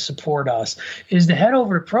best way to support us is to head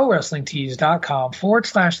over to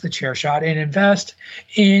prowrestlingtees.com/thechairshot and invest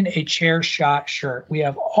in a Chairshot shirt. We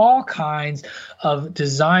have all kinds of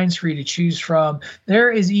designs for you to choose from. There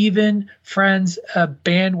is even, friends, a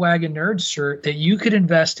Bandwagon Nerd shirt that you could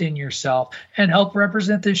invest in yourself and help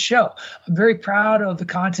represent this show. I'm very proud of the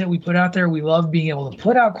content we put out there. We love being able to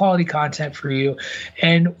put out quality content for you.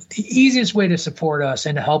 And the easiest way to support us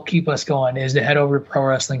and to help keep us going is to head over to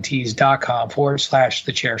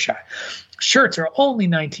prowrestlingtees.com/thechairshot. Shirts are only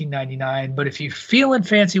 $19.99, but if you're feeling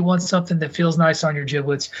fancy, want something that feels nice on your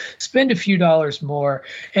giblets, spend a few dollars more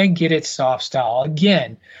and get it soft style.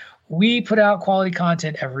 Again, we put out quality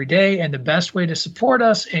content every day, and the best way to support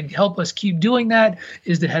us and help us keep doing that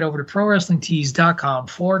is to head over to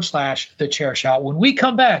prowrestlingtees.com/thechairshot. When we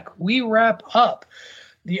come back, we wrap up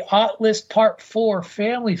the Aught List Part 4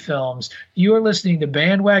 family films. You are listening to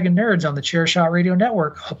Bandwagon Nerds on the Chairshot Radio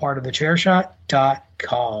Network, a part of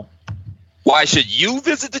thechairshot.com. Why should you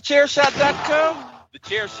visit thechairshot.com?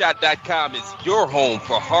 Thechairshot.com is your home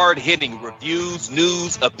for hard-hitting reviews,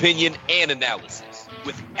 news, opinion, and analysis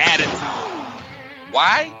with attitude.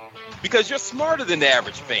 Why? Because you're smarter than the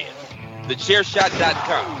average fan.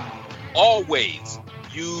 Thechairshot.com. Always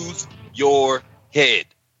use your head.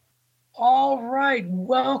 All right,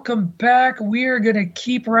 welcome back. We're going to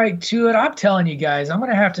keep right to it. I'm telling you guys, I'm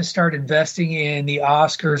going to have to start investing in the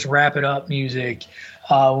Oscars Wrap It Up music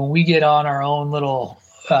when we get on our own little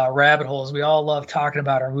rabbit holes. We all love talking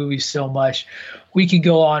about our movies so much. We could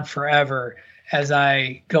go on forever as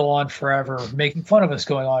I go on forever, making fun of us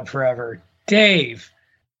going on forever. Dave,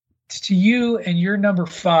 to you and your number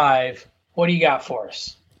 5, what do you got for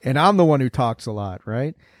us? And I'm the one who talks a lot,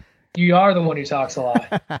 right? You are the one who talks a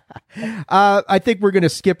lot. I think we're going to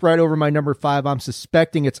skip right over my number 5. I'm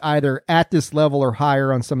suspecting it's either at this level or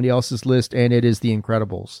higher on somebody else's list, and it is The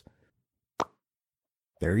Incredibles.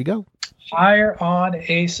 There you go. Higher on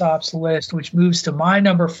Aesop's list, which moves to my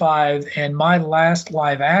number 5 and my last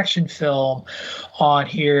live action film on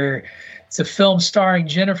here. It's a film starring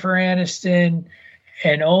Jennifer Aniston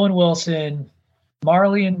and Owen Wilson,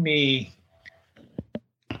 Marley and Me.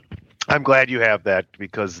 I'm glad you have that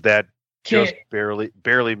because that just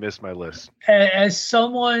barely missed my list. As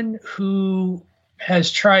someone who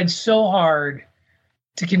has tried so hard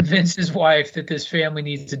to convince his wife that this family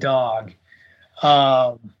needs a dog,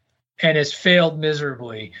 and has failed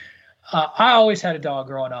miserably. I always had a dog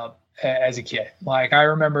growing up as a kid. Like I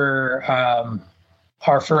remember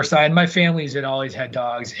our first, and my families had always had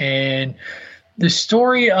dogs, and the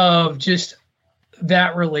story of just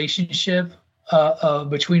that relationship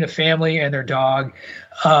between a family and their dog,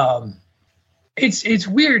 it's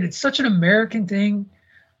weird. It's such an American thing.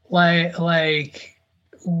 Like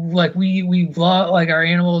we love like our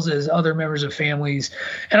animals as other members of families,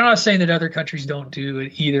 and I'm not saying that other countries don't do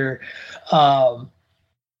it either. But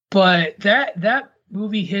that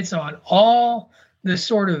movie hits on all the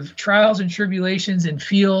sort of trials and tribulations and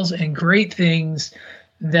feels and great things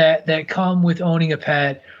that come with owning a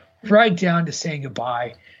pet, right down to saying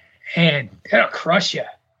goodbye, and that'll crush you.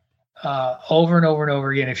 over and over and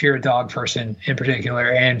over again if you're a dog person in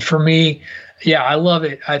particular. And for me, yeah, I love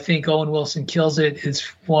it. I think Owen Wilson kills it. It's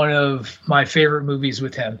one of my favorite movies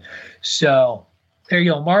with him. So there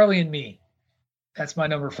you go, Marley and Me. That's my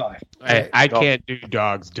number 5. I can't do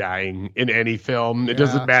dogs dying in any film. It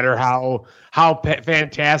doesn't matter how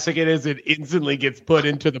fantastic it is. It instantly gets put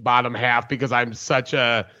into the bottom half because I'm such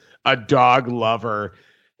a dog lover,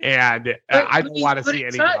 and I don't want to see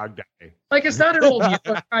any dog die. Like, it's not an old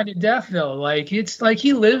kind of death though. Like, it's like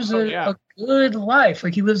he lives a good life.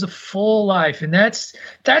 Like, he lives a full life, and that's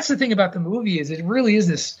the thing about the movie is it really is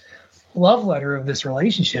this love letter of this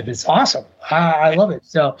relationship. It's awesome. I love it.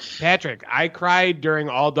 So, Patrick, I cried during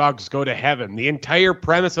All Dogs Go to Heaven. The entire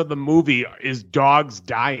premise of the movie is dogs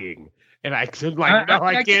dying, and I said, like,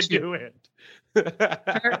 I can't do it.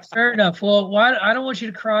 Fair enough. Well, I don't want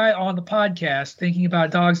you to cry on the podcast thinking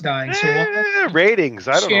about dogs dying. So ratings.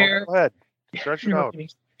 I don't know. Go ahead. Stretch it out.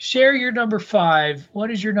 Share your number 5.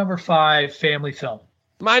 What is your number 5 family film?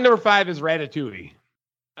 My number 5 is Ratatouille.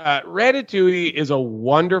 Ratatouille is a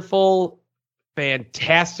wonderful,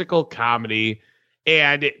 fantastical comedy,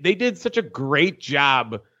 and they did such a great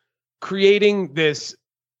job creating this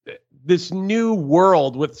new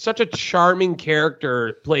world with such a charming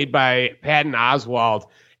character played by Patton Oswalt,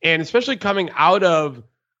 and especially coming out of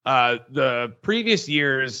the previous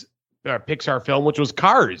year's Pixar film, which was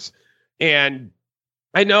Cars. And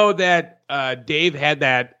I know that Dave had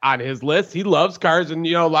that on his list. He loves Cars, and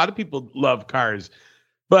a lot of people love Cars.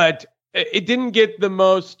 But it didn't get the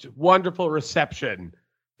most wonderful reception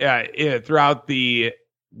throughout the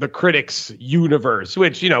critics' universe,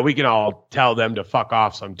 which, we can all tell them to fuck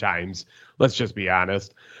off sometimes. Let's just be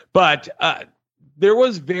honest. But there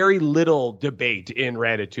was very little debate in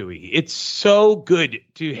Ratatouille. It's so good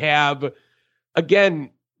to have,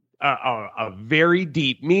 again, a very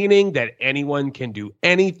deep meaning that anyone can do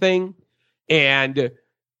anything, and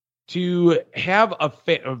to have a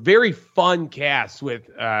very fun cast with,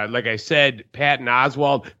 like I said, Patton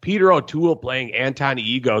Oswalt, Peter O'Toole playing Anton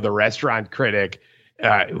Ego, the restaurant critic,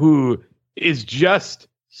 who is just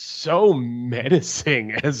so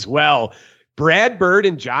menacing as well. Brad Bird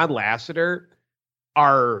and John Lasseter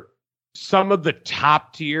are some of the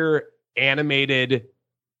top tier animated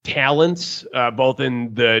talents, both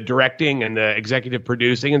in the directing and the executive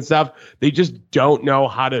producing and stuff. They just don't know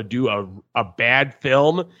how to do a bad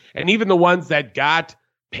film. And even the ones that got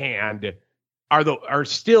panned are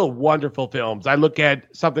still wonderful films. I look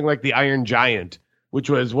at something like The Iron Giant, which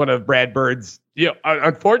was one of Brad Bird's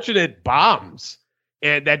unfortunate bombs,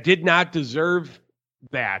 and that did not deserve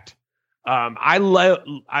that.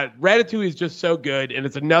 Ratatouille is just so good, and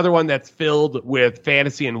it's another one that's filled with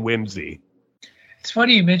fantasy and whimsy. It's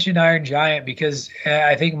funny you mentioned Iron Giant because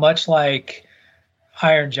I think much like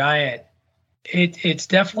Iron Giant, it's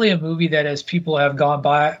definitely a movie that as people have gone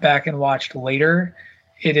back and watched later,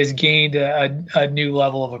 it has gained a new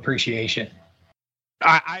level of appreciation.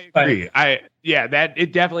 I agree.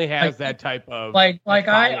 It definitely has that type of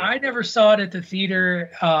I never saw it at the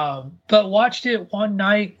theater, but watched it one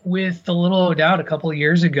night with the Little O'Dowd a couple of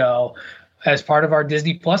years ago as part of our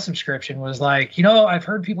Disney Plus subscription. Was like, I've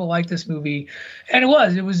heard people like this movie, and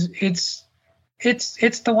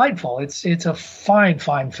it's delightful. It's a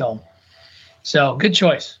fine film. So good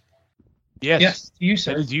choice. Yes, you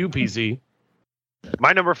sir. That is you, PC.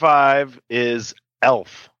 My number 5 is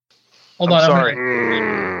Elf. Hold on, sorry.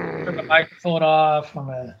 Turn the microphone off.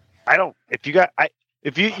 I don't understand.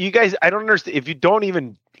 If you don't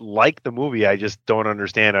even like the movie, I just don't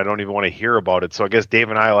understand. I don't even want to hear about it. So I guess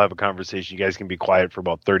Dave and I will have a conversation. You guys can be quiet for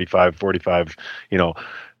about 35, 45,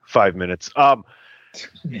 5 minutes.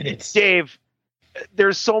 Dave,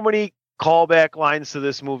 there's so many callback lines to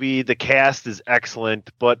this movie. The cast is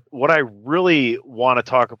excellent, but what I really want to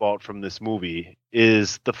talk about from this movie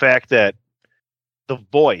is the fact that the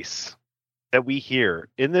voice that we hear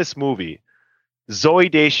in this movie,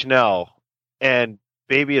 Zooey Deschanel and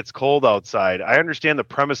Baby It's Cold Outside. I understand the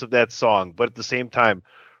premise of that song, but at the same time,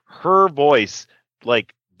 her voice,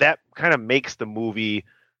 like, that kind of makes the movie,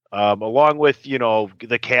 along with,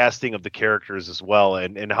 the casting of the characters as well,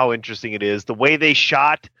 and how interesting it is. The way they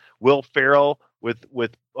shot Will Ferrell with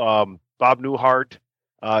Bob Newhart.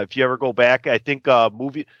 If you ever go back, I think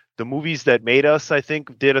the Movies That Made Us, I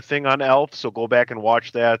think, did a thing on Elf, so go back and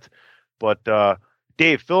watch that. But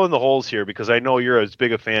Dave, fill in the holes here, because I know you're as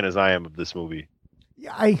big a fan as I am of this movie.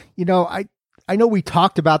 Yeah, I know we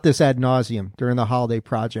talked about this ad nauseum during the holiday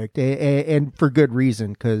project, and for good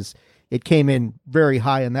reason, because it came in very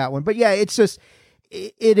high in that one. But yeah, it's just,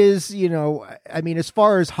 it is, as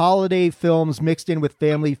far as holiday films mixed in with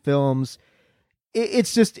family films,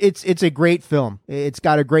 it's a great film. It's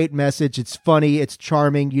got a great message. It's funny. It's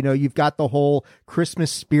charming. You know, you've got the whole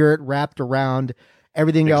Christmas spirit wrapped around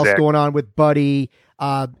everything else going on with Buddy,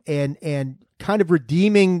 and kind of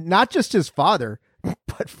redeeming not just his father,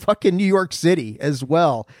 but fucking New York City as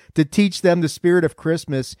well, to teach them the spirit of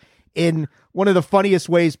Christmas in one of the funniest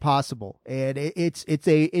ways possible. And it's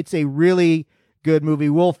a really good movie.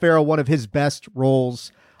 Will Ferrell, one of his best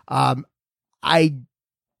roles. I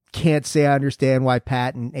can't say I understand why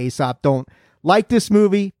Pat and Aesop don't like this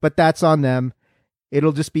movie, but that's on them.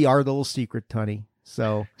 It'll just be our little secret, Tunny.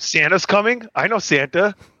 So Santa's coming. I know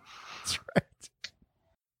Santa. That's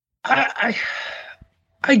right.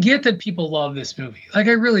 I get that people love this movie. Like,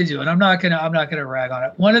 I really do. And I'm not gonna rag on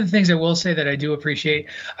it. One of the things I will say that I do appreciate,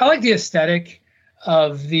 I like the aesthetic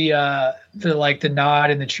of the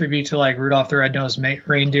nod and the tribute to like Rudolph the Red-Nosed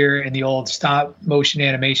Reindeer and the old stop motion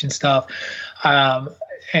animation stuff.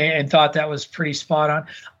 And thought that was pretty spot on.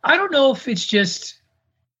 I don't know if it's just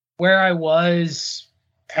where I was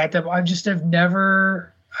at that.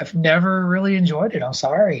 I've never really enjoyed it. I'm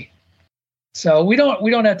sorry. So we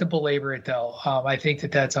don't have to belabor it though. I think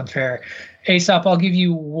that's unfair. Aesop, I'll give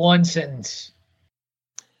you one sentence.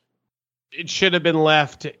 It should have been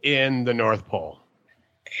left in the North Pole.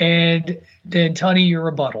 And then Tunny, your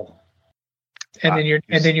rebuttal. And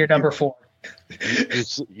then your number 4.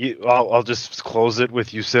 I'll just close it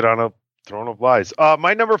with you sit on a throne of lies.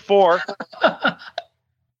 My number 4.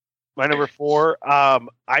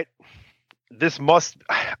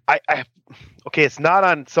 Okay, it's not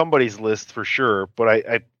on somebody's list for sure, but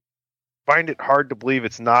I find it hard to believe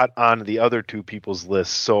it's not on the other two people's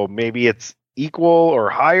list. So maybe it's equal or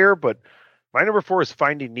higher, but my number 4 is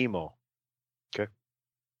Finding Nemo. Okay.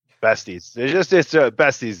 Besties.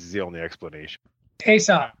 Besties is the only explanation.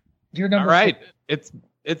 Aesop, your number. All right. 4.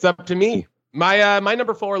 It's up to me. My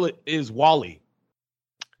number 4 is Wall-E.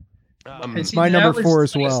 It's my number 4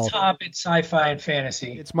 as well. Top in sci-fi and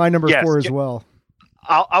fantasy. It's my number 4 as well.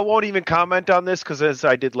 I won't even comment on this because as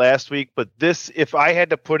I did last week, but this, if I had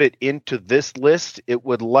to put it into this list, it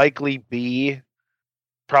would likely be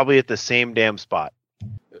probably at the same damn spot.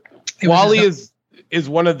 Wall-E is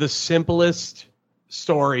one of the simplest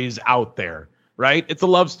stories out there, right? It's a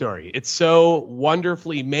love story. It's so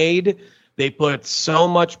wonderfully made. They put so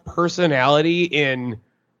much personality in,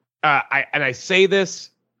 I say this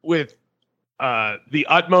with the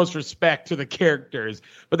utmost respect to the characters,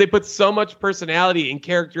 but they put so much personality in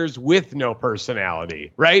characters with no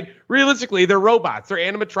personality, right? Realistically, they're robots. They're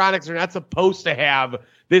animatronics. They're not supposed to have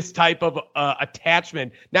this type of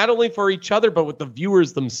attachment, not only for each other, but with the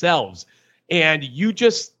viewers themselves. And you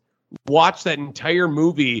just watch that entire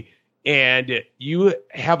movie and you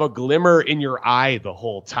have a glimmer in your eye the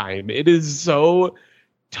whole time. It is so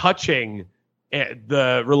touching,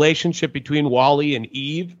 the relationship between Wall-E and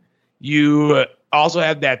Eve. You also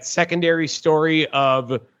have that secondary story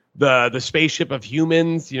of the spaceship of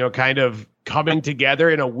humans, kind of coming together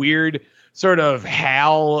in a weird sort of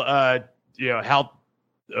HAL, why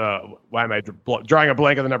am I drawing a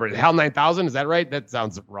blank on the number? HAL 9000, is that right? That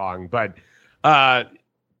sounds wrong. But,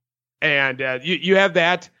 you have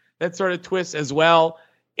that sort of twist as well.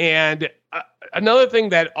 And another thing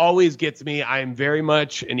that always gets me, I'm very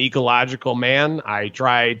much an ecological man. I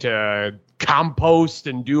try to compost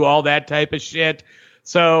and do all that type of shit.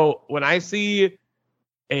 So when I see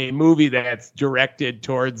a movie that's directed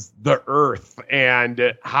towards the earth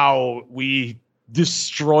and how we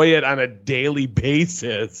destroy it on a daily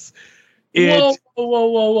basis,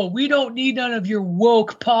 whoa. We don't need none of your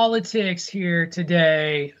woke politics here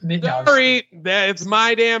today. Sorry, that's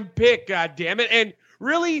my damn pick, God damn it. And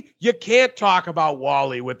really, you can't talk about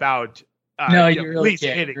Wall-E without at least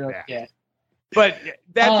hitting that. But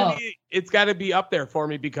that to me, it's got to be up there for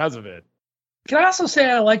me because of it. Can I also say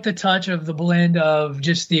I like the touch of the blend of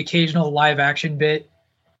just the occasional live action bit,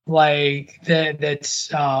 like that's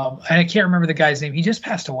and I can't remember the guy's name. He just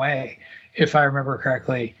passed away, if I remember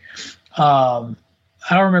correctly. I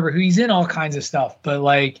don't remember who. He's in all kinds of stuff, but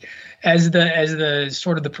like as the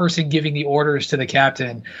sort of the person giving the orders to the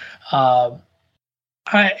captain. The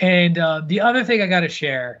other thing I got to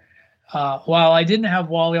share. While I didn't have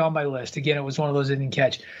Wall-E on my list, again, it was one of those I didn't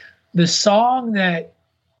catch. The song that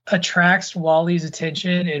attracts Wall-E's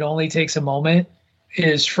attention, It Only Takes a Moment,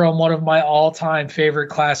 is from one of my all-time favorite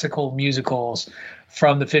classical musicals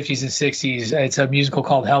from the 50s and 60s. It's a musical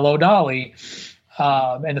called Hello, Dolly.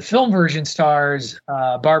 And the film version stars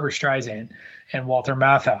Barbra Streisand and Walter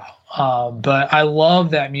Matthau. But I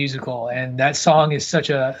love that musical, and that song is such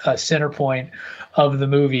a center point of the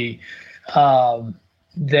movie.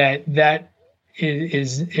 That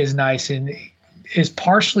is nice, and is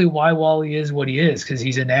partially why Wally is what he is, because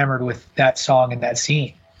he's enamored with that song and that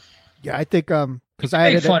scene. Yeah, I think because I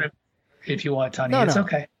had fun if you want, Tony. It's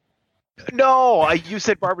okay. No, you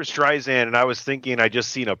said Barbara Streisand, and I was thinking I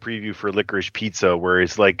just seen a preview for Licorice Pizza where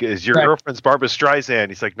it's like, "Is your girlfriend's Barbara Streisand?"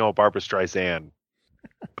 He's like, "No, Barbara Streisand."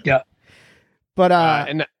 Yeah, but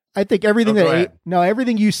and I think everything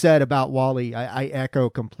everything you said about Wall-E, I echo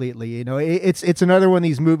completely. You know, it's another one of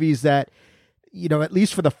these movies that, you know, at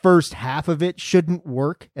least for the first half of it, shouldn't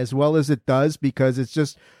work as well as it does, because it's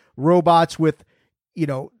just robots with, you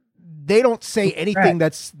know, they don't say anything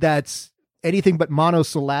that's anything but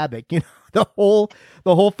monosyllabic. You know, the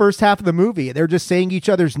whole first half of the movie, they're just saying each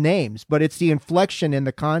other's names, but it's the inflection in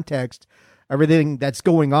the context, everything that's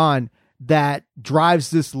going on, that drives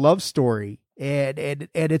this love story. And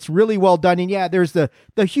it's really well done. And yeah, there's the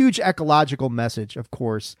huge ecological message, of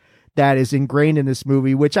course, that is ingrained in this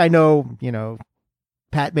movie, which I know, you know,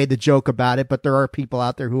 Pat made the joke about it, but there are people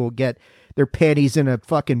out there who will get their panties in a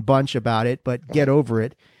fucking bunch about it, but get over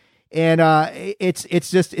it. And it's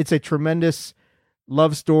a tremendous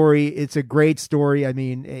love story. It's a great story. I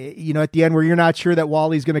mean, you know, at the end where you're not sure that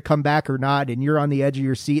Wally's going to come back or not, and you're on the edge of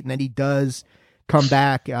your seat, and then he does come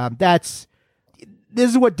back. This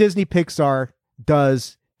is what Disney Pixar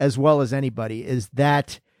does as well as anybody, is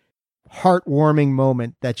that heartwarming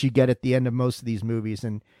moment that you get at the end of most of these movies.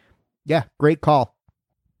 And yeah, great call.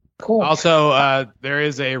 Cool. Also, there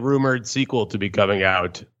is a rumored sequel to be coming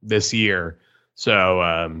out this year.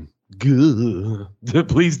 So,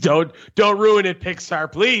 please don't ruin it, Pixar,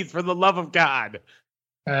 please, for the love of God.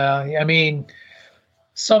 I mean,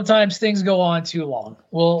 sometimes things go on too long.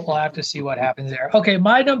 We'll have to see what happens there. Okay,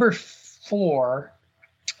 my number 4,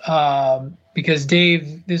 because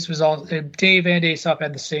Dave and Aesop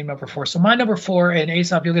had the same number 4. So my number 4, and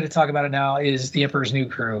Aesop, you're going to talk about it now, is The Emperor's New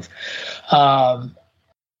Groove.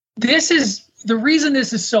 This is the reason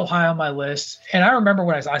this is so high on my list. And I remember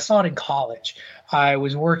when I saw it in college. I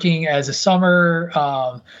was working as a summer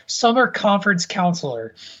conference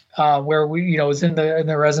counselor, where we, you know, was in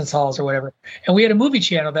the residence halls or whatever. And we had a movie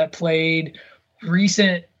channel that played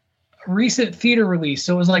recent theater release.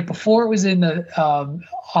 So it was like before it was in the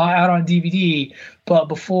out on DVD,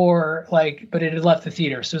 but it had left the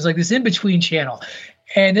theater. So it was like this in between channel,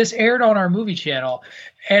 and this aired on our movie channel.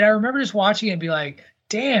 And I remember just watching it and be like,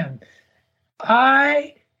 damn,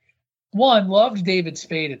 I loved David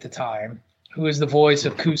Spade at the time, who is the voice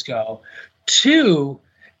of Cusco. 2,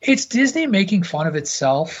 it's Disney making fun of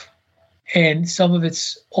itself and some of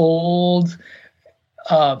its old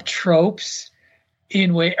tropes.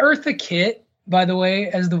 In way, Eartha Kitt, by the way,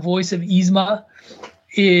 as the voice of Yzma,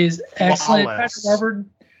 is excellent. Patrick Warburton,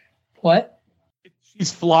 what?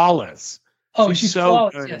 She's flawless. Oh, she's so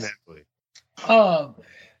flawless. Good yes. in that movie.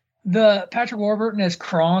 The Patrick Warburton as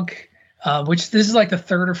Kronk, which this is like the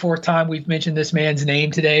 3rd or 4th time we've mentioned this man's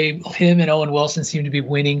name today. Him and Owen Wilson seem to be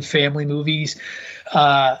winning family movies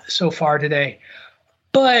so far today.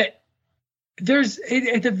 But there's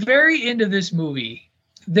at the very end of this movie,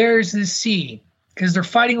 there's this scene, because they're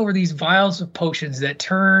fighting over these vials of potions that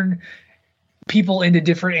turn people into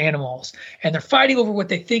different animals. And they're fighting over what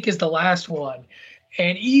they think is the last one.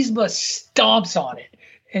 And Yzma stomps on it.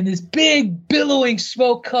 And this big billowing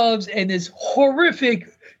smoke comes, and this horrific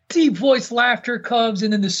deep voice laughter comes,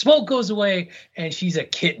 and then the smoke goes away, and she's a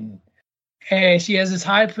kitten. And she has this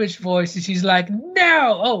high-pitched voice, and she's like,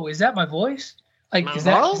 no! Oh, is that my voice? Like, is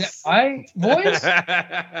that my voice?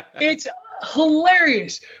 It's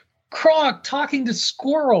hilarious. Kronk talking to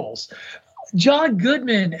squirrels. John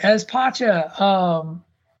Goodman as Pacha.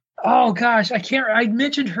 Oh gosh, I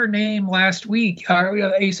mentioned her name last week,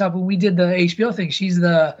 Aesop, when we did the HBO thing. She's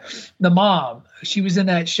the mom. She was in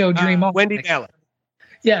that show Dream On. Wendy Taylor.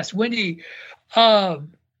 Yes, Wendy.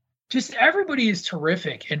 Just everybody is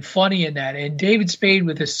terrific and funny in that. And David Spade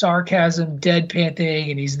with his sarcasm, deadpan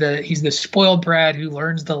thing, and he's the spoiled brat who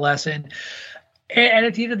learns the lesson. And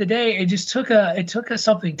at the end of the day, it took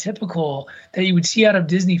something typical that you would see out of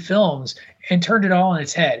Disney films and turned it all on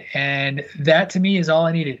its head. And that to me is all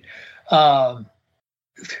I needed. The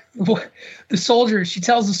soldiers, she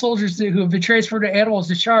tells the soldiers who have been transferred to animals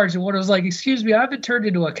to charge, and one was like, excuse me, I've been turned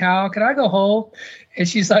into a cow. Can I go home? And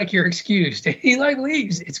she's like, you're excused. And he like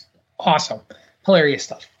leaves. It's awesome. Hilarious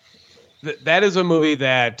stuff. That is a movie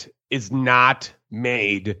that is not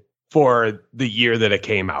made for the year that it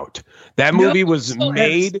came out. That movie was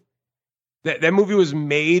made. That movie was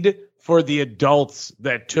made for the adults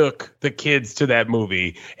that took the kids to that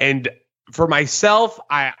movie. And for myself,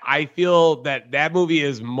 I feel that movie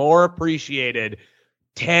is more appreciated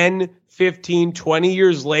 10, 15, 20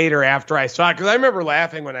 years later after I saw it. Because I remember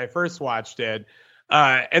laughing when I first watched it.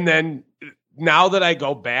 And then now that I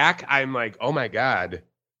go back, I'm like, oh my God,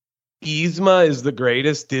 Yzma is the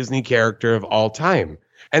greatest Disney character of all time.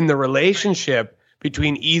 And the relationship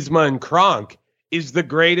between Yzma and Kronk is the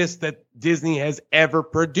greatest that Disney has ever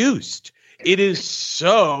produced. It is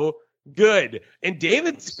so good. And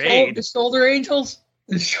David Spade. The Shoulder Angels?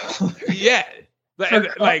 Yeah.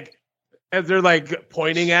 Like, as they're like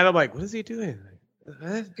pointing at him, like, what is he doing?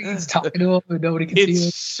 He's talking to him, but nobody can see it.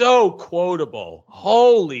 It's so quotable.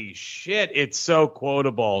 Holy shit, it's so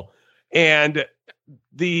quotable. And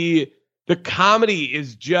the comedy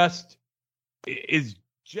is just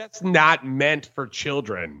not meant for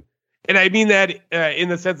children. And I mean that in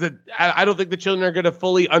the sense that I don't think the children are going to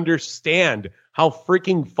fully understand how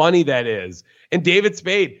freaking funny that is. And David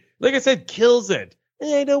Spade, like I said, kills it.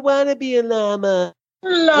 I don't want to be a llama.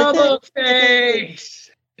 Llama face.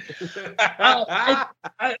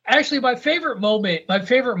 Actually, my favorite moment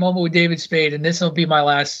with David Spade, and this will be my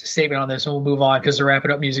last statement on this, and we'll move on because the wrap it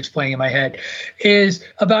up music's playing in my head, is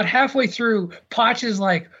about halfway through, Potch is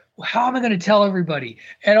like, how am I going to tell everybody?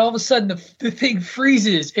 And all of a sudden the thing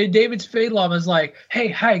freezes, and David Spade Llama is like, hey,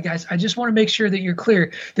 hi guys, I just want to make sure that you're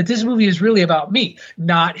clear that this movie is really about me,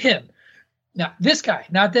 not him. Not this guy,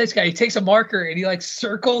 not this guy. He takes a marker and he like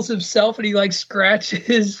circles himself and he like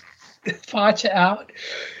scratches Potch out.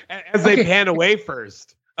 As they pan away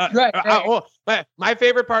first. Right. My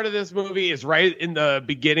favorite part of this movie is right in the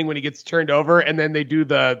beginning when he gets turned over, and then they do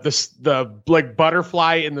the like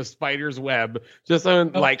butterfly in the spider's web, just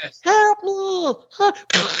like help me,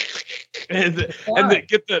 and they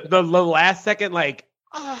get the last second like,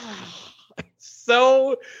 it's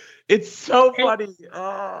so funny.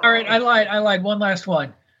 All right, I lied. One last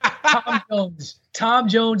one. Tom Jones. Tom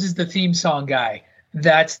Jones is the theme song guy.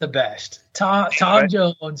 That's the best. Tom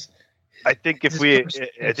Jones. I think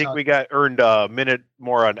we got earned a minute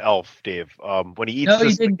more on Elf, Dave. When he eats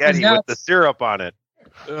the spaghetti with the syrup on it.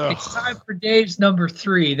 It's time for Dave's number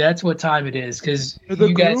 3. That's what time it is, because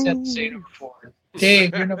you guys have to say number 4.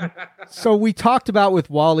 Dave, you're number 4. So we talked about with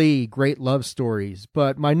Wall-E great love stories,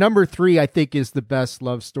 but my number 3 I think is the best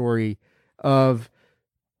love story of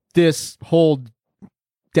this whole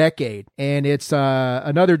decade, and it's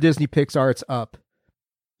another Disney Pixar. It's Up.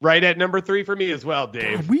 Right at number 3 for me as well,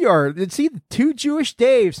 Dave. God, we are, see, 2 Jewish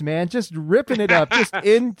Daves, man, just ripping it up, just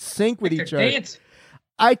in sync with each other.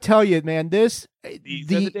 I tell you, man, these are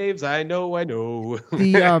the Daves I know.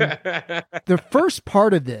 The first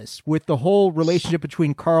part of this with the whole relationship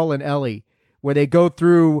between Carl and Ellie, where they go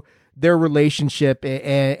through their relationship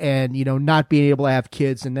and you know, not being able to have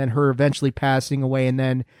kids, and then her eventually passing away, and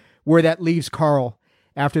then where that leaves Carl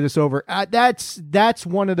after this over. That's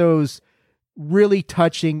one of those really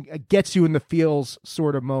touching, gets you in the feels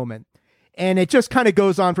sort of moment. And it just kind of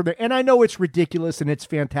goes on from there. And I know it's ridiculous and it's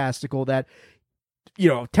fantastical that, you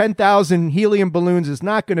know, 10,000 helium balloons is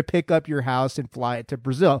not going to pick up your house and fly it to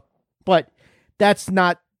Brazil. But that's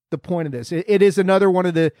not the point of this. It is another one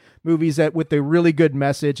of the movies that with a really good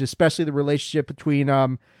message, especially the relationship between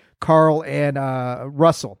Carl and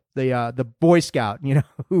Russell, the Boy Scout, you know,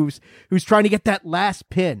 who's trying to get that last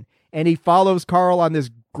pin. And he follows Carl on this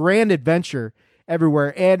grand adventure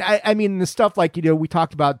everywhere. And I mean, the stuff like, you know, we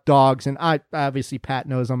talked about dogs, and I obviously, Pat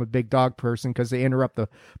knows I'm a big dog person because they interrupt the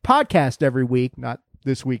podcast every week, not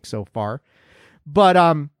this week so far. But,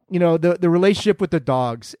 you know, the relationship with the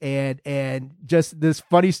dogs and just this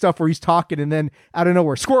funny stuff where he's talking and then out of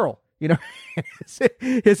nowhere, squirrel, you know,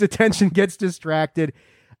 his attention gets distracted.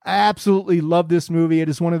 I absolutely love this movie. It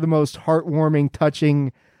is one of the most heartwarming,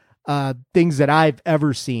 touching things that I've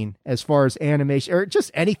ever seen as far as animation or just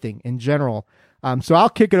anything in general. So I'll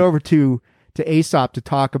kick it over to Aesop to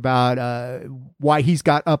talk about why he's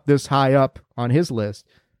got Up this high up on his list.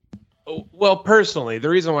 Well, personally, the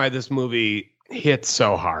reason why this movie hits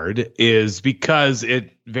so hard is because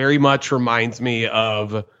it very much reminds me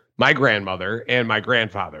of my grandmother and my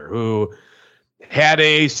grandfather, who had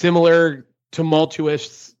a similar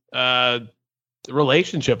tumultuous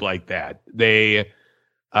relationship like that. They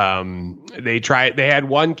had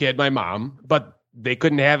one kid, my mom, but they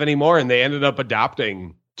couldn't have any more, and they ended up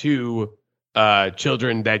adopting 2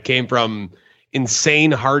 children that came from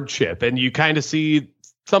insane hardship. And you kind of see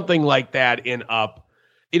something like that in Up,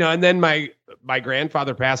 you know. And then my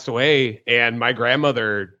grandfather passed away, and my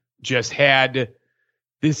grandmother just had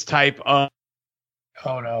this type of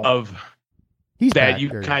He's that back, you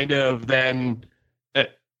kind of then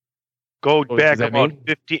go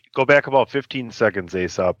back about 15 seconds,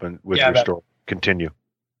 Aesop, and with your story. Continue.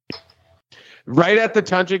 Right at the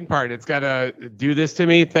touching part, it's got to do this to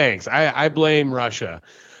me. Thanks. I blame Russia.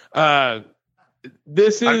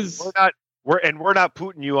 This is we're not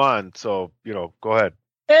putting you on, so you know. Go ahead.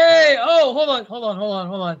 Hey, oh, hold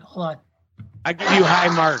on. I give you high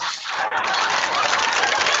marks.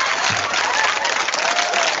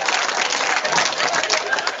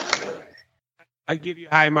 I give you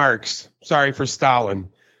high marks. Sorry for Stalin,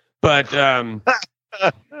 but I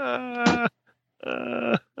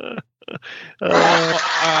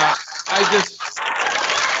just.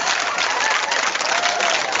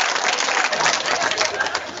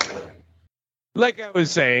 Like I was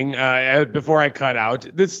saying before I cut out,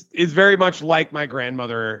 this is very much like my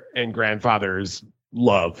grandmother and grandfather's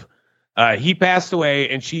love. He passed away,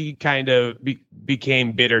 and she kind of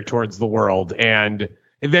became bitter towards the world, and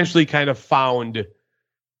eventually kind of found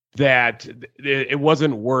that it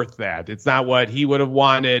wasn't worth that. It's not what he would have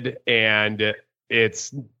wanted, and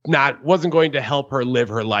wasn't going to help her live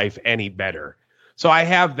her life any better. So I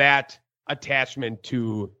have that attachment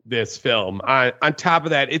to this film. On top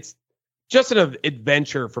of that, it's just an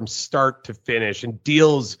adventure from start to finish and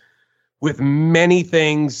deals with many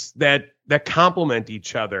things that complement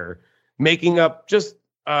each other, making up just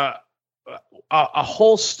a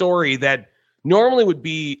whole story that normally would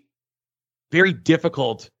be very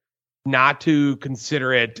difficult not to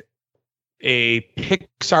consider it a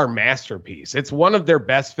Pixar masterpiece. It's one of their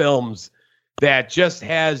best films that just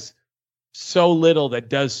has so little that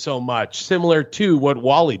does so much, similar to what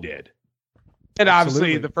WALL-E did. And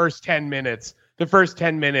obviously the first 10 minutes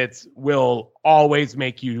will always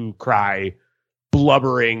make you cry,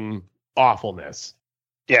 blubbering awfulness.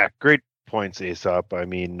 Yeah, great points, Aesop. I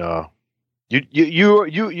mean, you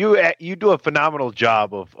do a phenomenal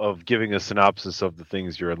job of giving a synopsis of the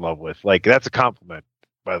things you're in love with. Like, that's a compliment,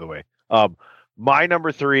 by the way. My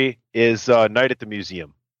number 3 is Night at the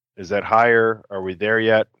Museum. Is that higher? Are we there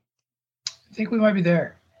yet? I think we might be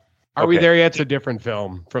there. Are we there yet? It's a different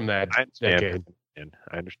film from that decade.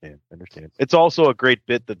 I understand. It's also a great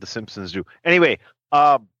bit that The Simpsons do. Anyway,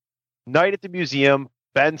 Night at the Museum,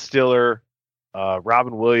 Ben Stiller,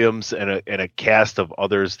 Robin Williams, and a cast of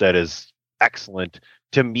others that is excellent.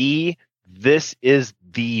 To me, this is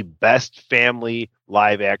the best family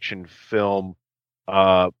live-action film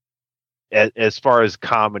as far as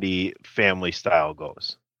comedy family style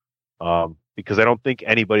goes. Because I don't think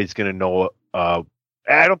anybody's going to know...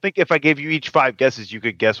 I don't think if I gave you each 5 guesses, you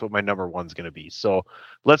could guess what my number 1's going to be. So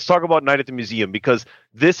let's talk about Night at the Museum, because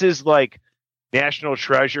this is like National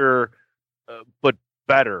Treasure, but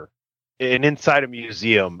better, and inside a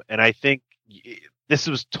museum. And I think this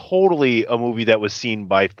was totally a movie that was seen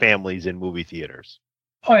by families in movie theaters.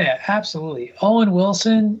 Oh yeah, absolutely. Owen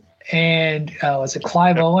Wilson and was it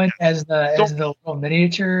Clive Owen as the little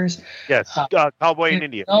miniatures? Yes, Cowboy in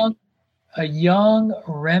India. A young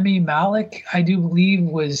Remy Malek, I do believe,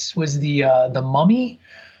 was the mummy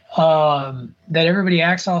that everybody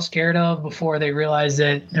acts all scared of before they realize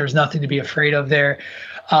that there's nothing to be afraid of there.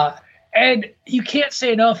 And you can't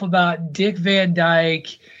say enough about Dick Van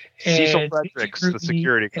Dyke and Cecil Fredericks, the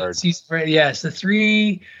security guard. Yes, the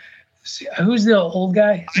 3. Who's the old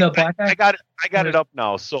guy? The black guy. I got it up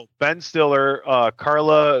now. So Ben Stiller,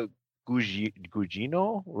 Carla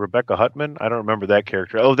Gugino, Rebecca Hutman. I don't remember that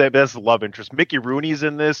character. Oh, that's the love interest. Mickey Rooney's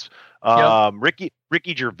in this. Ricky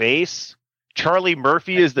Gervais. Charlie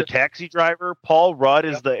Murphy is the taxi driver. Paul Rudd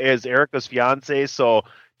is Erica's fiance. So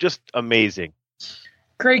just amazing.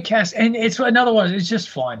 Great cast, and it's another one. It's just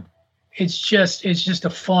fun. It's just a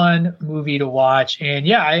fun movie to watch, and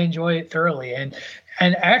yeah, I enjoy it thoroughly. And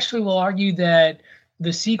actually, we'll argue that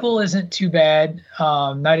the sequel isn't too bad.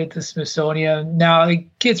 Night at the Smithsonian. Now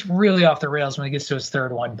it gets really off the rails when it gets to its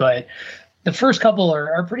third one, but the first couple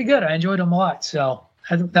are pretty good. I enjoyed them a lot. So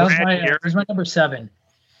that was my number 7.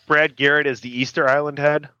 Brad Garrett is the Easter Island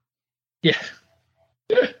head. Yeah,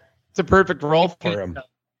 it's a perfect role for him.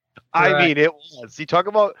 I mean, it was. You talk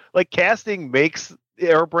about like casting makes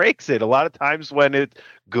or breaks it a lot of times when it's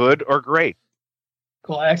good or great.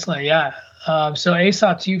 Cool, excellent, yeah. So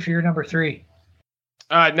Aesop, to you for your number 3.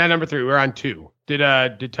 Not number 3. We're on 2.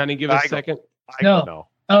 Did Tony give us a second? No.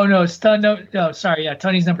 Oh no, it's done. No, sorry. Yeah,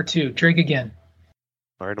 Tony's number 2. Drink again.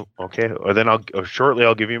 All right. Okay. Or then I'll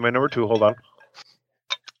give you my number 2. Hold on.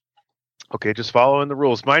 Okay, just following the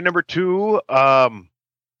rules. My number 2.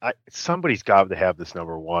 Somebody's got to have this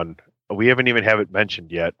number 1. We haven't even have it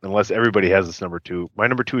mentioned yet, unless everybody has this number 2. My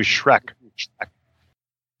number 2 is Shrek.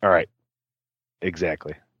 All right.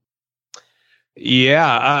 Exactly.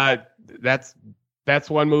 Yeah. That's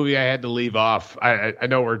one movie I had to leave off. I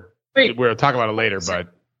know we're talking about it later, but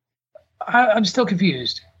I'm still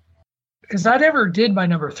confused because I never did my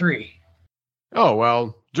number 3. Oh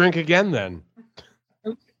well, drink again then.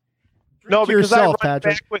 No, because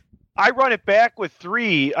I run it back with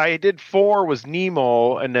 3. I did 4 was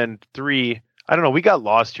Nemo, and then 3. I don't know. We got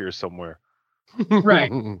lost here somewhere.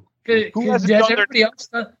 Right. Who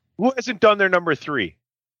hasn't done their number 3?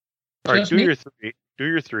 All right, do your 3. Do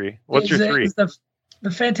your 3. What's your 3? The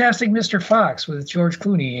Fantastic Mr. Fox with George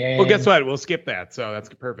Clooney. And well, guess what? We'll skip that. So that's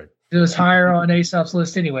perfect. It was higher on Aesop's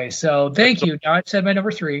list anyway. So thank you. Now I've said my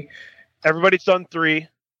number 3. Everybody's done 3.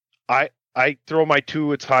 I throw my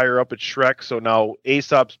 2. It's higher up. It's Shrek. So now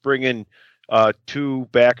Aesop's bringing 2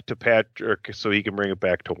 back to Patrick so he can bring it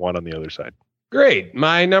back to 1 on the other side. Great.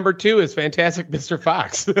 My number 2 is Fantastic Mr.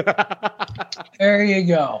 Fox. There you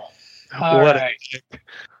go. All right.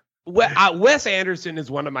 Wes Anderson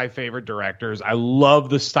is one of my favorite directors. I love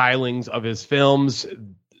the stylings of his films.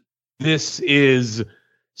 This is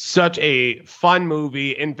such a fun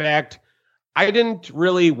movie. In fact, I didn't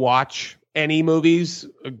really watch any movies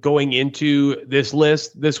going into this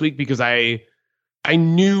list this week because I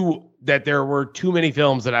knew that there were too many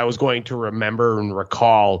films that I was going to remember and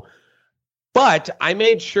recall. But I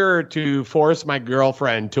made sure to force my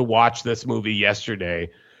girlfriend to watch this movie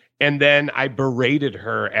yesterday. And then I berated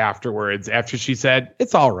her afterwards after she said,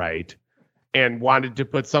 it's all right. And wanted to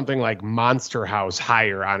put something like Monster House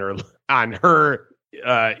higher on her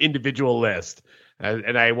individual list.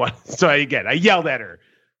 And I yelled at her.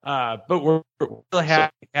 But we're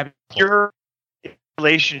happy. Your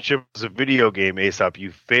relationship was a video game, Aesop.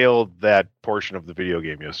 You failed that portion of the video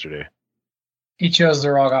game yesterday. He chose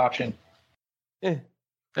the wrong option.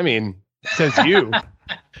 I mean, says you.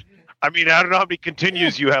 I mean, I don't know how many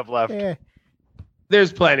continues you have left.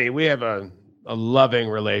 There's plenty. We have a loving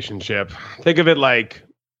relationship. Think of it like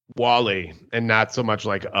Wall-E and not so much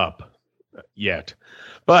like Up yet.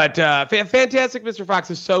 But Fantastic Mr. Fox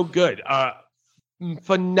is so good.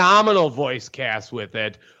 Phenomenal voice cast with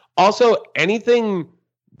it. Also, anything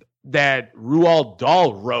that Roald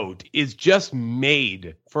Dahl wrote is just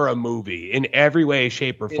made for a movie in every way,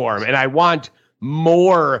 shape, or form. And I want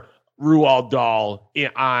more Roald Dahl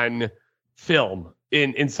on film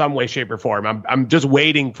in some way, shape, or form. I'm just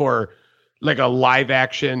waiting for like a live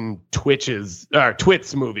action Twits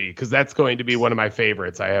movie because that's going to be one of my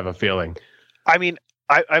favorites. I have a feeling. I mean,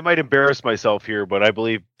 I might embarrass myself here, but I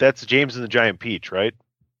believe that's James and the Giant Peach, right?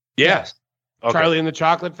 Yes. Okay. Charlie and the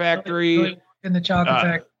Chocolate Factory. In the Chocolate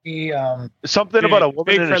Factory. Something about a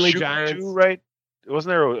woman in a shoe, giants. right? Wasn't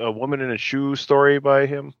there a woman in a shoe story by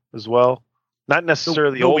him as well? Not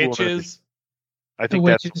necessarily the old witches. Woman. I think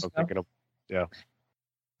that's what I'm thinking of. Yeah.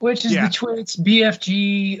 Which is the Twits,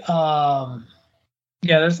 BFG.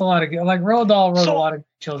 There's a lot of like Roald Dahl wrote a lot of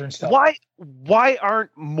children's stuff. Why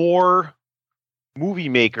aren't more movie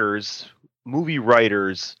makers, movie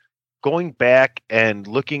writers going back and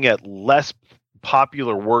looking at less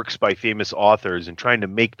popular works by famous authors and trying to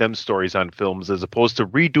make them stories on films as opposed to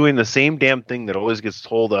redoing the same damn thing that always gets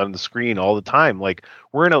told on the screen all the time? Like,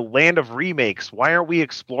 we're in a land of remakes. Why aren't we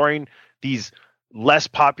exploring these less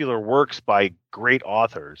popular works by great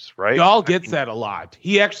authors, right? Dahl gets that a lot.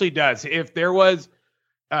 He actually does. If there was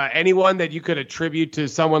anyone that you could attribute to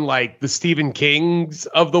someone like the Stephen Kings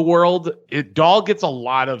of the world, Dahl gets a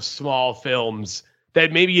lot of small films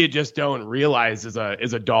that maybe you just don't realize is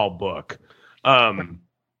a Dahl book.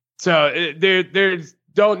 So there's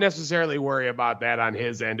don't necessarily worry about that on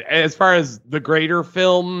his end. As far as the greater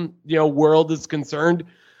film, world is concerned,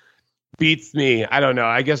 beats me. I don't know.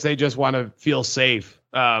 I guess they just want to feel safe.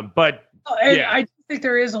 I think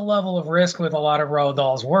there is a level of risk with a lot of Roald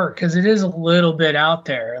Dahl's work because it is a little bit out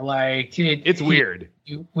there. Like it's weird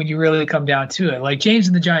when you really come down to it. Like James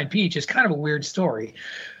and the Giant Peach is kind of a weird story.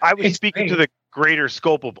 I was speaking to the greater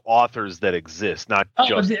scope of authors that exist, not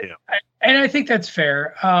just him. And I think that's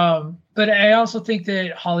fair. But I also think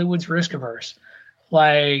that Hollywood's risk averse.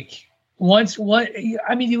 Like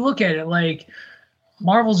you look at it like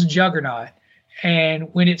Marvel's a juggernaut.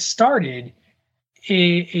 And when it started,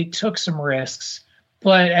 it took some risks.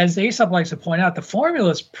 But as Aesop likes to point out, the formula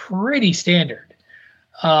is pretty standard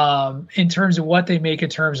in terms of what they make in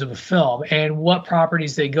terms of a film and what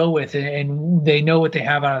properties they go with, and they know what they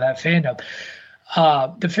have out of that fandom.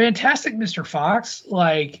 The Fantastic Mr. Fox,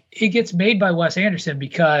 like, it gets made by Wes Anderson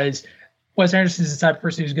because Wes Anderson is the type of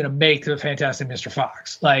person who's going to make the Fantastic Mr.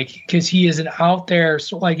 Fox, like, because he is an out there.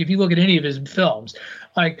 So, like, if you look at any of his films,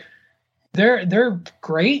 like, they're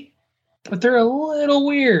great, but they're a little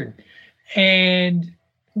weird, and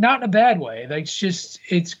not in a bad way. Like,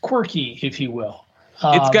 it's quirky, if you will.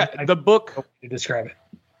 It's got the book to describe it.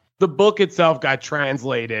 The book itself got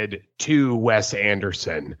translated to Wes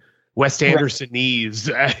Anderson. Wes Andersonese,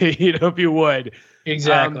 if you would.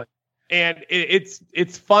 Exactly. And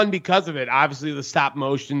it's fun because of it. Obviously, the stop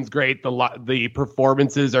motion's great. The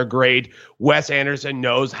performances are great. Wes Anderson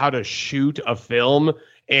knows how to shoot a film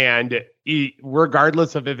And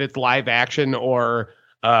regardless of if it's live action or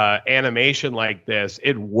animation like this,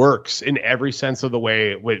 it works in every sense of the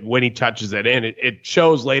way when he touches it. And it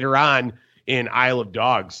shows later on in Isle of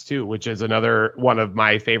Dogs too, which is another one of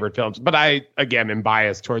my favorite films. But I, again, am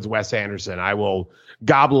biased towards Wes Anderson. I will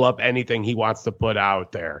gobble up anything he wants to put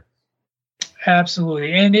out there.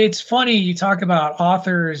 Absolutely. And it's funny, you talk about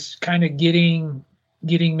authors kind of getting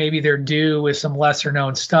maybe their due with some lesser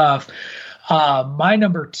known stuff. My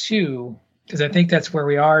number 2, because I think that's where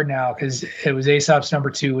we are now, because it was Aesop's number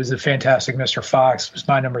 2 was The Fantastic Mr. Fox, was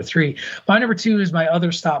my number 3. My number 2 is my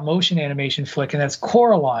other stop motion animation flick, and that's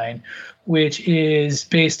Coraline, which is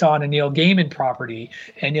based on a Neil Gaiman property.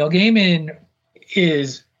 And Neil Gaiman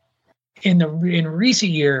is in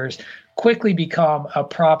recent years quickly become a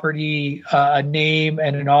property, a name,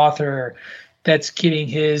 and an author that's getting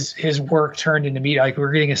his work turned into media. Like,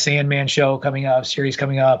 we're getting a Sandman series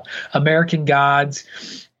coming up. American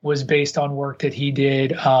Gods was based on work that he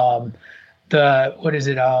did. Him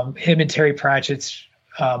and Terry Pratchett's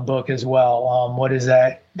book as well. What is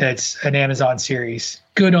that? That's an Amazon series.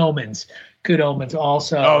 Good Omens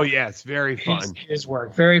also. Oh yes, very fun. His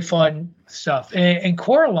work, very fun stuff. And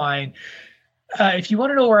Coraline, if you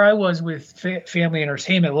want to know where I was with family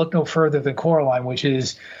entertainment, look no further than Coraline, which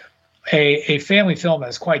is a family film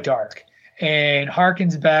that's quite dark and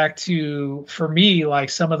harkens back to, for me, like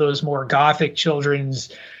some of those more gothic children's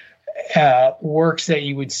works that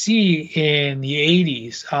you would see in the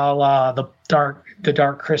 80s, a la the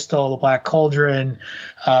Dark Crystal, the Black Cauldron,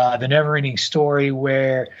 the Neverending Story,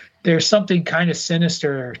 where there's something kind of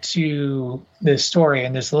sinister to this story.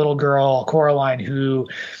 And this little girl, Coraline, who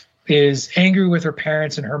is angry with her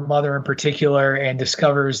parents and her mother in particular, and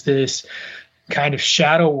discovers this kind of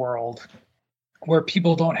shadow world where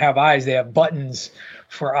people don't have eyes. They have buttons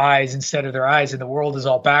for eyes instead of their eyes, and the world is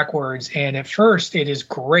all backwards. And at first it is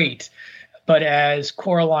great, but as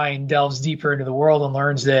Coraline delves deeper into the world and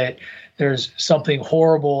learns that there's something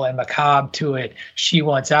horrible and macabre to it, she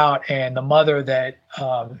wants out. And the mother that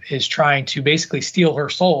is trying to basically steal her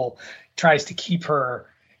soul tries to keep her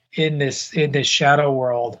in this shadow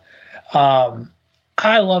world.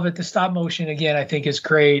 I love it. The stop motion, again, I think is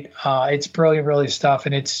great. It's brilliant stuff,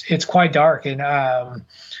 and it's quite dark, and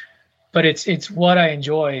but it's what I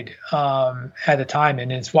enjoyed at the time,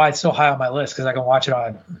 and it's why it's so high on my list, because I can watch it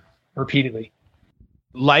on repeatedly.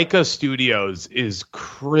 Leica Studios is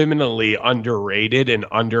criminally underrated and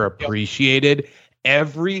underappreciated. Yep.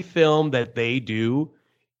 Every film that they do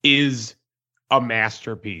is a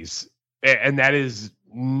masterpiece, and that is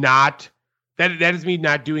not that is me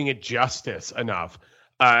not doing it justice enough.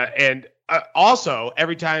 And also,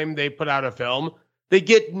 every time they put out a film, they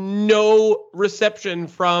get no reception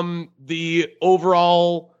from the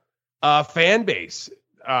overall fan base.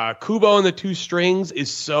 Kubo and the Two Strings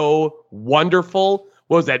is so wonderful.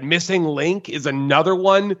 What was that? Missing Link is another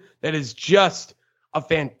one that is just a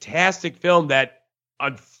fantastic film that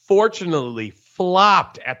unfortunately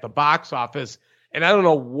flopped at the box office. And I don't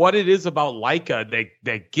know what it is about Leica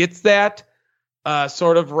that gets that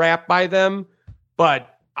sort of rap by them,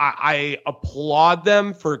 but I applaud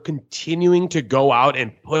them for continuing to go out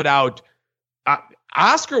and put out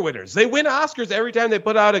Oscar winners. They win Oscars every time they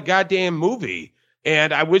put out a goddamn movie,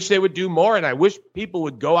 and I wish they would do more, and I wish people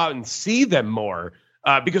would go out and see them more,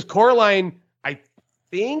 because Coraline, I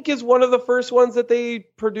think, is one of the first ones that they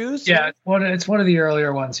produced. Yeah, it's one of the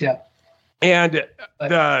earlier ones, yeah. And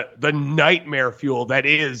the nightmare fuel that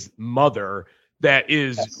is Mother, that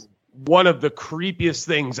is... Yes. One of the creepiest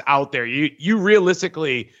things out there. You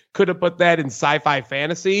realistically could have put that in sci-fi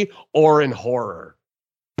fantasy or in horror.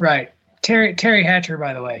 Right. Terry Hatcher,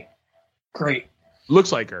 by the way. Great.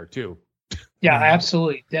 Looks like her too. Yeah,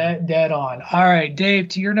 absolutely. Dead on. All right, Dave,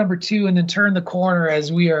 to your number 2, and then turn the corner as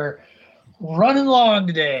we are running long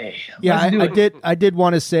today. Yeah, I did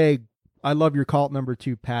want to say I love your cult number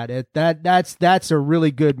 2, Pat. That's a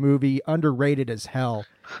really good movie, underrated as hell.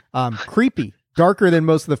 Creepy. Darker than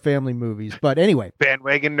most of the family movies, but anyway.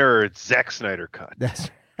 Bandwagon nerds, Zack Snyder cut. That's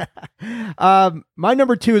my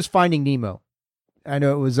number 2 is Finding Nemo. I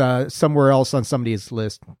know it was somewhere else on somebody's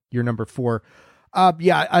list. Your number 4.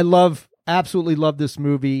 Yeah, I absolutely love this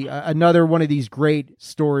movie. Another one of these great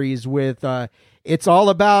stories with it's all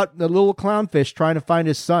about the little clownfish trying to find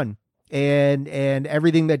his son and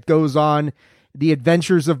everything that goes on, the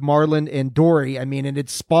adventures of Marlin and Dory. I mean, and it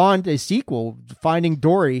spawned a sequel, Finding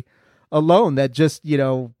Dory, alone, that just,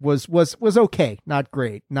 was okay, not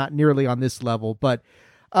great, not nearly on this level, but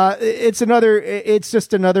it's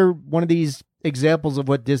just another one of these examples of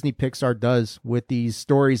what Disney Pixar does with these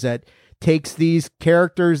stories, that takes these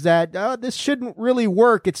characters that this shouldn't really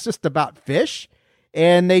work. It's just about fish,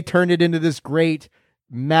 and they turned it into this great,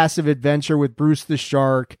 massive adventure with Bruce the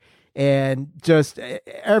Shark, and just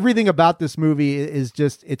everything about this movie is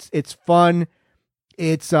just it's fun.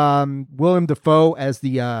 It's Willem Dafoe as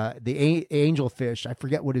the angelfish. I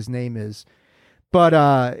forget what his name is, but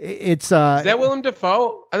it's is that Willem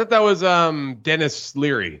Dafoe? I thought that was Dennis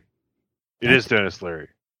Leary. It is Dennis Leary.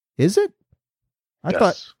 Is it? I Yes.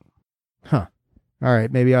 thought. Huh. All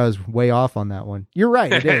right, maybe I was way off on that one. You're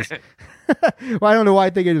right, it is. Well, I don't know why I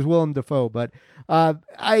think it is Willem Dafoe, but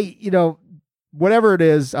whatever it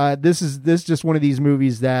is, this is just one of these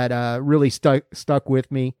movies that really stuck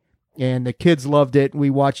with me, and the kids loved it.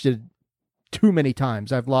 We watched it too many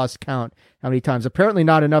times. I've lost count how many times. Apparently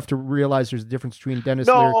not enough to realize there's a difference between Dennis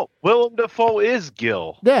Leary. No, Willem Dafoe is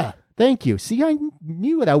Gil. Yeah, thank you. See, I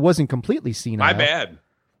knew that wasn't completely senile. My bad.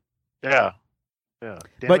 Yeah. Yeah.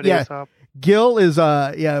 Damn But it, yeah, Aesop. Gil is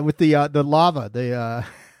with the lava, the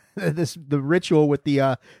ritual with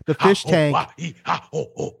the fish tank.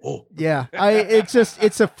 Yeah,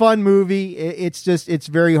 it's a fun movie. It's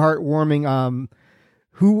very heartwarming.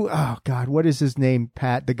 Oh God, what is his name,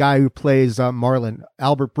 Pat? The guy who plays Marlin,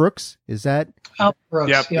 Albert Brooks, is that? Albert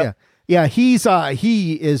Brooks. Yep. Yeah.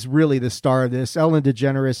 He is really the star of this. Ellen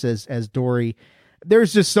DeGeneres as Dory.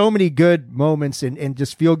 There's just so many good moments and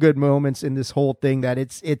just feel good moments in this whole thing that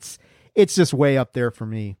it's just way up there for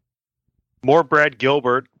me. More Brad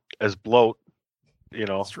Gilbert as Bloat,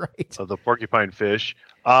 That's right. of the porcupine fish.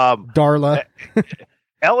 Darla.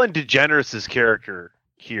 Ellen DeGeneres' character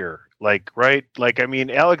here,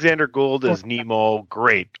 Alexander Gould as Nemo,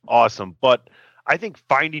 great, awesome, but I think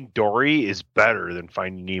Finding Dory is better than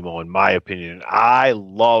Finding Nemo, in my opinion. I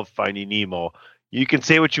love Finding Nemo. You can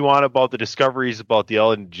say what you want about the discoveries about the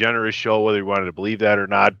Ellen DeGeneres show, whether you wanted to believe that or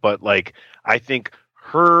not, but I think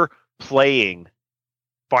her playing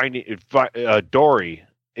Finding Dory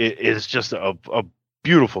is just a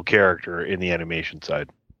beautiful character in the animation side.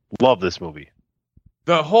 Love this movie.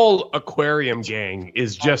 The whole aquarium gang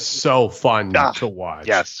is just so fun to watch.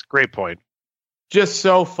 Yes, great point. Just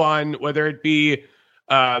so fun, whether it be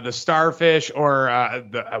the starfish or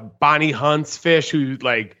the Bonnie Hunt's fish, who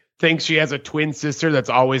thinks she has a twin sister that's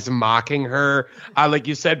always mocking her. Like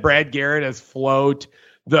you said, Brad Garrett as Float.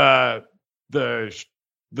 The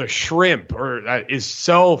shrimp is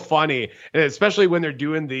so funny, and especially when they're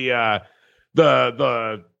doing the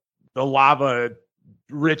lava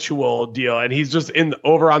ritual deal, and he's just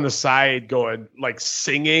over on the side going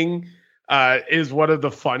singing. Is one of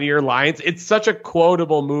the funnier lines. It's such a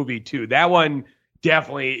quotable movie too. That one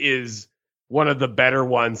definitely is one of the better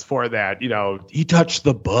ones for that. He touched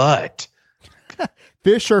the butt.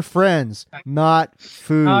 Fish are friends, not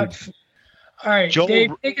food. All right, Joel,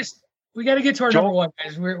 Dave, we got to get to our number one,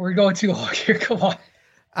 guys. We're going too long here. Come on.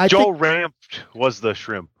 Joe Ramped was the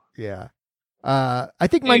shrimp. Yeah. I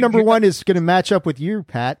think my number one is going to match up with you,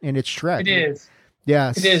 Pat, and it's Shrek. It is.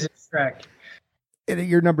 Yes. It is. It's Shrek. And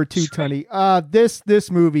you're number two, Tony.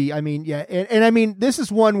 This movie, and this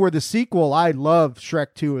is one where the sequel, I love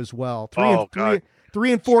Shrek 2 as well.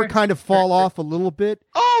 Three and four kind of fall off a little bit.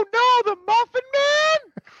 Oh no, the Muffin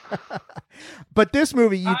Man! But this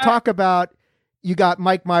movie, you talk about, you got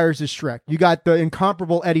Mike Myers as Shrek. You got the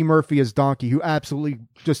incomparable Eddie Murphy as Donkey, who absolutely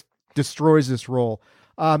just destroys this role.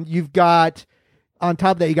 You've got, on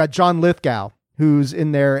top of that, you got John Lithgow, who's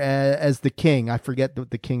in there as the king. I forget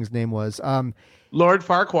what the king's name was. Lord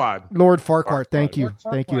Farquaad. Thank you.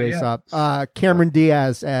 Thank you, Aesop. Cameron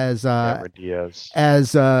Diaz as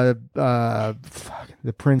the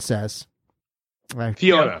princess.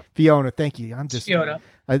 Fiona. Thank you. I'm just Fiona.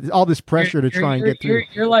 All this pressure to try and get through.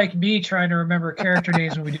 You're like me trying to remember character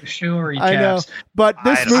names when we do story tabs. I know, but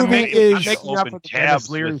this movie is open tabs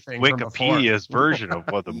with Wikipedia's version of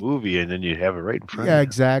what the movie, and then you have it right in front. Yeah,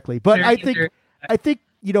 exactly. But I think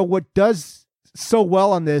what does so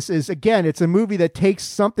well on this is, again, it's a movie that takes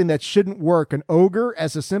something that shouldn't work, an ogre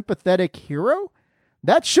as a sympathetic hero.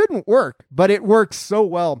 That shouldn't work, but it works so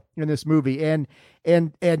well in this movie. And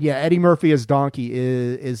Eddie Murphy as Donkey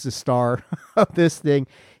is the star of this thing.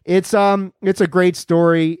 It's a great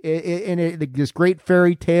story, this great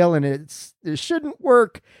fairy tale, and it shouldn't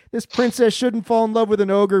work. This princess shouldn't fall in love with an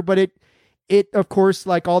ogre, but it of course,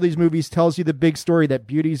 like all these movies, tells you the big story that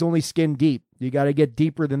beauty's only skin deep. You got to get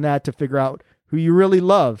deeper than that to figure out who you really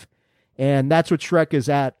love. And that's what Shrek is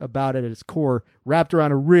about it at its core, wrapped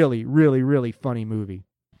around a really, really, really funny movie.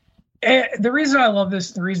 And the reason I love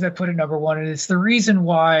this, the reason I put it number one, and it's the reason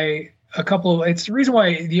why it's the reason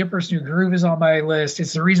why The Emperor's New Groove is on my list.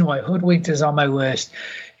 It's the reason why Hoodwinked is on my list.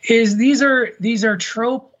 Is these are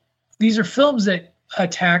films that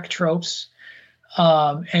attack tropes.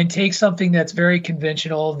 and take something that's very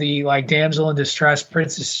conventional, the like damsel in distress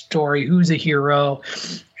princess story, who's a hero,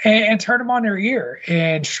 and turn them on their ear.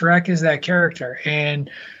 And Shrek is that character. And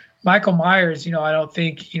Michael Myers, I don't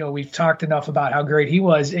think, we've talked enough about how great he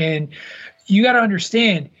was. And you got to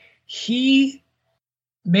understand, he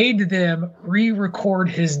made them re-record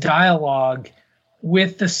his dialogue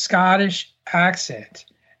with the Scottish accent.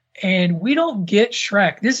 And we don't get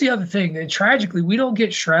Shrek. This is the other thing. And tragically, we don't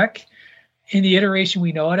get Shrek in the iteration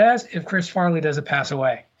we know it as if Chris Farley doesn't pass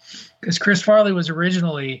away. Because Chris Farley was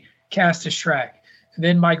originally cast as Shrek. And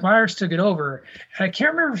then Mike Myers took it over. And I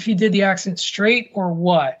can't remember if he did the accent straight or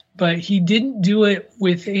what, but he didn't do it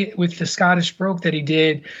with the Scottish brogue that he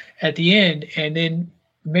did at the end, and then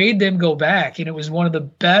made them go back. And it was one of the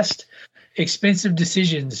best expensive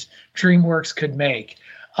decisions DreamWorks could make.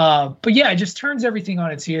 But yeah, it just turns everything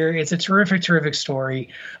on its ear. It's a terrific, terrific story.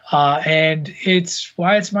 And it's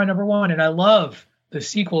why it's my number one. And I love the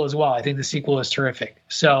sequel as well. I think the sequel is terrific.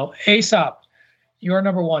 So Aesop, you're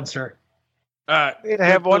number one, sir. I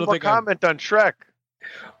have one more comment on Shrek.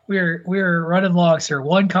 We're running long, sir.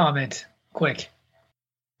 One comment. Quick.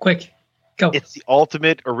 Go. It's the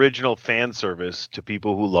ultimate original fan service to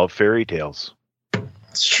people who love fairy tales.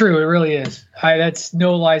 It's true. It really is. That's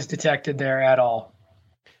no lies detected there at all.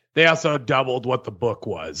 They also doubled what the book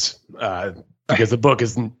was because the book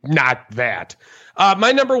is not that.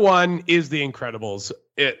 My number one is The Incredibles.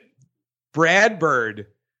 Brad Bird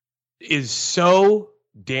is so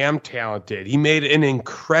damn talented. He made an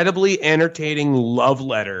incredibly entertaining love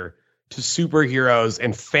letter to superheroes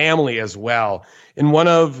and family as well. And one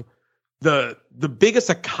of the biggest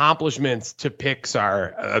accomplishments to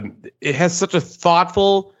Pixar, it has such a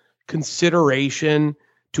thoughtful consideration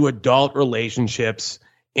to adult relationships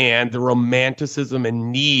and the romanticism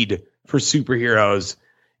and need for superheroes.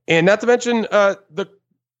 And not to mention the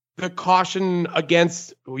caution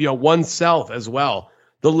against oneself as well.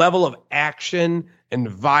 The level of action and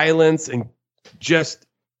violence and just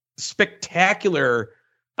spectacular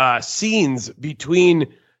scenes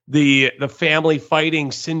between the family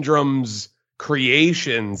fighting syndrome's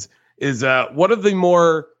creations is one of the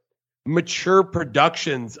more mature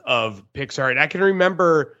productions of Pixar. And I can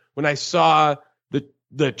remember when I saw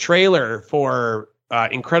the trailer for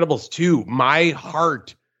Incredibles 2, my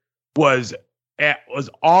heart was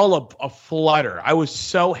all a flutter. I was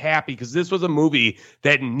so happy because this was a movie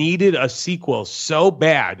that needed a sequel so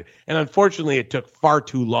bad. And unfortunately, it took far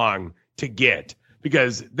too long to get,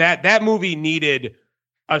 because that movie needed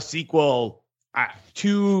a sequel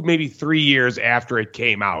 2, maybe 3 years after it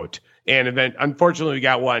came out. And then unfortunately, we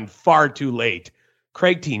got one far too late.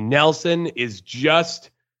 Craig T. Nelson is just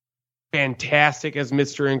fantastic as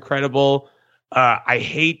Mr. Incredible. I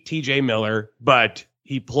hate TJ Miller, but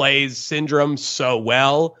he plays Syndrome so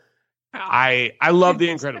well. I love The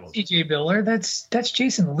Incredibles. TJ Miller, that's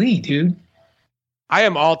Jason Lee, dude. I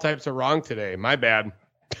am all types of wrong today. My bad.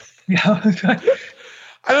 Yeah.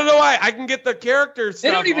 I don't know why. I can get the character stuff.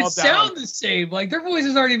 They don't even all sound the same. Like, their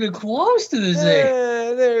voices aren't even close to the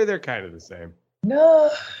same. They're kind of the same.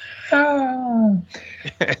 No.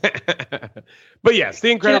 But yes,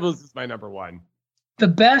 The Incredibles is my number one. The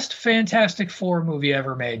best Fantastic Four movie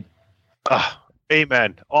ever made.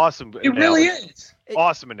 Amen. Awesome. It really is.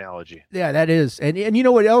 Awesome analogy. Yeah, that is. And you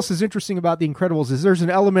know what else is interesting about The Incredibles is there's an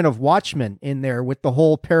element of Watchmen in there with the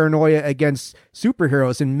whole paranoia against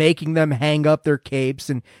superheroes and making them hang up their capes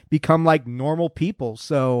and become like normal people.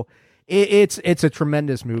 So it's a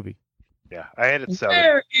tremendous movie. Yeah, I had it 7.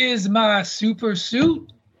 Where is my super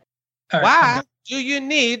suit? Why do you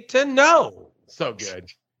need to know? So good.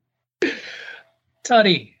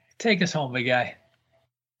 Tuddy, take us home, big guy.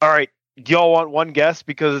 All right. Do y'all want one guess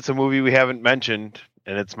because it's a movie we haven't mentioned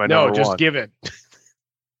and it's my number one? No, just give it.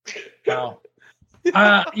 Wow.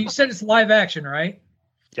 You said it's live action, right?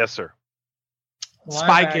 Yes, sir.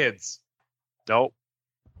 Spy Kids. Nope.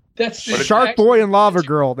 That's Shark Boy and Lava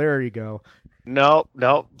Girl. There you go. No,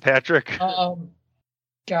 Patrick. God,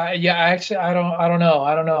 yeah, actually, I don't know.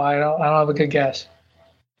 I don't have a good guess.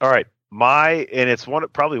 All right. And it's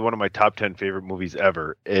probably one of my top 10 favorite movies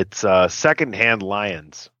ever. It's Secondhand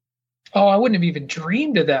Lions. Oh, I wouldn't have even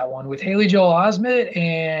dreamed of that one with Haley Joel Osment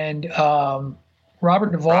and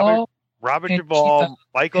Robert Duvall. Robert Duvall,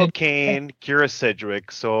 Michael Caine, Kira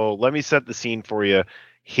Sedgwick. So let me set the scene for you.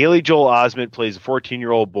 Haley Joel Osment plays a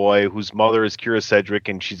 14-year-old boy whose mother is Kira Sedgwick,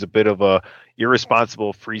 and she's a bit of a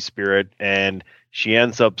irresponsible free spirit, and she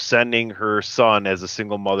ends up sending her son as a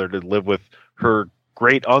single mother to live with her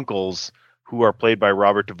great uncles, who are played by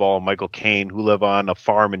Robert Duvall and Michael Caine, who live on a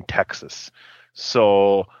farm in Texas.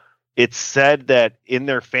 So it's said that in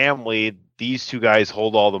their family, these two guys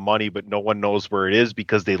hold all the money, but no one knows where it is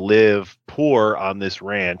because they live poor on this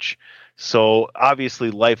ranch. So obviously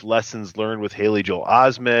life lessons learned with Haley Joel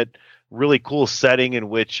Osment, really cool setting in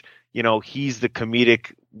which, he's the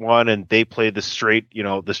comedic one and they play the straight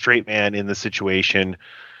man in the situation.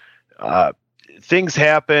 Things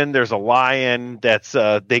happen. There's a lion that's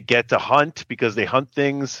they get to hunt because they hunt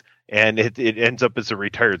things. And it ends up as a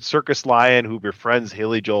retired circus lion who befriends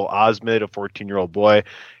Haley Joel Osment, a 14-year-old boy.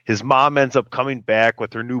 His mom ends up coming back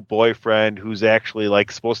with her new boyfriend, who's actually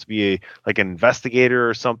supposed to be an investigator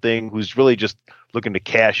or something, who's really just looking to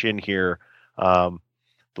cash in here. The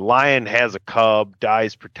lion has a cub,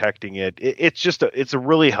 dies protecting it. It's a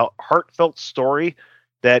really heartfelt story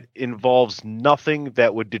that involves nothing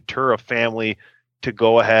that would deter a family to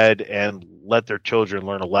go ahead and let their children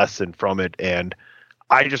learn a lesson from it. And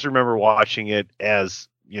I just remember watching it as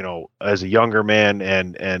a younger man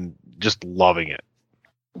and just loving it.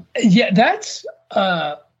 Yeah, that's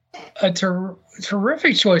a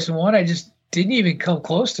terrific choice, and one I just didn't even come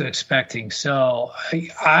close to expecting. So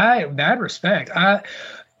I mad respect.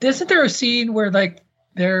 Isn't there a scene where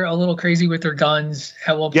they're a little crazy with their guns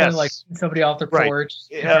at one point, somebody off their porch?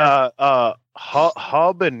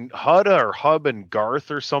 Hub and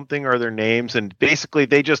Garth or something are their names, and basically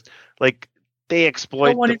they just they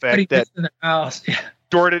exploit the fact that in the house. Yeah.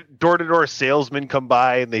 Door-to-door salesmen come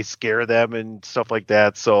by and they scare them and stuff like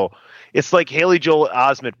that. So it's like Haley Joel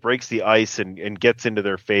Osment breaks the ice and gets into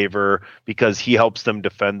their favor because he helps them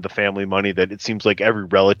defend the family money that it seems like every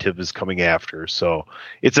relative is coming after. So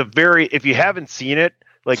it's if you haven't seen it,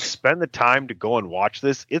 spend the time to go and watch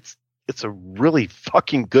this. It's a really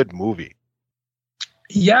fucking good movie.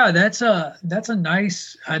 Yeah, that's a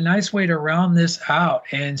nice way to round this out.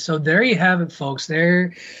 And so there you have it, folks.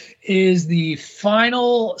 There is the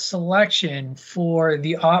final selection for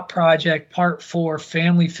the Aught Project Part 4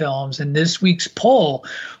 family films. And this week's poll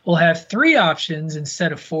will have 3 options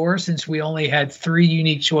instead of 4, since we only had 3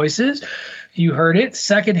 unique choices. You heard it.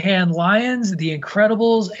 Secondhand Lions, The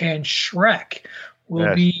Incredibles, and Shrek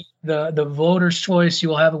will be the voter's choice. You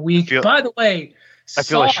will have a week. By the way, I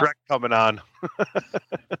feel a Shrek coming on.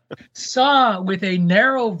 Saw with a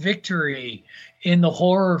narrow victory in the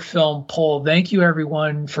horror film poll. Thank you,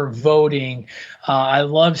 everyone, for voting. I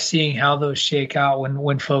love seeing how those shake out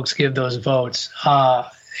when folks give those votes.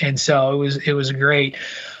 And so it was great.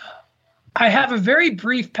 I have a very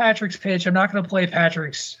brief Patrick's pitch. I'm not going to play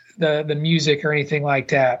Patrick's the music or anything like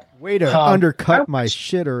that. Way to undercut my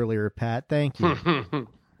shit earlier, Pat. Thank you.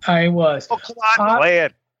 I was. Oh, come on, play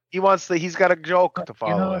it. He's got a joke to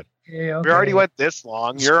follow it. Yeah, okay. We already went this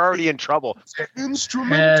long. You're already in trouble.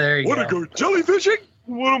 Instrument? There you Want to go jellyfishing?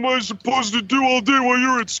 What am I supposed to do all day while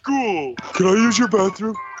you're at school? Can I use your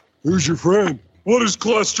bathroom? Who's your friend? What does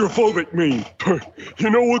claustrophobic mean? You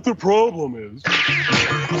know what the problem is?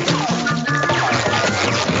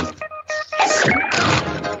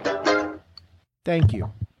 Thank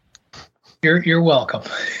you. You're welcome.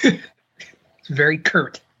 It's very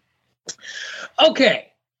curt. Okay.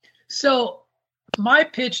 So my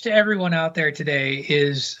pitch to everyone out there today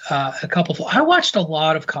is a couple. I watched a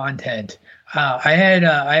lot of content. I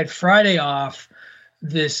had Friday off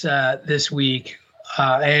this week,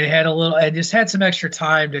 and I just had some extra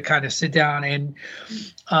time to kind of sit down. And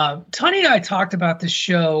Tony and I talked about this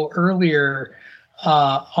show earlier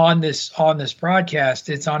on this broadcast.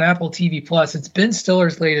 It's on Apple TV Plus. It's Ben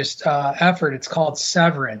Stiller's latest effort. It's called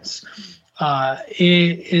Severance.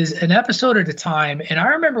 It is an episode at a time. And I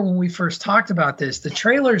remember when we first talked about this, the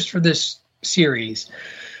trailers for this series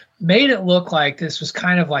made it look like this was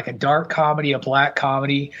kind of like a dark comedy, a black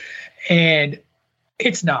comedy. And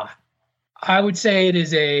it's not. I would say it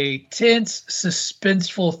is a tense,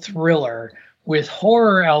 suspenseful thriller with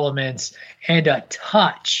horror elements and a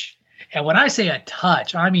touch. And when I say a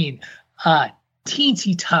touch, I mean a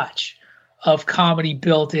teensy touch of comedy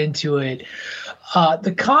built into it.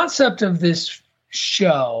 The concept of this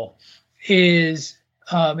show is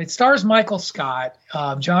it stars Michael Scott,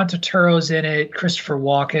 John Turturro's in it, Christopher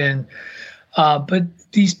Walken. But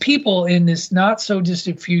these people in this not so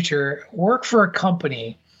distant future work for a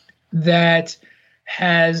company that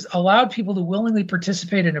has allowed people to willingly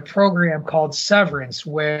participate in a program called Severance,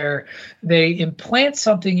 where they implant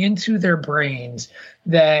something into their brains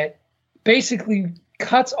that basically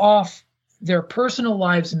cuts off their personal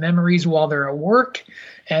lives memories while they're at work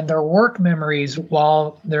and their work memories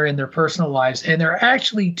while they're in their personal lives. And they're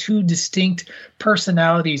actually 2 distinct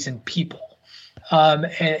personalities and people.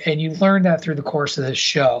 And you learn that through the course of this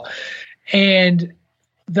show. And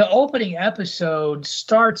the opening episode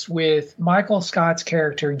starts with Michael Scott's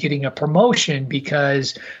character getting a promotion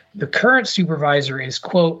because the current supervisor is,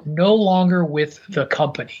 quote, no longer with the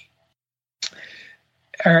company.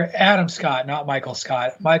 Or Adam Scott, not Michael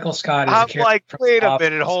Scott. Michael Scott is. I'm like, wait a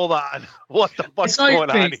minute, hold on. What the fuck's going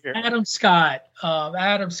on here? Adam Scott,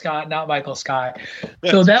 not Michael Scott.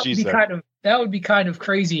 So that would be kind of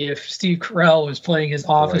crazy if Steve Carell was playing his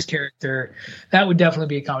office character. That would definitely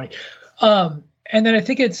be a comedy. And then I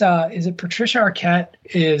think it's is it Patricia Arquette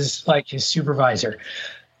is like his supervisor.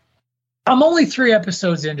 I'm only 3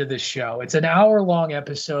 episodes into this show. It's an hour-long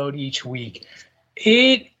episode each week.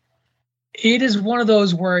 It is one of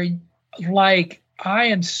those where, like, I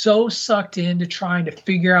am so sucked into trying to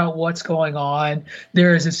figure out what's going on.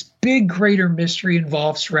 There is this big, greater mystery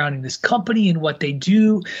involved surrounding this company and what they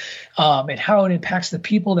do, and how it impacts the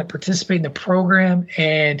people that participate in the program.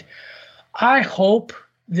 And I hope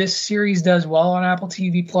this series does well on Apple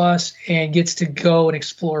TV Plus and gets to go and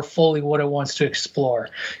explore fully what it wants to explore,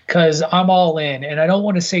 because I'm all in. And I don't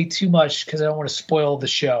want to say too much because I don't want to spoil the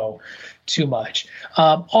show too much.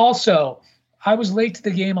 Also, I was late to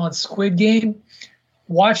the game on Squid Game.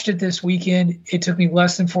 Watched it this weekend. It took me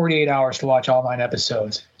less than 48 hours to watch all 9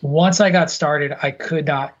 episodes. Once I got started, I could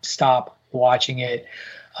not stop watching it.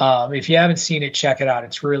 If you haven't seen it, check it out.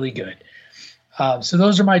 It's really good. So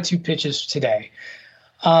those are my 2 pitches today.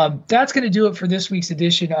 That's going to do it for this week's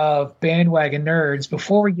edition of Bandwagon Nerds.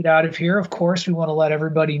 Before we get out of here, of course, we want to let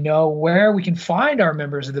everybody know where we can find our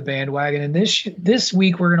members of the Bandwagon. And this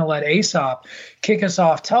week, we're going to let Aesop kick us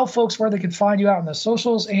off. Tell folks where they can find you out on the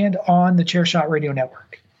socials and on the Chairshot Radio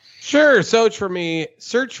Network. Sure. Search for me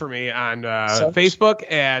on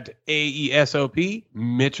Facebook at AESOP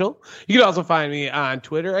Mitchell. You can also find me on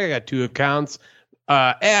Twitter. I got 2 accounts.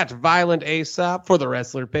 At Violent Aesop for the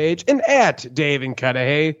wrestler page, and at Dave and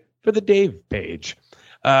Cudahy for the Dave page.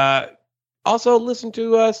 Also, listen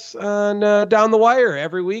to us on Down the Wire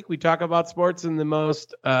every week. We talk about sports in the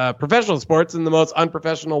most professional sports in the most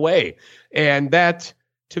unprofessional way, and that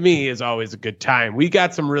to me is always a good time. We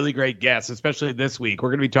got some really great guests, especially this week.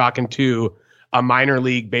 We're going to be talking to a minor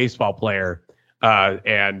league baseball player.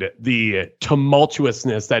 And the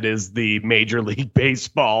tumultuousness that is the Major League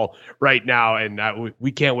Baseball right now. And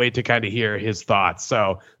we can't wait to kind of hear his thoughts.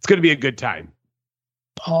 So it's going to be a good time.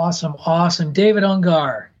 Awesome. David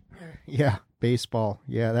Ungar. Yeah, baseball.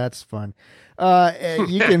 Yeah, that's fun.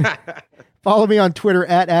 You can follow me on Twitter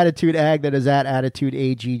at AttitudeAg. That is at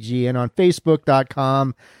AttitudeAGG. And on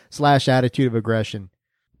Facebook.com/Attitude of Aggression.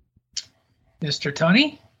 Mr.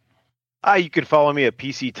 Tunney? You can follow me at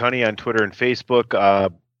PC Tunney on Twitter and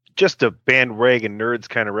Facebook. Just a Bandwagon Nerds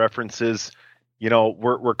kind of references. You know,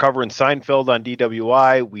 we're covering Seinfeld on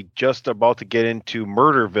DWI. We just about to get into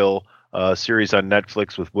Murderville, series on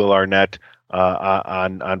Netflix with Will Arnett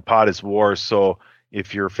on Pod is War. So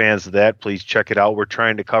if you're fans of that, please check it out. We're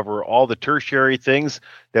trying to cover all the tertiary things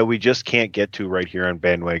that we just can't get to right here on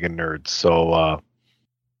Bandwagon Nerds. So,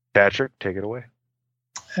 Patrick, take it away.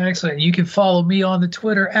 Excellent. You can follow me on the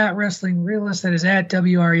Twitter at Wrestling Realist. That is at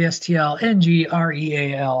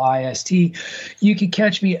WRESTLNGREALIST. You can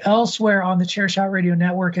catch me elsewhere on the Chairshot Radio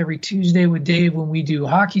Network every Tuesday with Dave when we do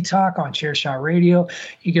Hockey Talk on Chairshot Radio.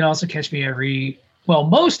 You can also catch me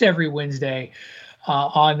most every Wednesday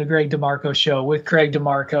on the Greg DeMarco Show with Greg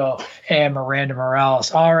DeMarco and Miranda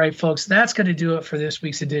Morales. All right, folks, that's going to do it for this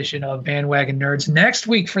week's edition of Bandwagon Nerds. Next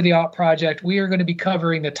week for the Aught Project, we are going to be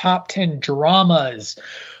covering the top 10 dramas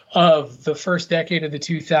of the first decade of the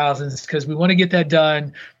 2000s, because we want to get that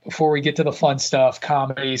done before we get to the fun stuff,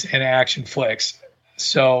 comedies and action flicks.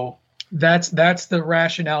 So that's the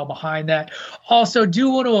rationale behind that. Also,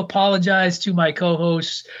 do want to apologize to my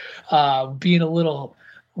co-hosts being a little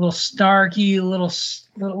snarky, a little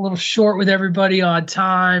short with everybody on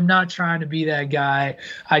time, not trying to be that guy.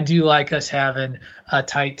 I do like us having a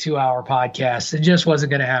tight 2-hour podcast. It just wasn't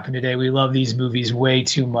going to happen today. We love these movies way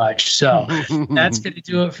too much. So that's going to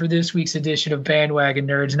do it for this week's edition of Bandwagon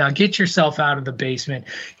Nerds. Now get yourself out of the basement,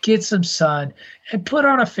 get some sun, and put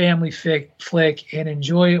on a family flick and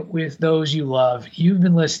enjoy it with those you love. You've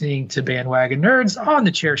been listening to Bandwagon Nerds on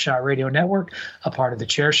the Chairshot Radio Network, a part of the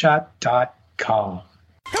Chairshot.com.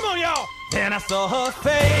 Come on, y'all! Then I saw her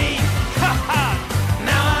face. Ha ha!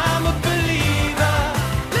 Now I'm a believer.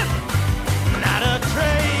 Listen, not a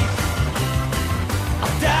trace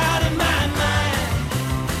of doubt in my mind.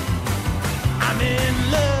 I'm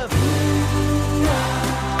in love.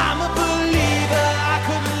 I'm a believer. I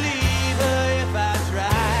couldn't leave her if I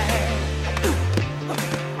tried.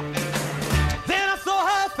 Then I saw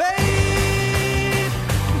her face.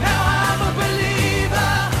 Now I'm a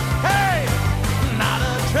believer. Hey!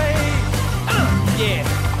 Yeah.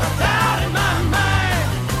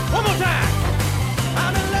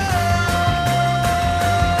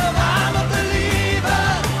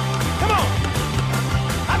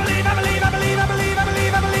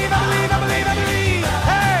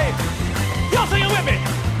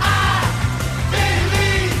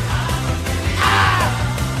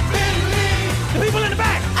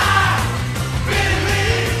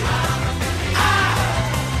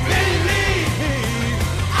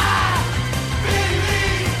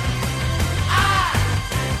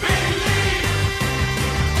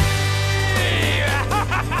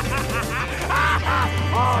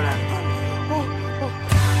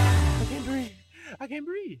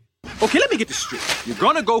 get this straight. You're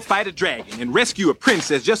gonna go fight a dragon and rescue a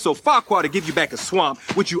princess just so Farquhar to give you back a swamp,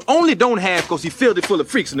 which you only don't have because he filled it full of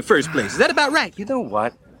freaks in the first place. Is that about right? You know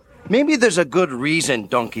what? Maybe there's a good reason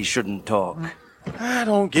donkeys shouldn't talk. I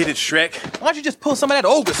don't get it, Shrek. Why don't you just pull some of that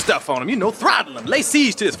ogre stuff on him? You know, throttle him, lay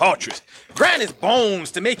siege to his fortress, grind his bones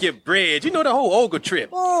to make your bread. You know the whole ogre trip.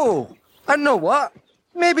 Oh, I know what.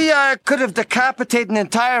 Maybe I could have decapitated an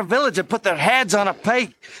entire village and put their heads on a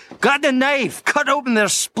pike, got a knife, cut open their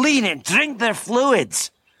spleen and drink their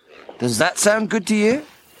fluids. Does that sound good to you?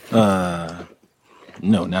 No,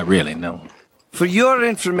 not really, no. For your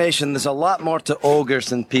information, there's a lot more to ogres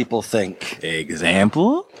than people think.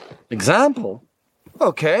 Example? Example?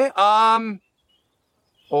 Okay,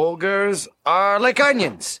 ogres are like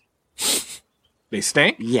onions. They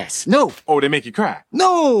stink? Yes. No. Oh, they make you cry? No.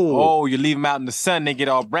 Oh, you leave them out in the sun, they get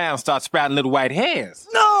all brown, start sprouting little white hairs.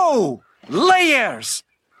 No. Layers.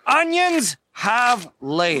 Onions have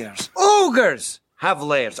layers. Ogres have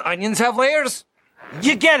layers. Onions have layers.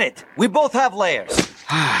 You get it. We both have layers.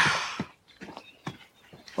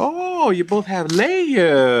 Oh, you both have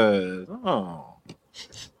layers. Oh.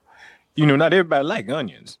 You know, not everybody like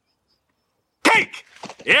onions. Cake!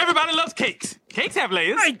 Everybody loves cakes. Cakes have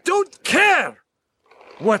layers. I don't care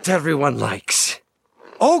what everyone likes.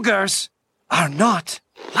 Ogres are not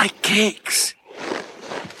like cakes.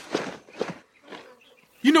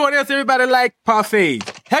 You know what else everybody like?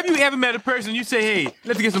 Parfaits. Have you ever met a person you say, hey,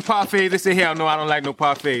 let's get some parfaits? They say, hell no, I don't like no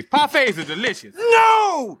parfaits. Parfaits are delicious.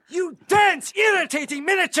 No! You dense, irritating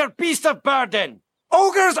miniature beast of burden.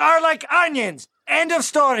 Ogres are like onions. End of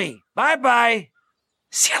story. Bye-bye.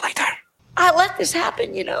 See you later. I let this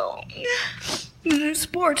happen, you know. The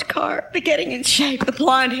sports car, the getting in shape, the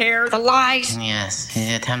blonde hair, the lies. Yes,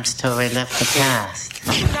 he attempts to relive the past.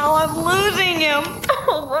 Now I'm losing him.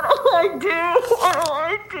 Oh, what do I do? What do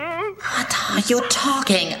I do? What are you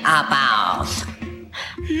talking about?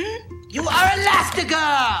 You are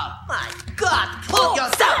Elastigirl! My God, pull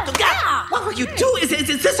yourself together! What will you do? Is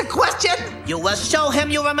this a question? You will show him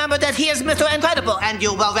you remember that he is Mr. Incredible, and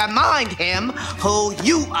you will remind him who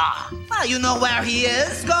you are. Well, you know where he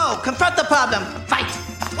is. Go, confront the problem. Fight.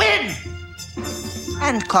 Win!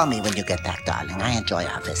 And call me when you get back, darling. I enjoy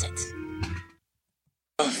our visits.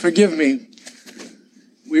 Forgive me.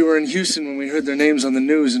 We were in Houston when we heard their names on the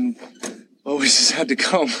news, and always just had to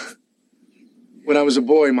come. When I was a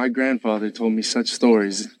boy, my grandfather told me such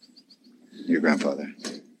stories. Your grandfather?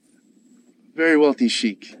 Very wealthy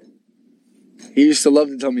sheik. He used to love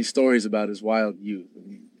to tell me stories about his wild youth.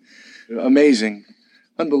 Amazing,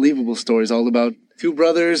 unbelievable stories all about two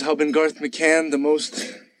brothers helping Garth McCann, the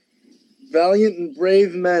most valiant and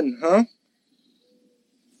brave men, huh?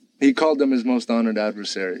 He called them his most honored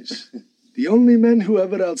adversaries. The only men who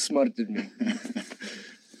ever outsmarted me.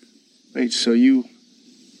 Wait, so you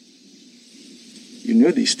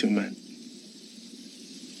knew these two men?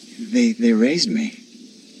 They raised me.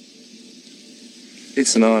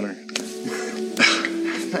 It's an honor.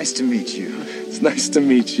 Nice to meet you. It's nice to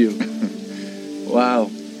meet you. Wow.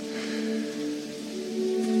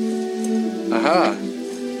 Aha.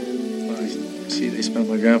 Well, you see, they spent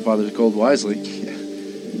my grandfather's gold wisely.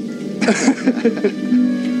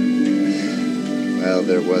 Well,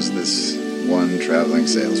 there was this one traveling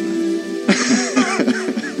salesman.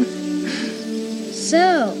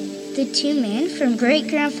 So, the two men from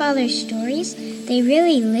great-grandfather's stories, they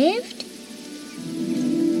really lived?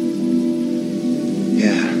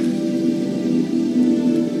 Yeah.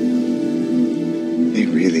 They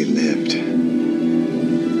really lived.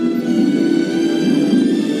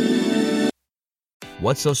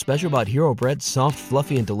 What's so special about Hero Bread's soft,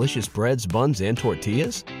 fluffy, and delicious breads, buns, and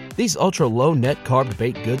tortillas? These ultra-low net-carb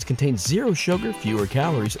baked goods contain zero sugar, fewer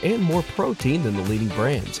calories, and more protein than the leading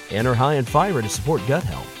brands, and are high in fiber to support gut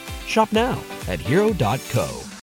health. Shop now at Hero.co.